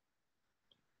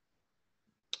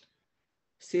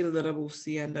 I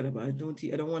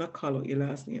don't want to call out your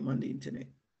last name on the internet.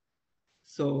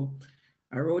 So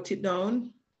I wrote it down,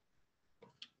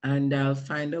 and I'll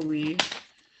find a way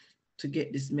to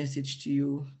get this message to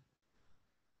you.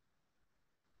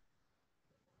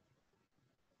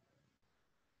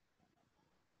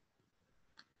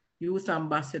 Youth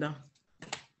ambassador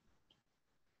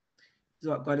is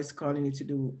what God is calling you to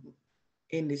do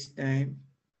in this time.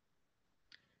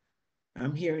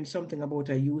 I'm hearing something about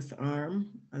a youth arm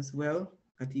as well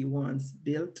that he wants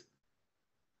built.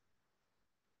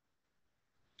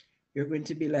 You're going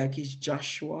to be like his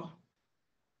Joshua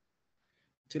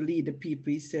to lead the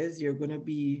people. He says you're going to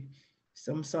be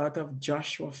some sort of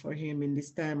Joshua for him in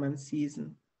this time and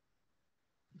season.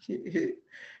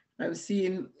 I'm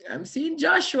seeing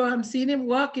Joshua. I'm seeing him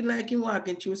walking like him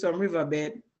walking through some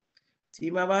riverbed. See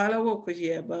my bala walk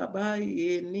here, baba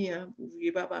ye near,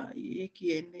 baba ye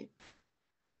kiene.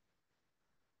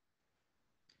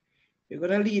 You're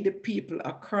gonna lead the people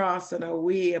across and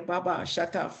away, baba,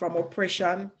 shut up from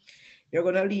oppression. You're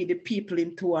gonna lead the people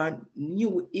into a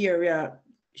new area,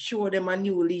 show them a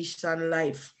new leash on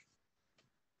life.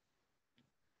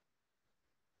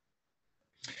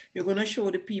 You're going to show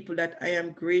the people that I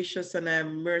am gracious and I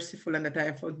am merciful and that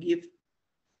I forgive.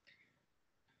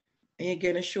 And you're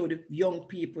going to show the young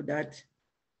people that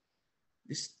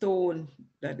the stone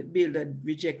that the builder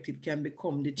rejected can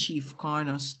become the chief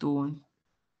cornerstone.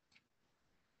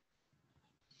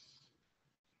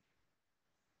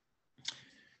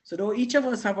 So though each of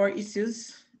us have our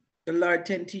issues, the Lord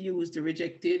tend to use the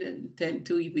rejected and tend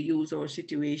to even use our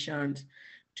situations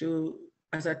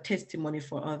as a testimony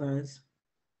for others.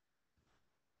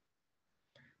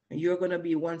 And you're going to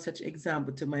be one such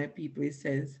example to my people, it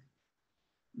says,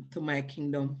 to my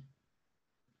kingdom.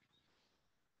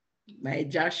 My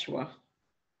Joshua,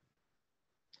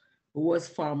 who was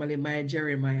formerly my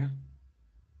Jeremiah.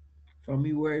 From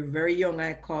you were very young,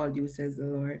 I called you, says the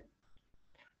Lord.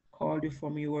 Called you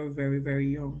from you were very, very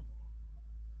young.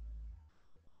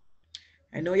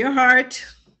 I know your heart.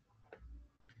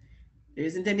 There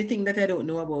isn't anything that I don't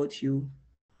know about you,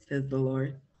 says the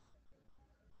Lord.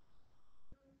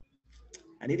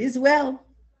 And it is well.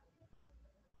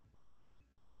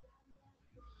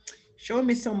 Show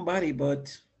me somebody,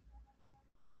 but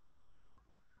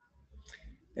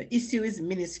the issue is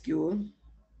minuscule.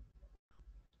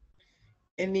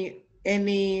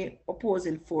 Any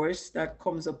opposing force that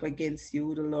comes up against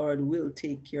you, the Lord will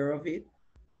take care of it.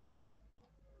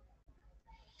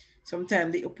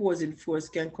 Sometimes the opposing force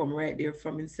can come right there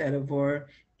from inside of our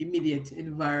immediate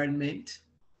environment.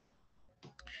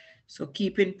 So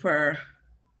keep in prayer.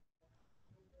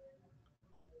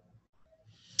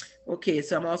 Okay,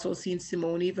 so I'm also seeing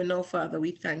Simone. Even now, Father, we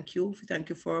thank you. We thank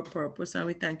you for our purpose and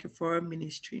we thank you for our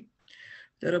ministry.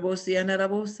 We call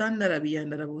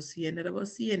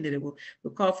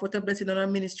forth a blessing on our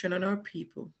ministry and on our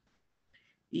people.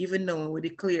 Even now, we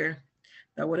declare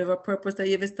that whatever purpose that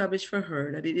you've established for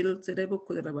her, that it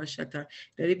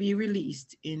be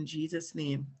released in Jesus'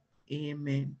 name.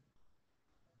 Amen.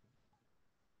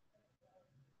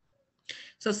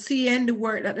 So seeing the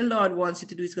work that the Lord wants you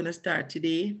to do is going to start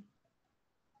today.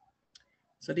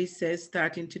 So this says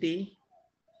starting today.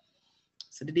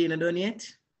 So the day not done yet.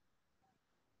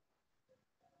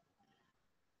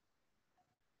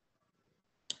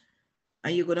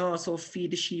 And you're going to also feed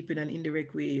the sheep in an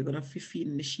indirect way. You're going to be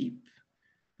feeding the sheep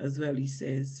as well, he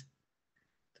says.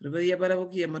 So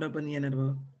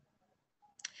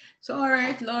all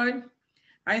right, Lord,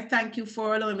 I thank you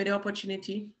for allowing me the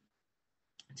opportunity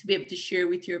to be able to share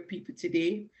with your people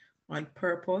today on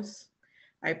purpose.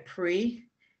 I pray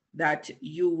that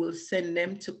you will send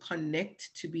them to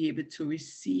connect to be able to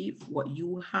receive what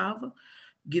you have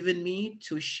given me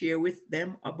to share with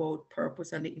them about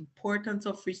purpose and the importance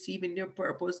of receiving their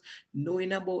purpose,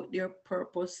 knowing about their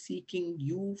purpose, seeking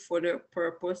you for their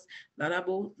purpose,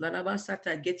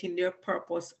 getting their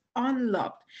purpose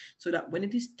unlocked so that when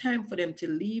it is time for them to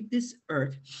leave this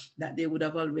earth, that they would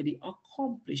have already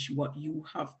accomplished what you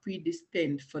have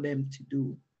predestined for them to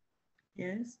do.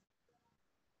 Yes.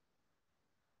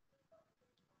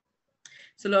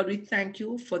 So Lord, we thank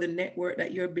you for the network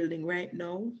that you're building right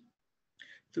now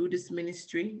through this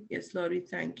ministry. Yes, Lord, we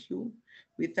thank you.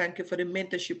 We thank you for the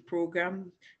mentorship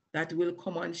program that will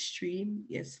come on stream.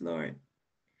 Yes, Lord.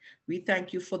 We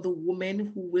thank you for the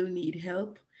women who will need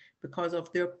help because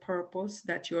of their purpose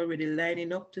that you're already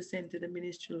lining up to send to the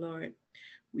ministry, Lord.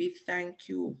 We thank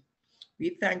you.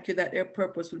 We thank you that their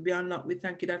purpose will be unlocked. We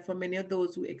thank you that for many of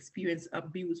those who experience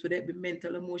abuse, whether it be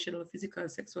mental, emotional, physical,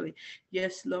 sexually,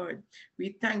 yes, Lord,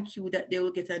 we thank you that they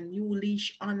will get a new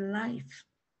leash on life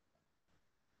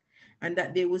and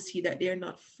that they will see that they're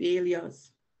not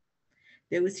failures.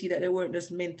 They will see that they weren't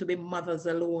just meant to be mothers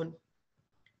alone.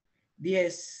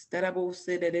 Yes, that above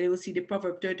said that they will see the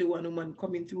Proverb 31 woman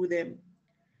coming through them,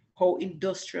 how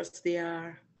industrious they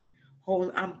are,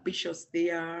 how ambitious they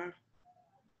are.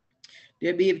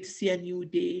 They'll be able to see a new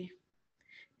day.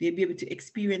 They'll be able to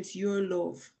experience your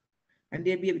love, and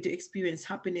they'll be able to experience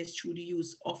happiness through the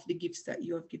use of the gifts that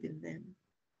you have given them.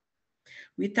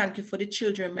 We thank you for the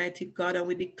children, mighty God, and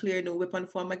we declare no weapon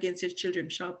formed against your children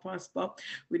shall prosper.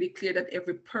 We declare that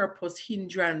every purpose,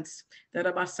 hindrance, that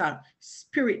Abasa,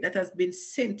 spirit that has been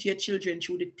sent to your children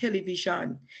through the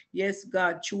television, yes,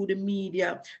 God, through the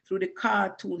media, through the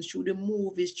cartoons, through the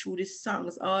movies, through the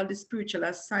songs, all the spiritual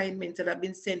assignments that have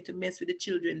been sent to mess with the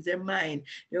children, their mind,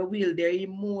 their will, their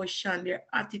emotion, their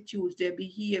attitudes, their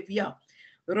behavior.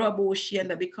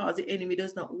 Because the enemy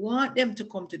does not want them to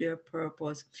come to their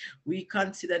purpose. We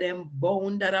consider them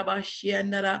bound,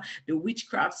 the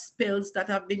witchcraft spells that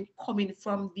have been coming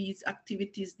from these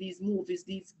activities, these movies,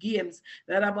 these games,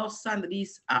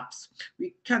 these apps.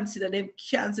 We consider them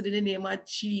canceled in the name of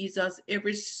Jesus.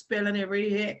 Every spell and every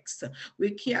hex,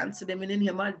 we cancel them in the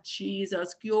name of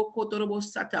Jesus. We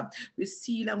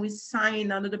seal and we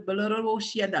sign under the blood of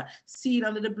Oceana, seal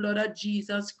under the blood of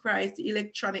Jesus Christ, the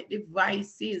electronic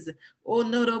devices, oh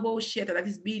no, bullshit that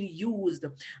is being used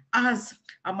as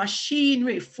a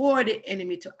machinery for the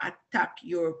enemy to attack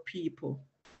your people.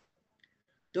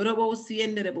 And we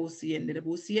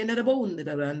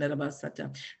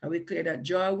declare that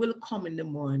joy will come in the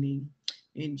morning.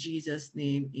 In Jesus'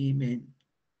 name, amen.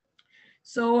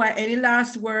 So any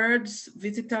last words,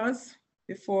 visitors,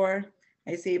 before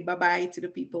I say bye-bye to the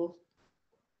people?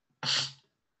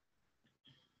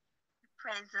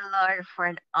 Praise the Lord for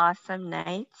an awesome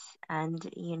night. And,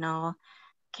 you know,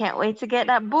 can't wait to get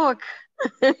that book.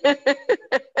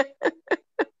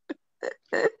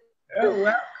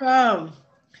 You're welcome.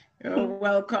 You're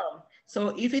welcome.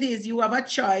 So if it is, you have a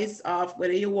choice of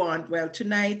whether you want, well,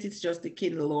 tonight it's just the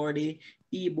Kindle or the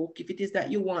ebook. If it is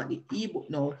that you want the ebook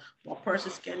now, what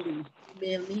persons can do,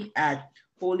 email me at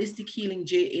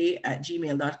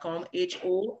holistichealingja@gmail.com,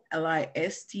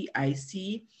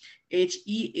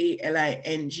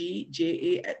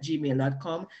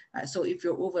 holistichealingja@gmail.com. So if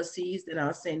you're overseas, then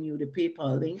I'll send you the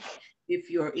PayPal link. If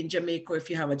you're in Jamaica, or if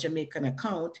you have a Jamaican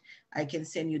account, I can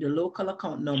send you the local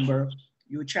account number.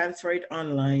 You transfer it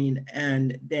online,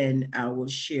 and then I will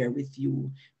share with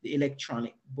you the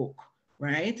electronic book,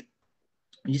 right?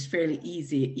 It's fairly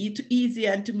easy, easy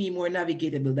and to me more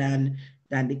navigatable than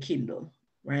the Kindle,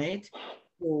 right?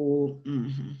 So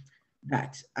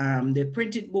that the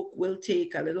printed book will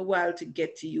take a little while to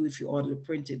get to you if you order the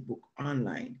printed book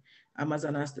online.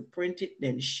 Amazon has to print it,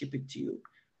 then ship it to you.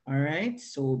 All right,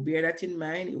 so bear that in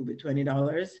mind. It will be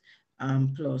 $20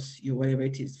 plus your whatever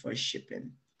it is for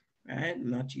shipping. Right, I'm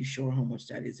not too sure how much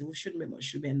that is. It should be much,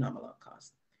 should be a nominal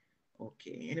cost.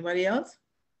 Okay, anybody else?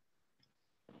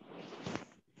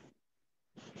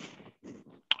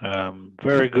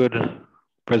 Very good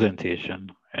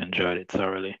presentation. I enjoyed it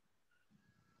thoroughly.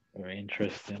 Very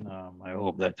interesting. I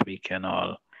hope that we can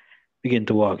all begin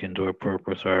to walk into our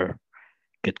purpose, or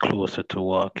get closer to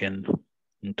walking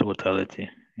in totality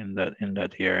in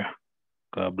that area.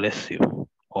 God bless you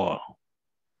all.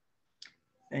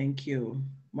 Thank you.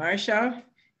 Marsha,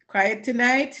 quiet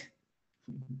tonight?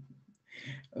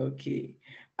 Okay.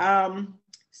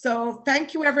 So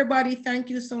thank you, everybody. Thank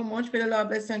you so much. May the Lord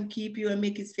bless and keep you and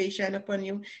make his face shine upon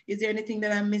you. Is there anything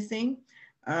that I'm missing?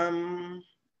 I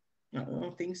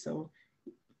don't think so.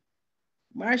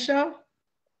 Marsha?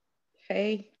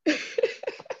 Hey.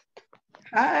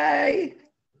 Hi.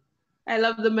 I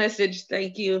love the message.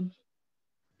 Thank you.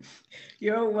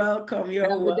 You're welcome.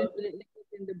 You're welcome. Definitely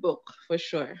in the book for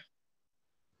sure.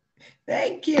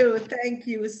 Thank you. Thank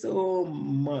you so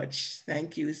much.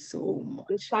 Thank you so much.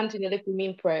 Just continue to put me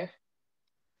in prayer.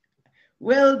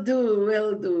 Will do.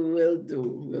 Will do. Will do.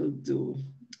 Will do.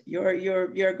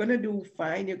 You're gonna do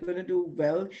fine. You're gonna do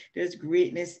well. There's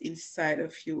greatness inside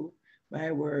of you.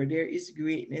 My word, there is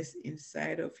greatness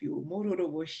inside of you.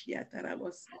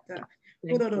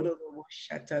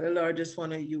 The Lord just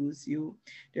want to use you.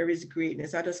 There is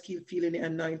greatness. I just keep feeling the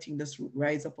anointing just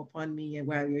rise up upon me, and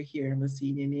while you're here, I'm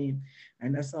seeing your name.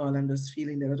 And that's all. I'm just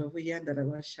feeling that over here, that I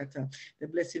was shatter. The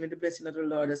blessing of the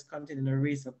Lord has continued to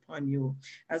raise upon you.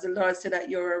 As the Lord said that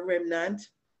you're a remnant.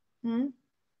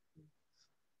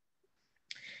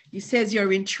 He says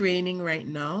you're in training right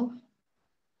now.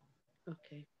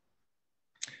 Okay.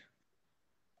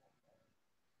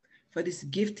 For this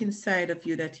gift inside of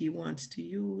you that he wants to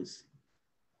use.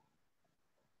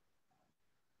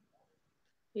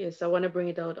 Yes, I want to bring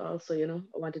it out also, you know.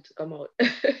 I want it to come out.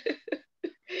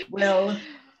 Well,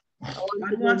 I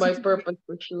want to do my purpose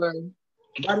for sure.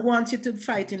 God wants you to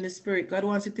fight in the spirit. God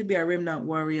wants you to be a remnant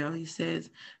warrior. He says,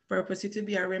 purpose you to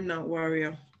be a remnant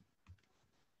warrior.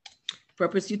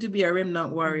 Purpose you to be a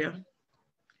remnant warrior.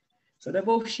 So they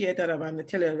both share that, and I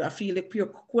tell you, I feel like pure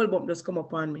cold bump just come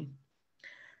upon me.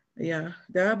 Yeah,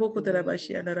 there are both that about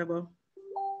share that about.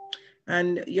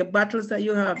 And your battles that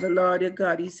you have, the Lord your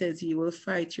God, he says he will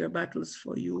fight your battles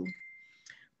for you.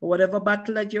 Whatever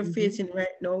battle that you're facing right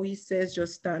now, he says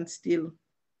just stand still.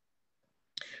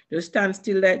 Just stand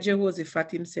still like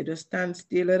Jehoshaphat said, just stand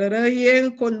still.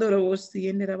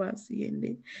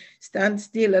 Stand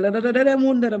still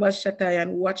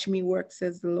and watch me work,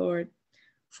 says the Lord.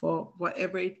 For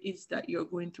whatever it is that you're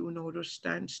going through now, just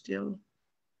stand still.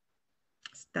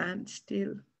 Stand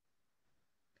still.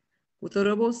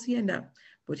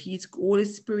 But his Holy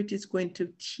Spirit is going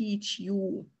to teach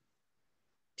you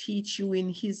in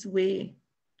his way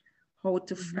how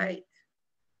to fight.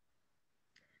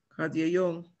 Because you're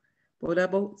young. But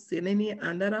about saying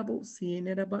and that about saying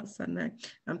it about Sunday.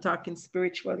 I'm talking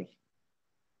spiritually.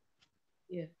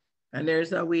 Yeah. And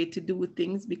there's a way to do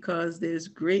things because there's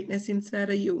greatness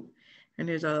inside of you. And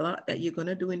there's a lot that you're going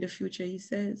to do in the future, he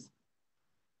says.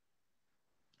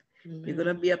 Amen. You're going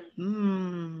to be a...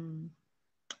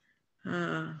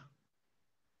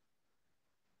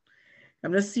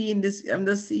 I'm just seeing this. I'm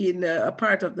just seeing a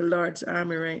part of the Lord's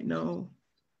army right now.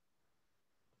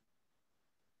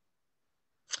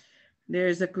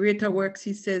 There's a greater works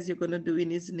he says you're going to do in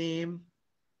his name.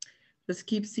 Just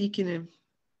keep seeking him.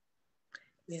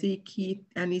 Yeah. Seek he,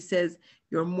 and he says,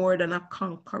 you're more than a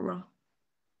conqueror.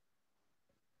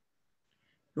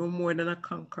 You're more than a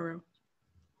conqueror.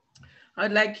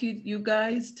 I'd like you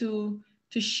guys to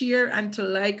share and to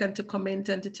like and to comment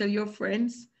and to tell your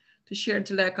friends to share and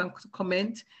to like and to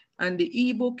comment. And the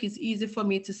ebook is easy for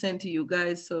me to send to you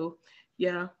guys. So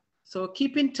yeah, so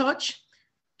keep in touch.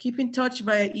 Keep in touch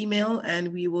via email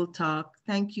and we will talk.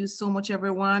 Thank you so much,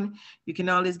 everyone. You can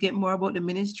always get more about the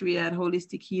ministry at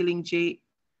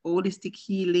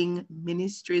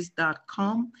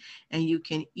holistichealingministries.com, and you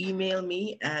can email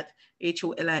me at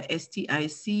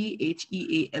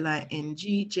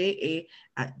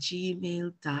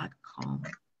holistichealingja@gmail.com.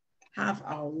 Have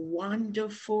a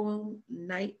wonderful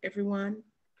night, everyone.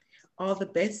 All the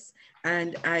best.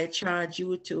 And I charge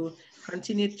you to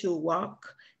continue to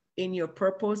walk in your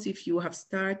purpose if you have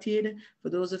started. For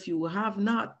those of you who have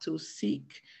not, to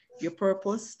seek your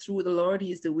purpose through the Lord.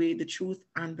 He is the way, the truth,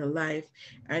 and the life,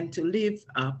 and to live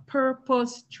a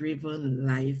purpose-driven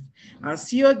life. I'll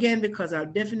see you again because I'll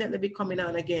definitely be coming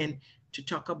on again to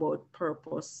talk about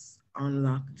Purpose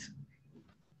Unlocked.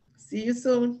 See you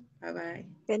soon. Bye-bye.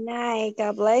 Good night.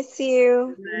 God bless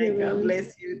you. Good night. God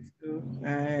bless you too.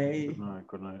 Bye.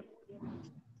 Good night.